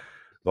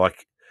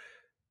 Like,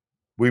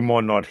 we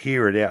might not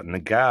hear it out in the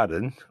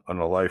garden on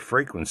a low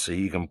frequency.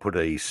 You can put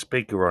a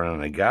speaker on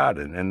in the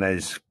garden, and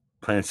those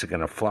plants are going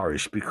to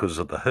flourish because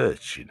of the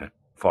hertz, you know,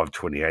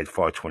 528,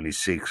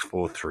 526,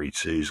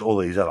 432s, all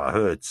these other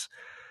hertz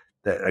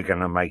that are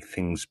going to make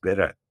things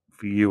better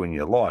for you in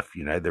your life.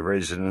 You know, the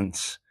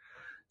resonance,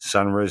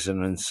 sun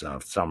resonance,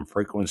 some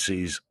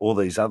frequencies, all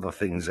these other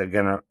things are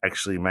going to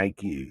actually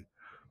make you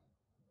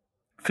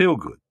feel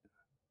good.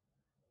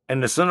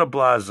 And it's not a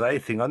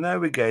blasé thing. I know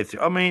we go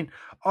through. I mean,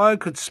 I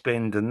could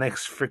spend the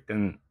next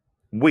frickin'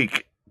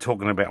 week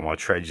talking about my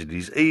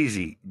tragedies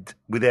easy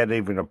without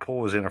even a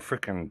pause in a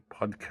frickin'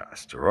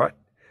 podcast, all right?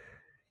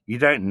 You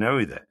don't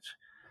know that.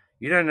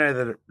 You don't know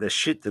that the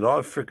shit that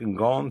I've frickin'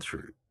 gone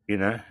through, you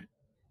know?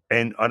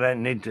 And I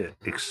don't need to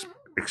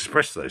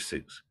express those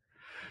things.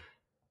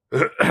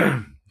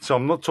 So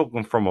I'm not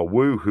talking from a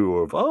woo-hoo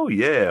of, oh,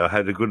 yeah, I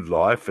had a good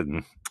life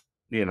and,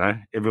 you know,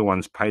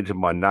 everyone's painted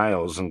my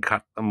nails and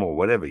cut them or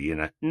whatever, you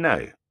know.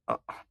 No,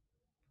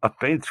 I've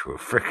been through a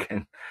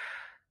frickin'...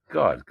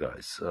 God,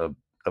 guys,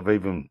 I've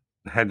even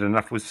had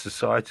enough with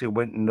society. I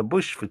went in the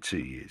bush for 2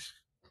 years.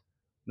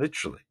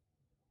 Literally.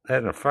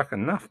 Had a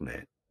fucking enough,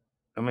 man.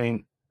 I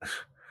mean,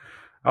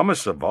 I'm a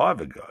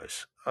survivor,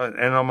 guys.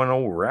 And I'm an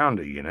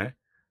all-rounder, you know.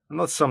 I'm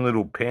not some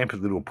little pampered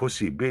little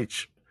pussy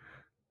bitch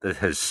that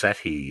has sat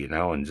here, you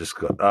know, and just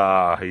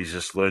got, he's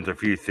just learned a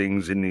few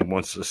things and he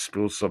wants to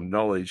spill some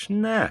knowledge.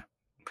 Nah.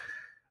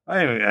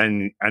 I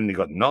ain't only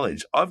got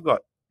knowledge. I've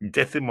got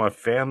death in my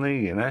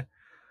family, you know.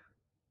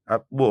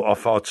 Well,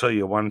 I'll tell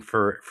you one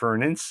for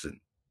an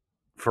instant.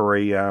 For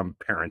a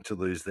parent to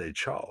lose their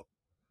child.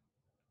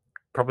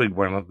 Probably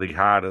one of the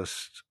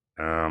hardest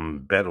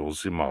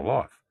battles in my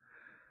life.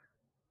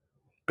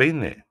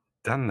 Been there,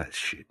 done that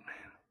shit,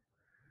 man.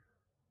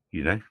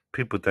 You know,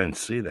 people don't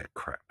see that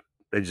crap.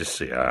 They just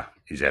see,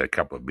 he's had a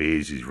couple of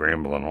beers, he's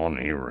rambling on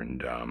here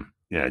and,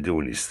 you know,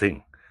 doing his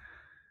thing.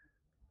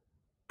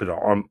 But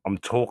I'm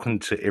talking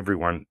to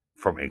everyone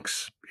from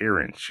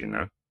experience, you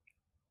know.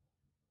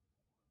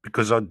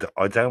 Because I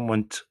don't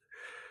want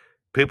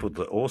people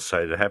to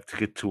also to have to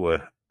get to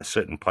a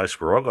certain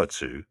place where I got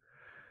to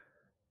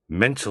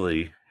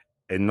mentally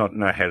and not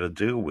know how to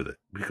deal with it,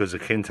 because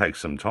it can take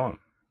some time.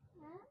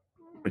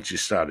 Once you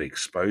start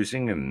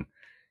exposing and,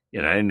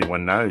 you know,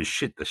 anyone knows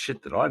the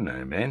shit that I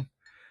know, man.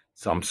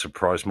 So I'm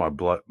surprised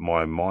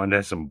my mind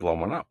hasn't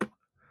blown up,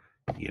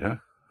 you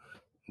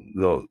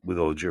know, with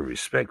all due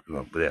respect,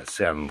 without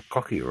sounding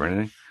cocky or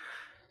anything.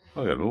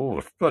 I got all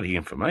the bloody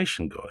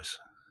information, guys.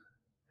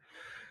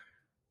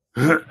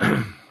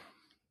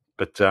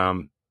 But,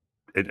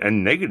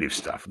 and negative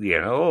stuff, you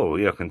know,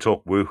 I can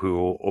talk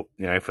woohoo or,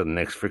 you know, for the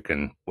next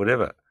frickin'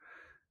 whatever.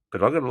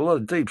 But I've got a lot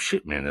of deep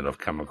shit, man, that I've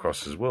come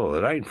across as well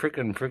that ain't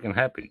frickin'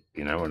 happy,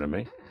 you know what I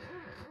mean?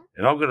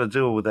 And I've got to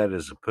deal with that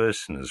as a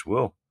person as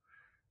well.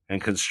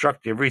 And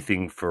construct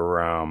everything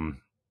for, and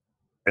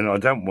I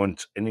don't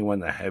want anyone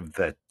to have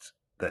that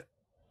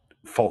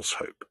false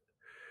hope.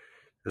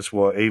 That's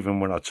why even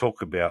when I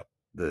talk about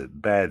the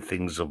bad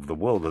things of the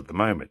world at the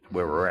moment,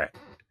 where we're at,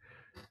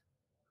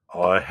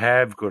 I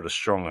have got a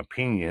strong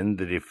opinion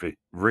that if it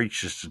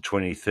reaches to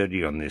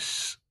 2030 on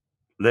this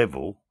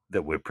level,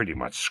 that we're pretty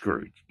much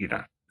screwed. You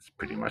know, it's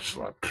pretty much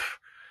like,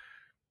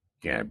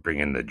 you know, bring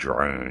in the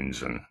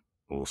drones and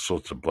all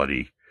sorts of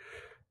bloody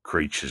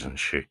creatures and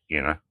shit,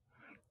 you know.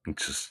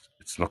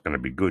 It's not going to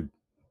be good.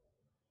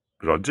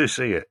 But I do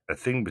see a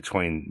thing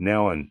between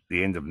now and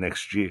the end of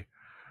next year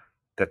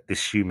that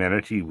this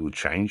humanity will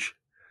change.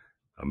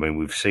 I mean,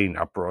 we've seen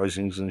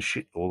uprisings and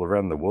shit all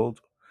around the world.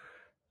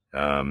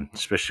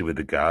 Especially with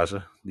the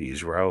Gaza, the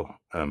Israel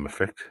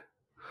effect.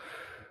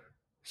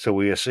 So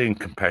we are seeing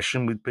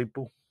compassion with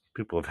people.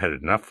 People have had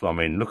enough. I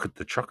mean, look at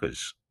the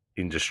truckers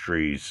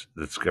industries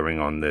that's going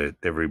on.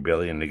 They're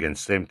rebelling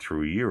against them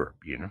through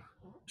Europe, you know,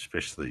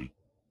 especially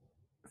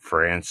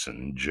France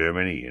and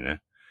Germany, you know.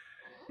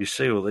 You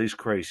see all these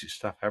crazy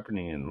stuff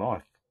happening in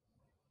life.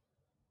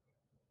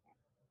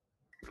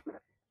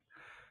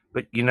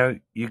 But, you know,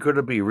 you got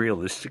to be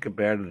realistic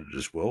about it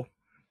as well.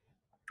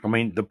 I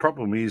mean, the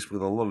problem is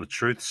with a lot of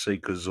truth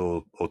seekers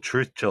or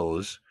truth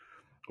tellers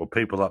or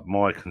people up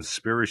my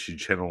conspiracy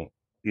channel,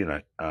 you know,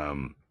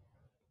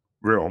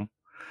 realm,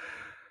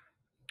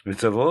 is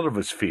that a lot of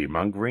it's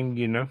fear-mongering,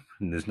 you know,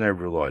 and there's no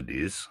real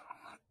ideas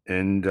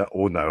and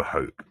or no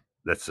hope.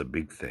 That's a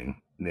big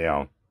thing.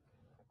 Now,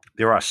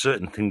 there are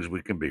certain things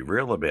we can be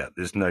real about.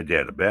 There's no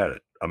doubt about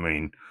it. I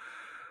mean,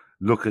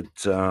 look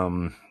at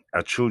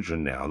our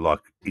children now. Like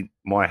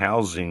my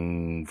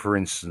housing, for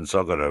instance,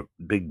 I got a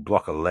big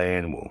block of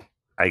land, well,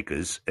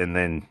 acres, and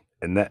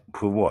that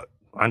for what,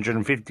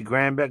 150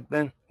 grand back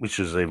then, which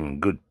was even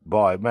good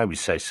buy. Maybe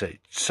say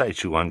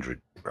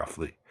 200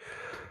 roughly.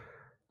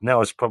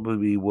 Now it's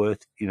probably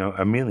worth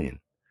 $1 million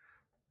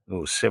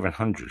or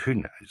 700. Who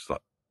knows?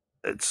 Like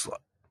it's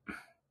like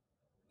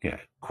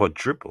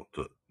quadrupled,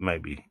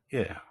 maybe.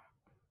 Yeah.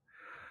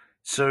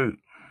 So.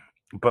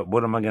 But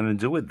what am I going to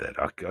do with that?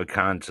 I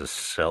can't just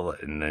sell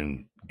it and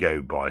then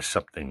go buy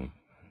something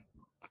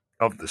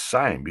of the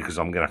same, because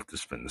I'm going to have to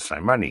spend the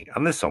same money.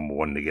 Unless I'm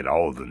wanting to get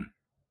old and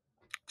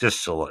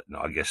just sell it,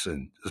 I guess,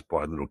 and just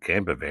buy a little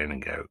camper van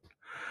and go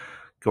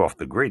off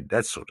the grid,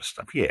 that sort of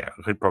stuff. Yeah,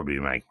 I could probably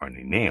make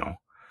money now.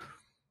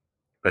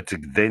 But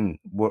then,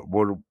 what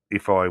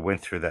if I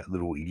went through that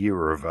little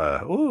year of,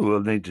 I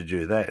need to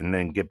do that, and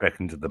then get back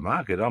into the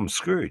market? I'm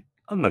screwed.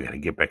 I'm not going to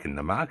get back in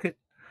the market,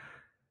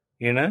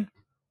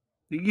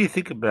 You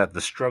think about the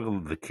struggle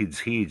of the kids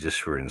here,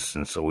 just for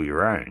instance, or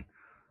your own.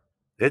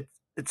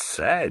 It's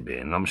sad,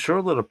 man. I'm sure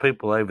a lot of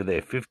people over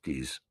their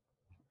 50s,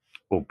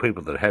 or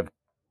people that have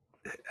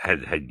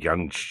had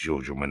young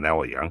children when they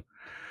were young,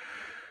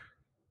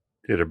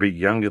 that are a bit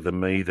younger than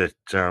me, that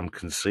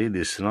can see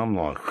this, and I'm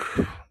like,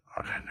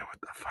 I don't know what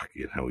the fuck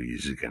you're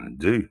going to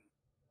do.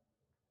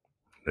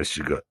 Unless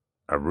you got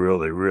a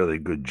really, really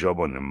good job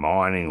on the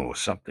mining or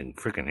something,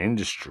 freaking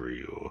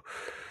industry, or,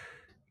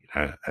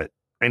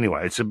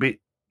 anyway, it's a bit,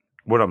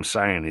 what I'm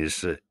saying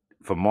is that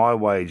for my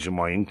wage and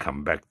my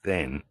income back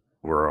then,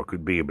 where I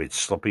could be a bit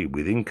sloppy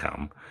with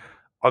income,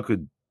 I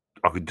could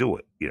do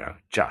it,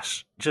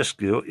 just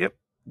do it. Yep,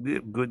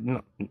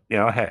 good,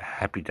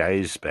 happy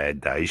days, bad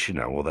days,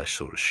 all that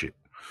sort of shit.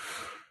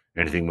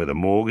 Anything with a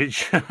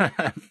mortgage,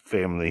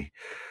 family,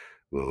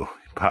 well,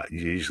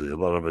 usually a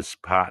lot of it's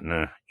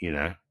partner,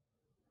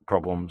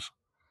 problems.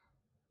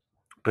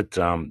 But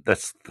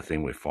that's the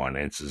thing with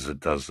finances, it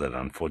does that,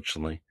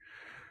 unfortunately.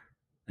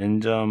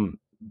 And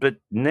but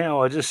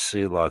now I just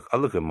see, like, I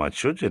look at my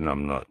children,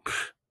 I'm like,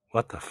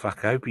 what the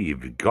fuck, Opie,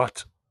 have you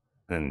got?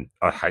 And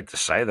I hate to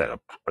say that. I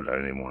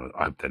don't even want to,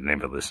 I hope they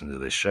never listen to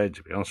this show,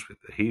 to be honest with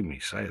you, hear me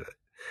say that.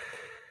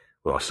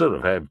 Well, I sort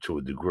of have to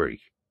a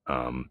degree,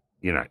 in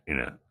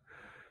a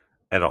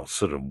adult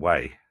sort of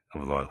way.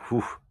 I'm like,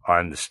 whew, I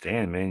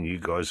understand, man, you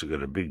guys have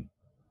got a big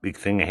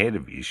thing ahead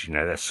of you,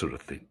 that sort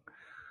of thing.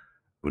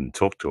 Wouldn't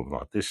talk to them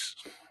like this.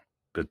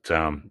 But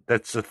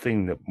that's the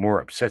thing that more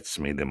upsets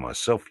me than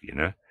myself,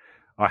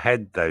 I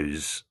had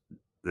the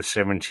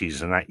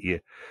 70s and that,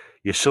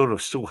 you sort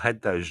of still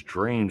had those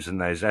dreams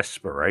and those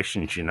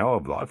aspirations,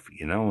 of life,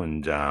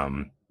 and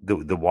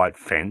the white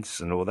fence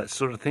and all that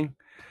sort of thing.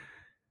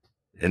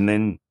 And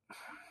then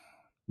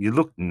you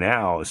look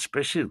now,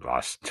 especially the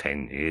last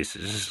 10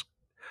 years,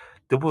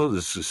 the world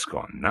has just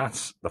gone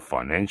nuts. The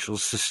financial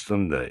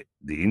system, the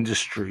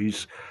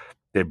industries,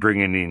 they're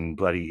bringing in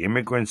bloody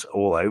immigrants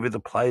all over the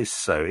place.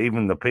 So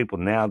even the people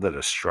now that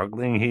are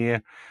struggling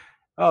here,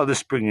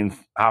 let's bring in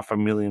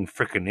 500,000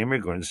 frickin'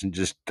 immigrants and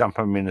just dump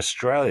them in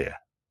Australia.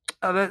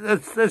 Oh,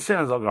 that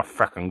sounds like a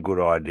fucking good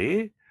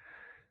idea.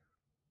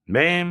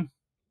 Man,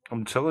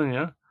 I'm telling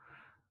you,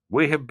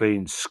 we have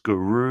been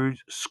screwed.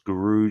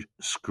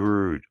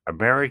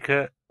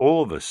 America,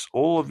 all of us,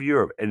 all of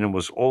Europe, and it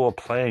was all a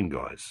plan,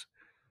 guys.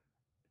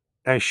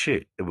 No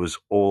shit, it was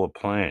all a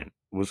plan.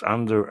 It was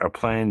under a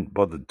plan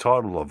by the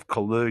title of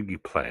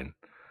Kalergi Plan.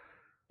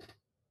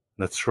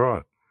 That's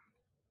right.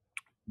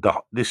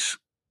 This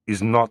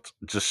is not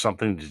just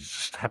something that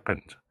just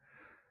happened.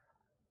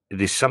 It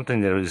is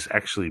something that is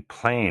actually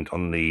planned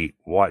on the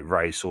white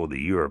race or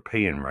the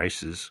European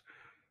races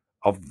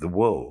of the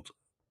world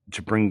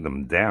to bring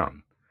them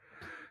down.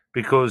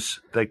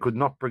 Because they could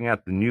not bring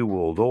out the New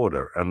World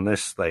Order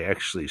unless they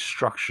actually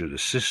structured a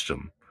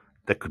system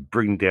that could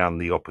bring down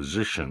the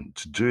opposition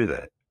to do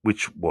that,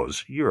 which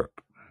was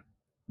Europe,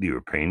 the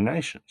European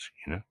nations,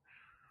 They're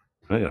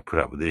going to put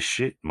up with this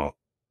shit,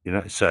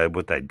 So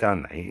what they've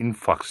done, they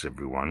influx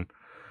everyone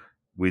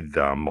with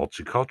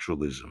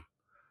multiculturalism.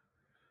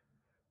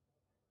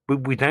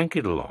 But we don't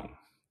get along.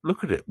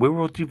 Look at it. We're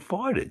all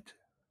divided.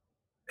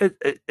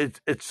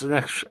 It's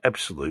an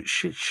absolute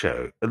shit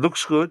show. It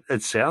looks good.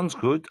 It sounds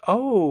good.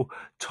 Oh,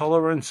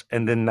 tolerance.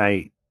 And then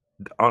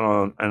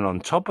on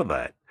top of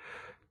that,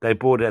 they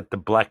brought out the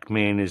black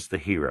man as the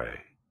hero.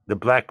 The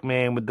black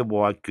man with the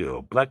white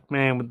girl. Black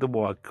man with the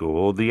white girl.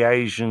 Or the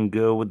Asian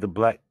girl with the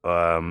black,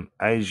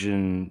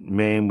 Asian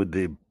man with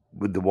the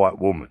white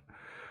woman.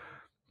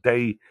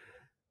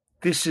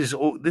 This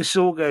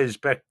all goes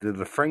back to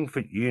the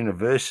Frankfurt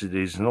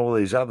universities and all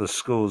these other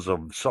schools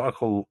of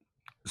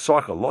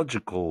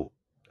psychological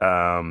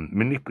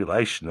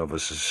manipulation of a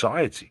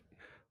society.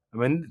 I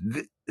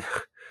mean,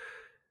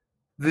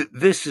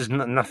 this is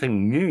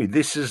nothing new.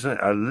 This is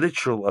a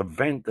literal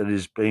event that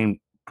is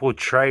being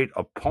portrayed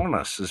upon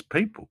us as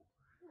people,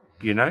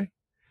 The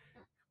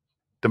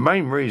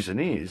main reason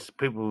is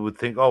people would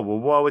think, oh, well,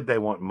 why would they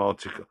want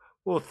multicultural?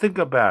 Well, think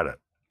about it.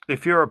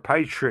 If you're a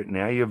patriot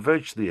now, you're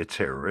virtually a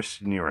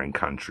terrorist in your own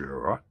country, all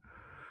right?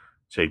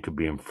 So you could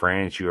be in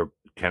France, Europe,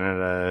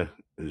 Canada,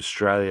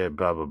 Australia,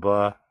 blah, blah,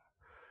 blah.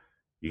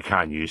 You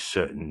can't use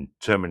certain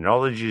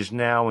terminologies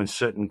now in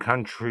certain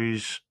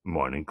countries,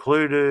 mine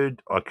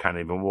included. I can't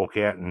even walk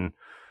out and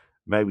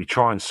maybe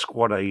try and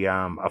squat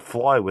a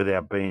fly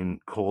without being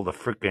called a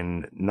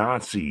frickin'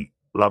 Nazi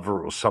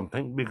lover or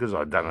something because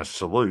I've done a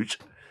salute.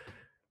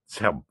 It's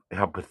how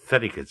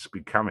pathetic it's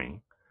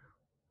becoming.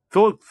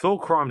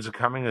 Thought crimes are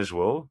coming as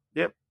well.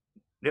 Yep.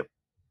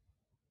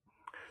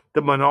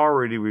 The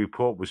Minority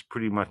Report was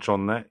pretty much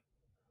on that.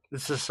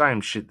 It's the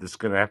same shit that's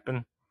going to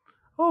happen.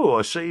 Oh,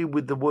 I see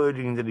with the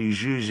wording that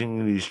he's using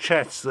in his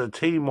chats that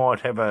he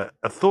might have a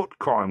thought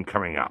crime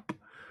coming up.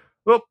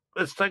 Well,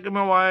 let's take him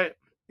away.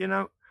 You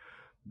know,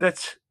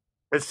 that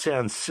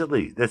sounds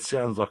silly. That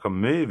sounds like a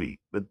movie.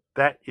 But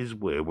that is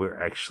where we're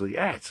actually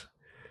at.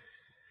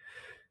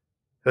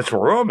 That's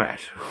where I'm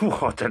at.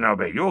 Well, I don't know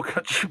about your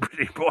country, but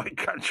in my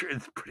country,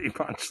 it's pretty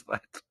much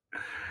that.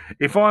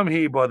 If I'm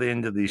here by the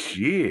end of this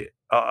year,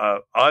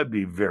 I'd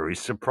be very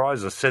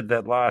surprised. I said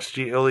that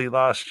early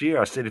last year.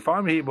 I said, if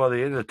I'm here by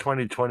the end of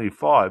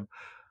 2025,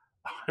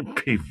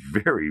 I'd be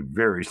very,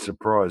 very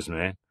surprised,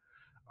 man.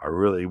 I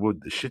really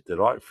would. The shit that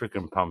I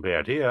freaking pump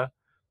out here,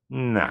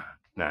 nah,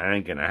 it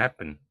ain't going to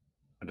happen.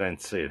 I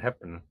don't see it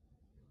happening.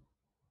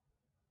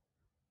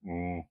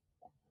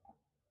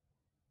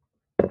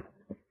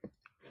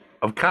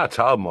 I've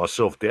cartiled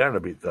myself down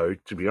a bit, though,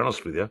 to be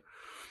honest with you,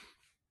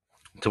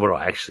 to what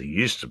I actually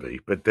used to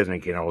be. But then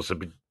again, I was a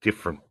bit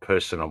different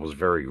person. I was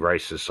very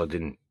racist. I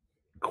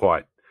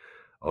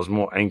was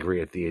more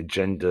angry at the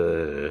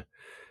agenda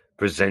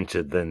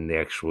presented than the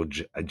actual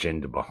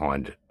agenda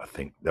behind it. I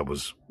think that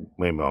was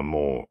where my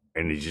more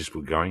energies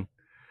were going.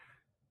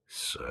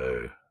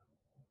 So,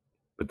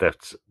 but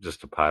that's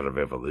just a part of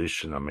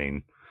evolution. I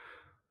mean,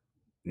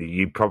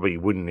 you probably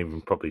wouldn't even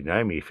probably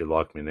know me if you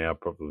like me now,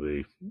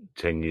 probably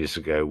 10 years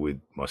ago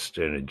with my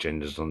stern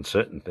agendas on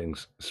certain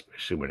things,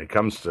 especially when it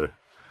comes to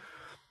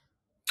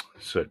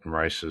certain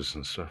races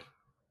and stuff.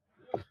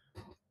 But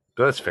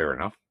that's fair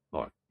enough.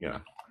 Like, you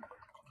know,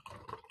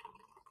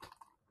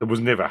 it was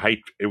never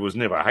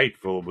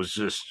hateful. It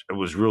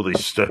was really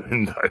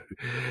stern though.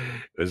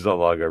 It's not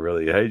like I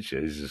really hate you.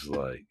 It's just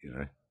like, you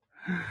know,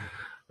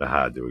 they're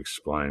hard to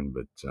explain.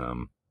 But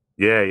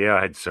yeah,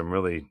 I had some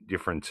really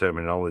different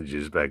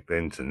terminologies back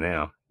then to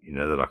now. You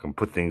know, that I can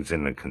put things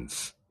in a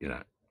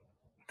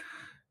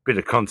bit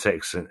of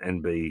context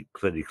and be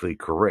politically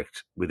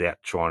correct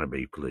without trying to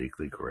be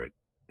politically correct.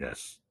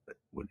 Yes,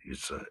 what you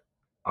say.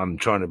 I'm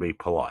trying to be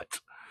polite.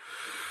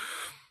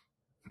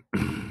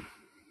 I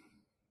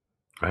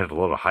had a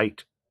lot of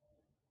hate.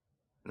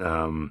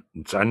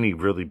 It's only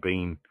really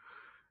been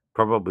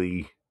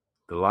probably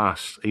the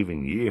last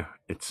even year.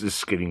 It's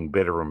just getting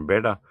better and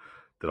better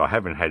that I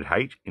haven't had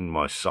hate in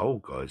my soul,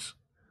 guys.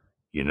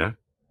 You know,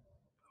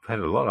 I've had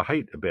a lot of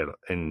hate about it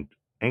and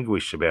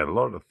anguish about a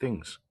lot of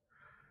things.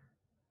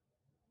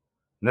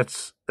 And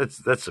that's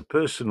a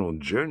personal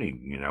journey,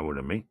 you know what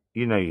I mean?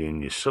 You know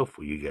in yourself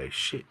where you go,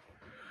 shit,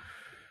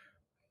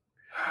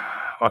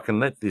 I can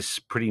let this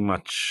pretty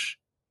much,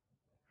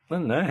 I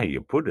don't know how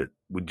you put it.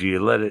 Would you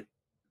let it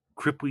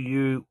cripple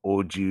you,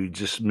 or do you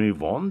just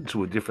move on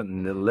to a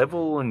different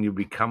level and you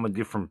become a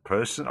different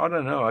person? I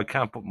don't know. I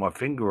can't put my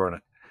finger on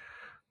it.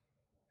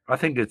 I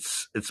think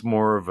it's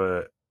more of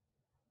a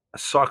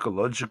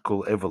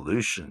psychological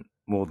evolution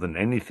more than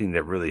anything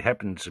that really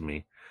happened to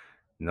me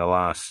in the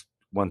last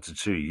 1 to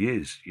 2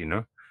 years, you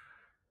know.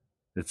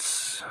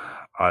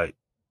 I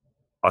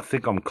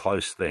think I'm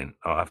close then.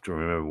 I have to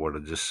remember what I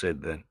just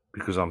said then,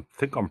 because I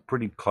think I'm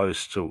pretty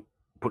close to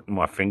putting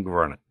my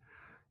finger on it.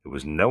 It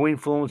was no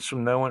influence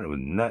from no one. It was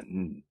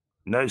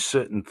no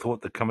certain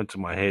thought that come into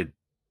my head.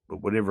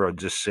 But whatever I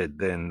just said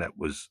then, that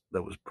was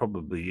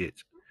probably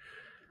it.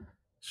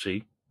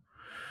 See?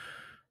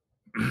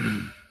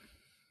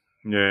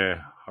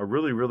 Yeah, I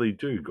really, really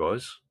do,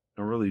 guys.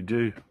 I really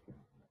do.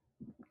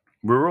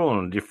 We're all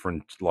on a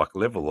different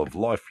level of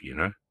life, you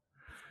know.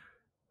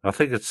 I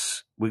think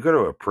we've got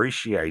to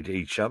appreciate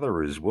each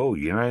other as well,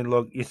 you know.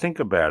 Like, you think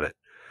about it.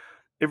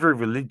 Every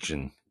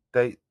religion,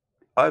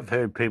 I've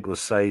heard people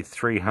say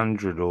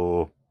 300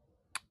 or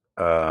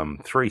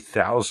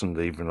 3,000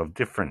 even of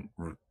different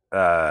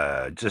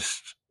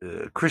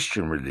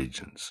Christian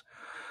religions.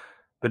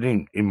 But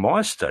in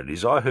my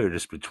studies, I heard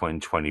it's between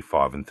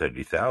 25 and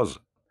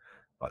 30,000.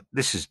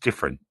 This is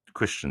different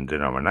Christian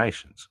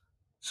denominations.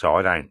 So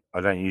I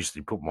don't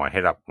usually put my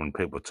head up when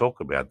people talk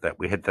about that.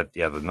 We had that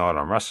the other night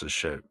on Russ's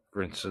show,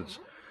 for instance.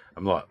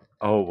 I'm like,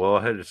 oh, well,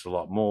 I heard it's a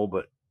lot more,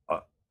 but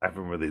I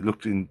haven't really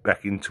looked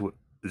back into it.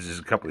 This is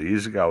a couple of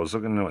years ago. I was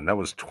looking at it, and that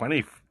was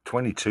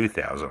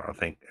 22,000, I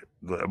think.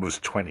 It was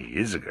 20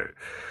 years ago.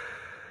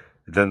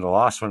 Then the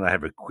last one, I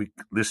have a quick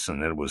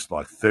listen, and it was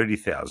like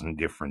 30,000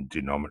 different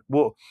denominations.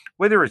 Well,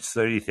 whether it's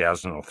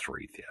 30,000 or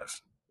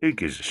 3,000, who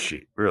gives a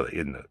shit, really,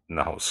 in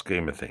the whole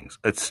scheme of things?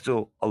 It's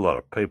still a lot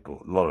of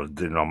people, a lot of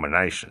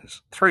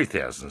denominations.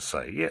 3,000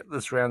 say, yeah,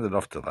 let's round it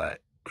off to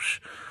that.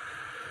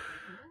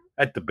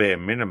 At the bare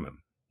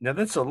minimum. Now,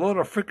 that's a lot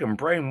of freaking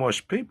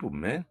brainwashed people,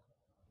 man.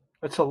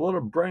 That's a lot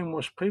of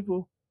brainwashed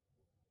people.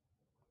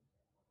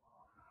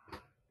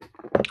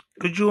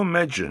 Could you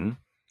imagine?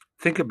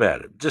 Think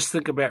about it. Just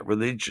think about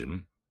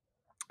religion.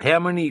 How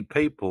many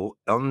people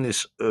on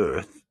this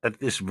earth at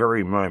this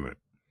very moment?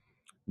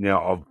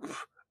 Now,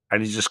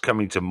 and it's just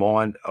coming to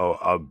mind.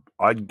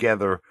 I'd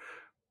gather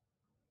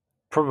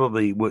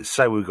probably,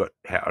 say we've got,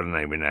 I don't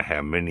even know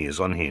how many is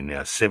on here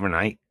now, 7,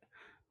 8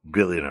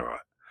 billion, all right.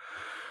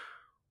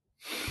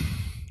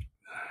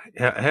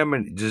 How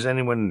many? Does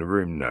anyone in the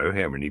room know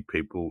how many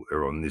people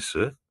are on this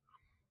earth?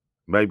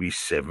 Maybe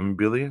 7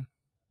 billion,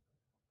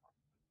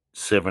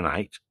 7,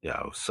 8.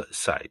 Yeah,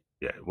 say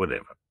yeah,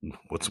 whatever.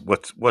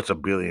 What's a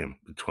billion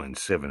between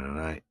 7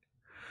 and 8?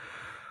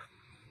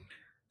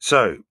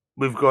 So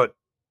we've got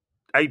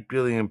 8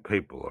 billion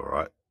people. All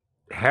right.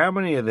 How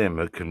many of them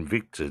are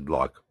convicted?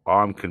 Like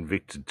I'm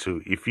convicted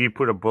to. If you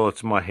put a bullet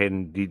to my head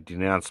and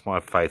denounce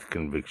my faith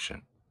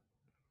conviction.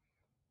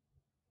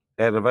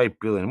 Out of 8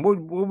 billion,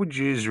 what would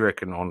you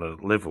reckon on a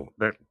level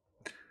that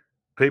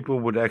people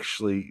would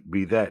actually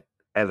be that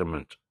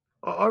adamant?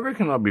 I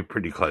reckon I'd be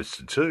pretty close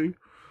to 2.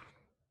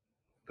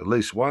 At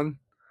least 1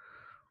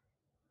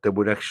 that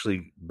would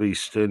actually be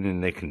stern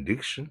in their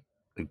conviction,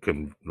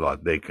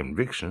 like their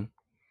conviction.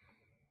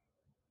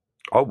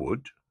 I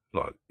would.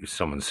 Like if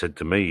someone said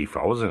to me, if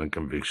I was in a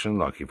conviction,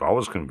 like if I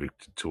was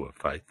convicted to a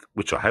faith,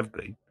 which I have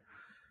been,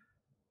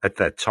 at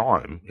that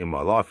time in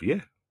my life,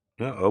 yeah,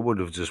 I would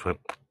have just went,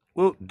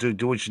 well, do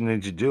what you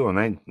need to do,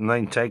 and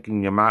ain't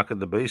taking your mark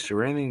of the beast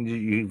or anything.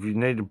 If you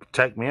need to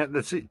take me out,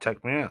 that's it,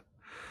 take me out.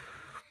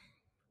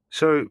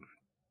 So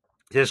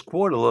there's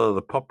quite a lot of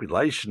the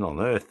population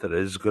on Earth that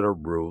has got a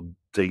real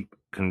deep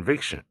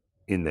conviction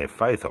in their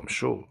faith, I'm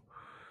sure.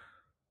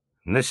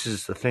 And this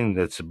is the thing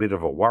that's a bit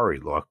of a worry,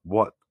 like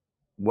what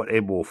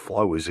ebb or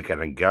flow is it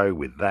going to go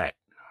with that?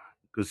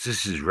 Because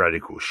this is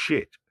radical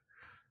shit.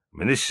 I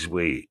mean, this is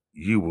where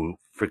you will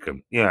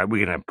freaking, we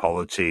can have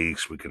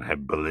politics, we can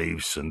have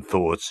beliefs and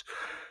thoughts,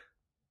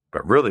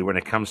 but really when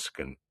it comes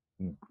to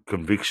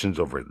convictions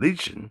of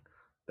religion,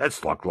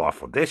 that's like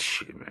life or death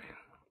shit, man.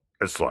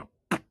 It's like,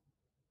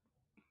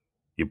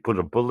 you put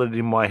a bullet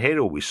in my head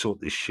or we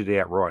sort this shit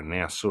out right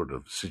now sort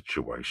of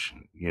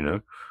situation,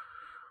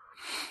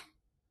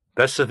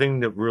 That's the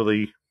thing that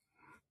really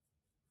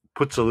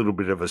puts a little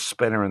bit of a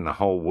spanner in the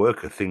whole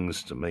work of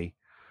things to me.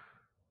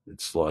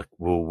 It's like,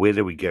 well, where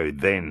do we go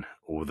then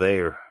or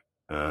there?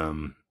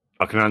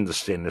 I can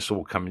understand this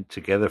all coming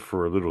together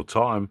for a little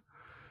time,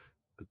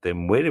 but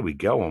then where do we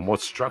go and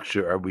what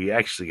structure are we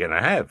actually going to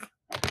have?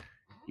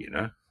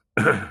 We're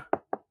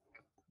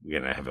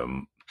going to have a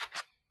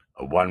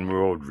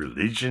one-world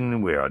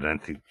religion where I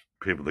don't think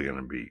people are going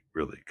to be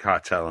really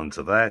carteling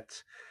to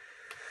that.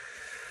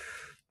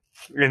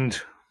 And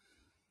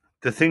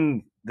the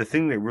thing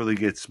that really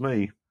gets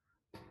me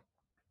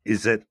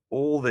is that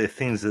all the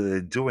things that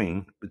they're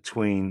doing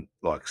between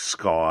like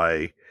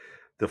sky,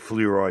 the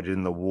fluoride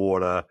in the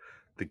water,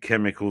 the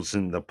chemicals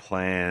in the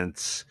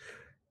plants,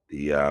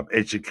 the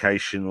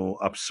educational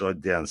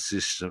upside-down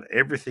system,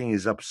 everything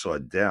is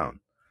upside down.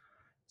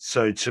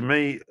 So to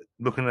me,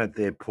 looking at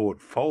their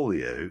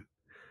portfolio,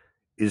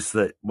 is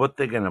that what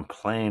they're going to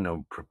plan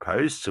or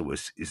propose to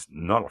us is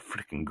not a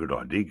freaking good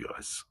idea,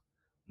 guys.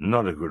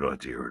 Not a good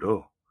idea at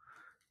all.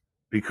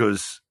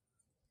 Because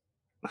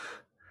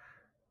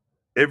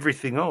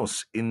everything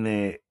else in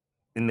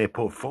their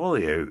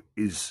portfolio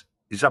is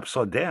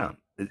upside down.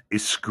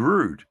 Is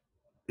screwed.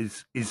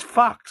 Is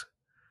fucked.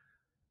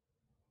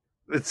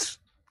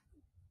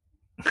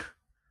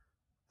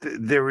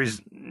 There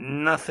is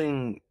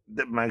nothing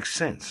that makes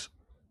sense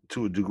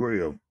to a degree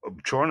of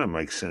trying to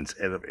make sense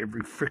out of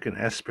every freaking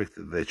aspect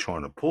that they're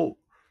trying to pull.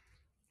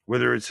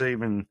 Whether it's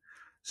even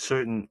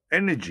certain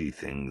energy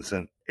things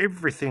and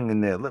everything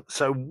in there.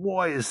 So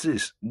why is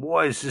this?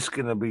 Why is this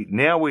going to be?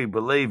 Now we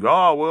believe,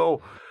 they're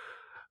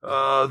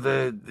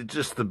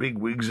just the big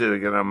wigs that are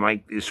going to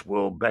make this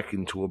world back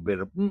into a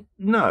better...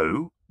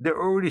 No, they're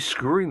already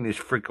screwing this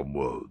freaking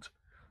world.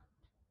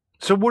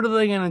 So what are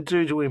they going to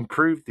do to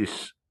improve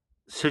this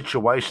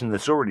situation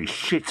that's already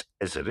shit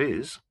as it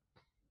is?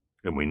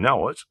 And we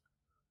know it.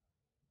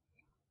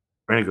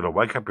 We're only going to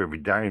wake up every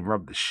day and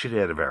rub the shit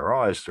out of our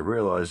eyes to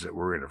realise that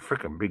we're in a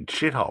freaking big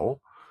shithole.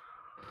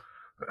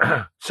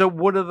 So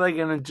what are they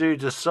going to do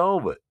to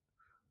solve it?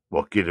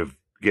 What, get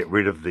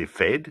rid of the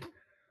Fed,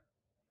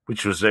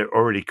 which was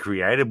already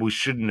created? We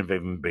shouldn't have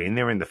even been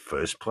there in the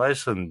first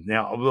place. And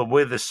now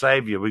we're the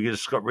saviour. We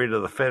just got rid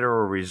of the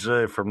Federal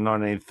Reserve from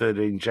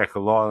 1913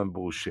 Jekyll Island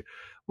bullshit.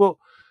 Well,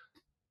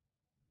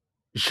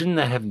 shouldn't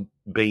they have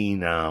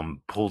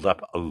been pulled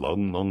up a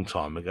long, long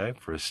time ago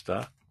for a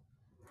start?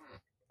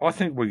 I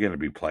think we're going to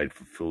be played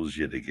for fools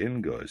yet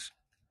again, guys.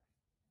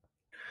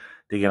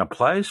 They're going to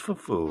play us for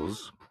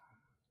fools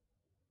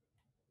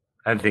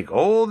and think,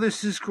 oh,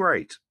 this is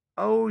great.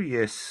 Oh,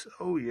 yes.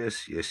 Oh,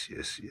 yes.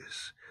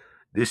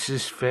 This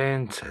is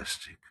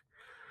fantastic.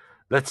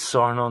 Let's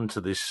sign on to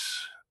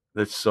this.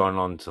 Let's sign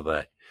on to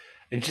that.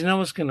 And do you know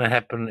what's going to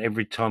happen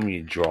every time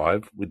you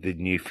drive with the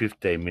new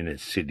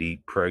 15-minute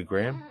city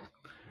program?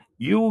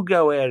 You will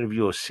go out of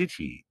your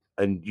city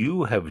and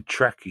you have a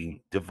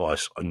tracking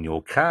device on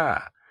your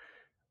car,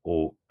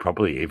 or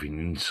probably even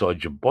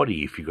inside your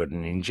body if you got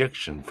an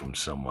injection from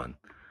someone.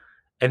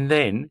 And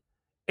then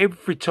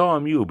every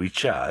time you'll be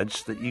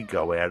charged that you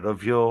go out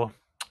of your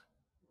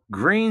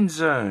green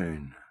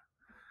zone,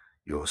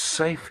 your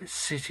safe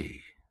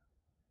city.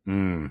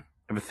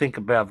 Ever think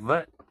about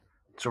that?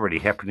 It's already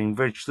happening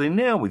virtually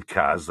now with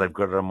cars. They've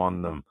got them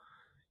on them.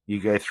 You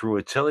go through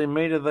a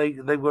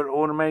telemeter, they've got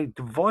automatic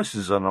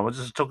devices on them. I was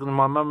just talking to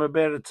my mum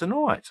about it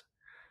tonight.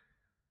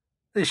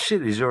 This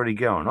shit is already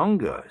going on,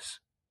 guys.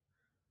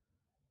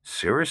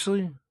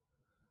 Seriously?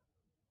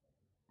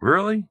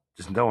 Really?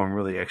 Does no one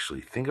really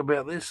actually think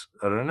about this?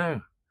 I don't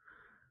know.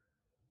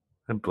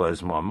 It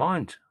blows my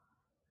mind.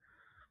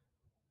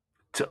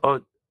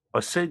 I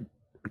said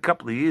a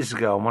couple of years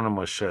ago on one of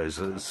my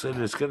shows, I said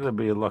it's going to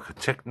be like a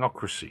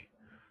technocracy.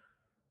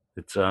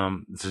 It's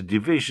a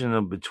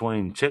division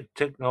between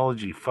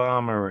technology,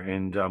 pharma,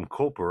 and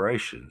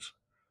corporations.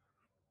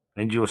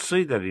 And you'll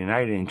see that in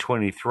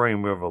 1823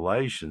 in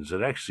Revelations,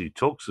 it actually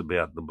talks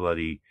about the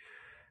bloody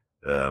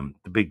the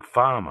big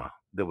pharma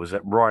that was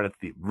right at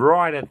the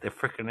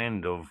frickin'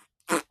 end of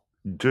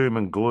doom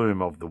and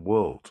gloom of the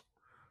world.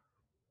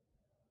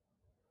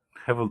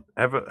 Have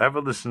a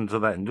listen to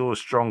that and do a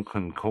strong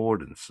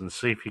concordance and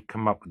see if you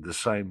come up with the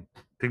same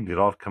thing that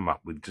I've come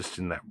up with just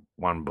in that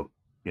one book,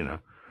 you know.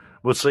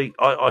 Well, see,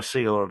 I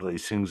see a lot of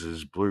these things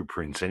as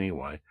blueprints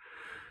anyway,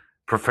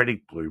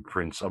 prophetic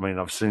blueprints. I mean,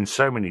 I've seen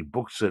so many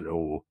books that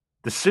all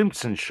the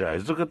Simpsons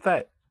shows. Look at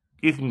that.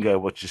 You can go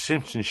watch the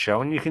Simpsons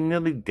show and you can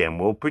nearly damn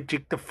well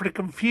predict the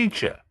frickin'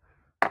 future.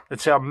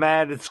 That's how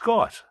mad it's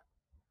got.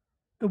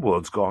 The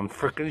world's gone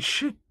frickin'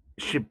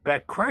 shit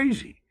back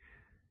crazy.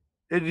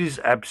 It is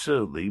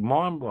absolutely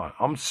mind-blowing.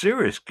 I'm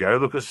serious. Go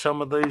look at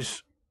some of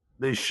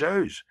these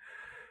shows.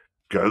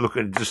 Go look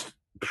at just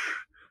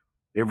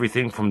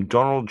everything from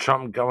Donald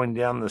Trump going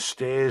down the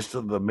stairs to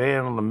the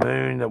man on the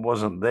moon that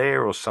wasn't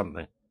there or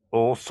something.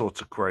 All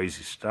sorts of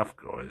crazy stuff,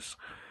 guys.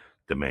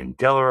 The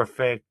Mandela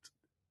effect.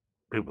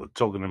 People are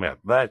talking about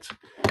that.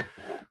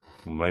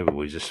 Maybe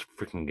we're just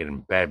freaking getting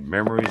bad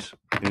memories.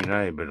 Who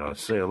knows? But I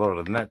see a lot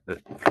of that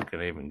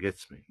freaking even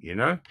gets me, you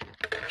know?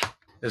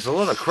 There's a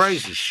lot of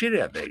crazy shit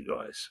out there,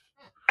 guys.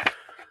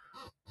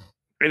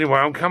 Anyway,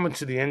 I'm coming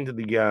to the end of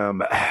the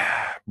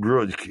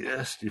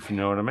broadcast, if you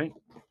know what I mean.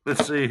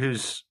 Let's see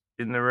who's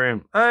in the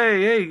room.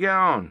 Hey, how you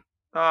going?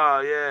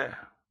 Oh, yeah.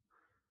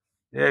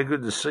 Yeah,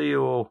 good to see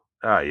you all.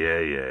 Oh,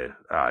 yeah.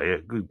 Oh, yeah,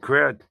 good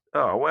crowd.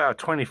 Oh, wow,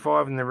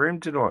 25 in the room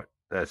tonight.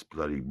 That's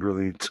bloody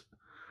brilliant.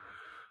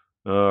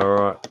 All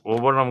right. Well,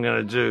 what I'm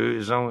going to do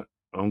is I'm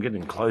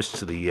getting close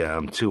to the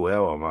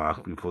 2-hour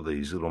mark before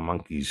these little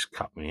monkeys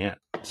cut me out.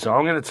 So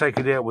I'm going to take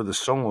it out with a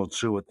song or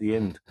two at the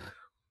end.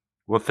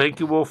 Well, thank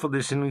you all for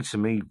listening to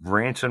me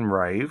rant and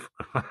rave.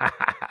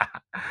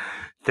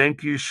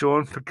 Thank you,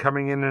 Sean, for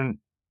coming in and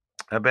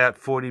about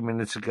 40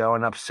 minutes ago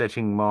and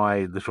upsetting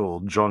my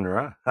little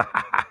genre. I'll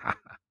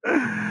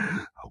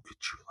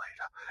get you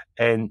later.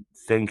 And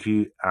thank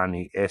you,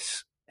 Arnie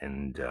S.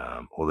 and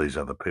all these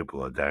other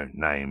people I don't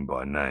name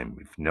by name,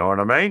 if you know what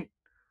I mean.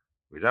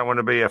 We don't want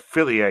to be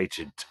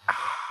affiliated.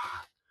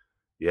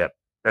 Yep,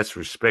 that's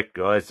respect,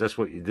 guys. That's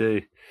what you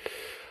do.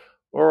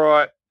 All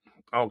right.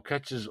 I'll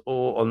catch us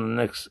all on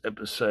the next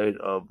episode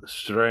of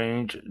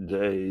Strange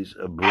Days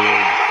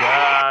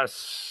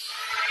Broadcast.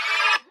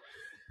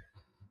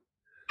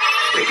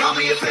 They call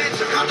me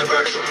offensive,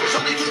 controversial. There's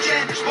only two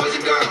genders, boys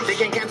and girls. They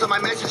can't cancel my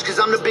message because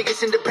I'm the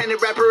biggest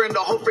independent rapper in the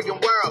whole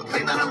freaking world.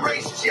 Claim that I'm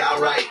racist, yeah,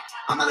 alright.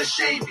 I'm not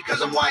ashamed because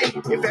I'm white.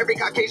 If every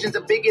Caucasian's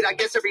a bigot, I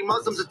guess every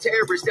Muslim's a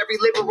terrorist. Every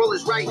liberal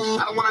is right.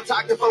 I don't want to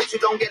talk to folks who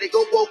don't get it.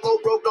 Go woke, go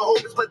broke, no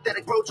hope is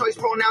pathetic. Pro-choice,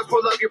 pronouns,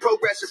 pro-love, you're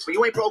progressive. But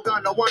you ain't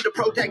pro-gun, no one to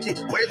protect it.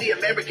 Where the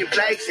American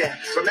flags at?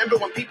 Remember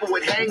when people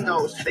would hang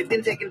those? They've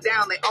been taken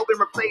down, they all been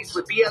replaced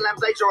with BLM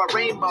flags or a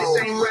rainbow. This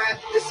ain't rap,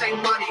 this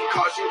ain't money,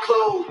 cars and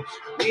clothes.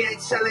 We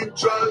ain't selling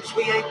drugs,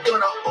 we ain't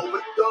gonna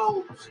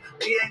overdose.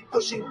 We ain't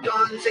pushing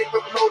guns, ain't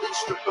promoting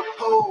stripper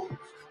poles.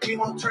 We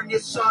won't turn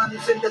your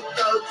sons into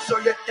thugs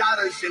or your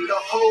daughters into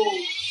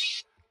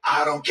hoes.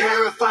 I don't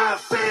care if I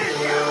offend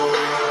you.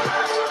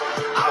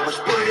 I was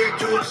put here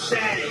to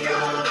offend you.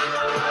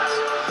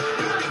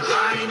 You can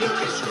cry and you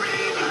can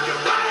scream. You can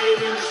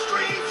riot in the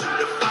streets.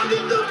 You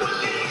defunded the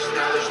police.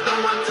 Now there's no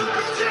one to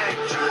protect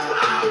you.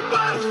 I hope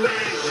I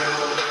offend you.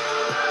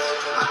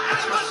 I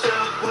ask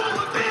myself who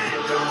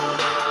offend you.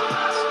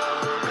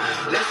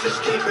 Let's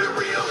just keep it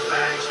real,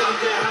 facts. Don't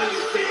care how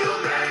you feel,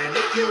 man.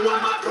 If you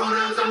want my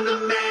pronouns, I'm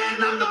the man.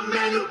 I'm the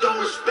man you don't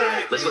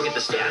respect. Let's look at the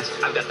stats.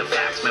 I've got the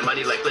facts. My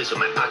money like Liz, so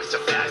my pockets are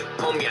fat.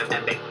 Homie, I'm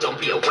epic. Don't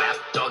be a wap.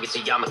 Dog, it's a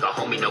yarmulke.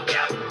 Homie, no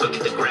cap. Look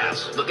at the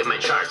graphs. Look at my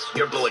charts.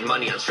 You're blowing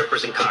money on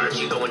strippers and cars.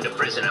 You go into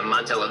prison. I'm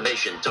on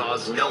television.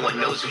 Dogs, no one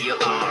knows who you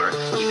are.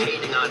 Keep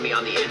hating on me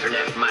on the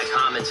internet. My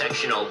comment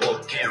section all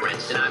woke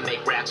Karens. And I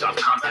make racks off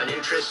compound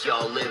interest.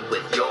 Y'all live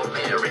with your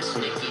parents.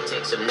 Nikki,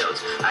 take some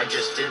notes. I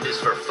just did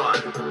this for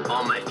fun.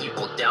 All my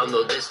people,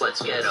 download this.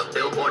 Let's get a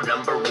Billboard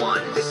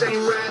 #1. This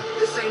ain't rap.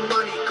 This ain't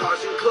money,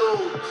 cars and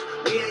clothes.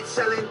 We ain't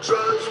selling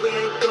drugs. We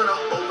ain't gonna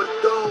overdose.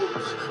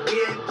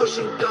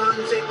 pushing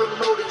guns, ain't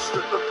promoting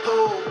stripper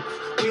poles.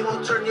 We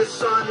won't turn your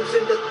sons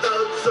into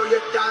thugs or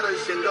your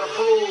daughters into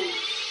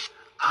hoes.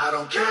 I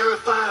don't care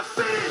if I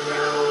offend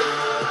you.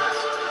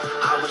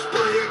 I was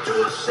put here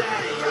to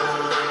offend you.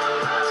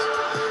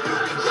 You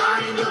can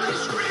cry and you can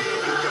scream,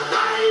 you can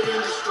riot in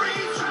the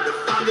streets, you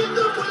defunded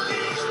the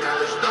police, now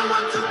there's no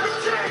one to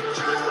protect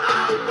you.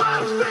 I hope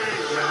I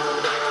offend you.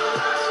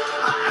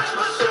 I ask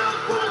myself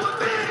who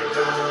offend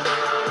you.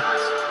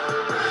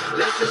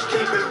 Let's just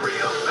keep it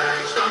real,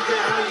 facts. Don't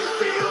care how you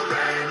feel,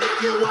 man.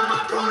 If you want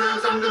my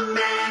pronouns, I'm the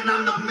man.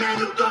 I'm the man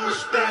who don't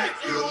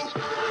respect you.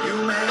 You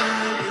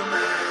mad, you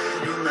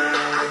mad, you mad.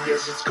 I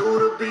guess it's cool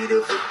to be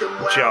the victim.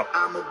 Well,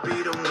 I'ma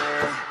be the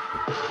man.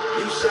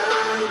 You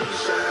sad, you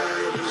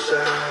sad, you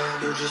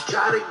sad. You just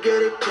try to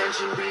get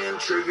attention, being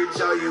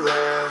triggered's all you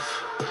have.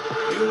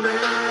 You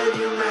mad,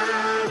 you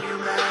mad, you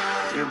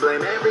mad. You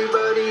blame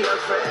everybody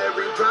else for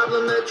every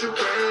problem that you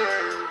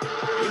can.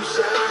 You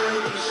sad,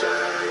 you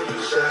sad,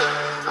 you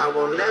sad. I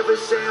will never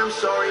say I'm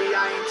sorry,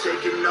 I ain't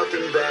taking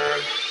nothing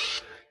back.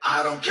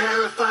 I don't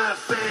care if I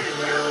offend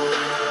you.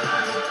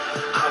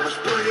 I was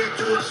put here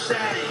to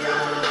offend you.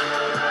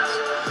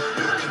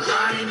 You can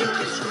cry and you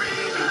can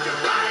scream, you can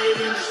riot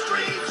in the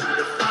streets, you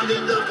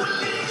defunded the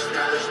police,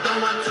 now there's no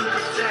one to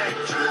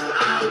protect you.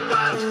 I hope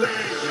I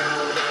offend you.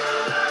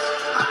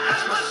 I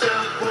ask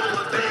myself who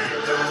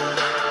offend you.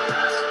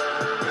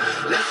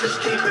 Let's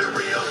just keep it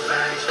real,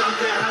 facts. Don't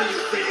care how you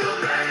feel,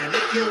 man.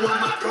 If you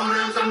want my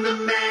pronouns, I'm the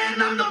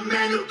man. I'm the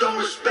man who don't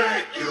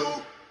respect you.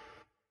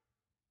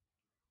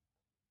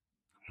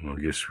 I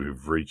guess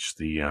we've reached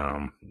the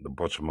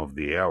bottom of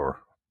the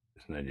hour.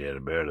 There's no doubt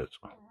about it.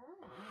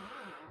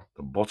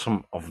 The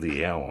bottom of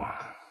the hour.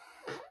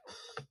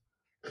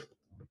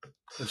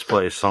 Let's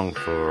play a song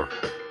for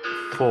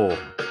Four.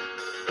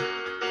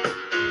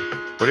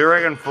 What do you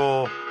reckon,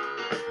 Four?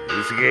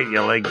 Just to get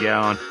your leg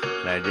going.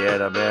 No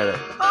doubt about it.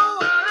 Oh,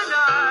 what a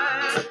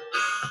night.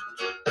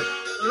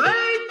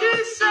 Late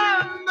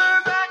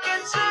December back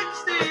in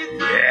 63.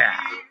 Yeah.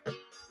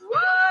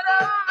 What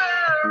a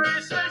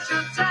very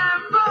special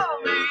time for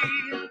me.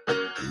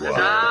 As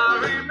I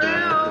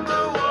remember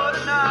what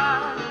a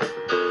night.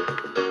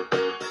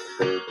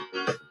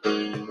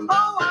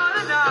 Oh, what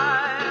a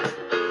night.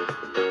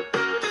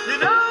 You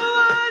know,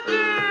 I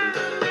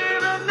didn't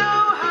even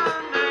know her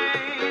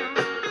name,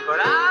 but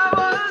I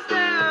was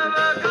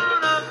never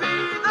gonna be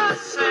the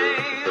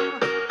same.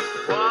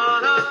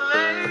 What a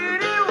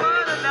lady,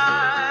 what a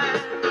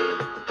night.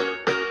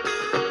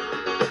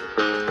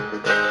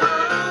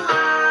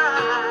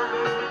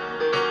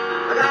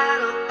 I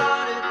got a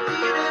funny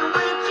feeling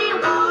when she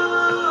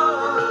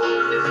walks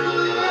in the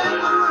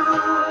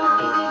room.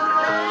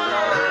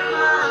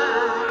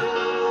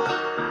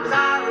 As I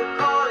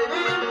recall it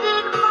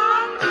ended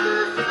far too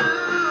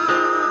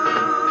soon.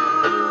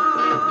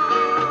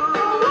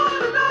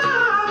 What a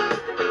night.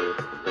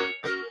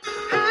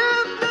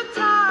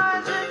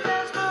 Hypnotizing,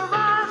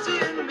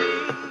 mesmerizing me.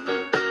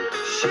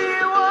 She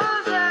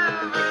was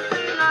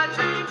everything I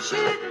dreamed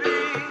she'd be.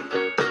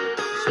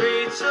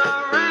 Sweet surrender.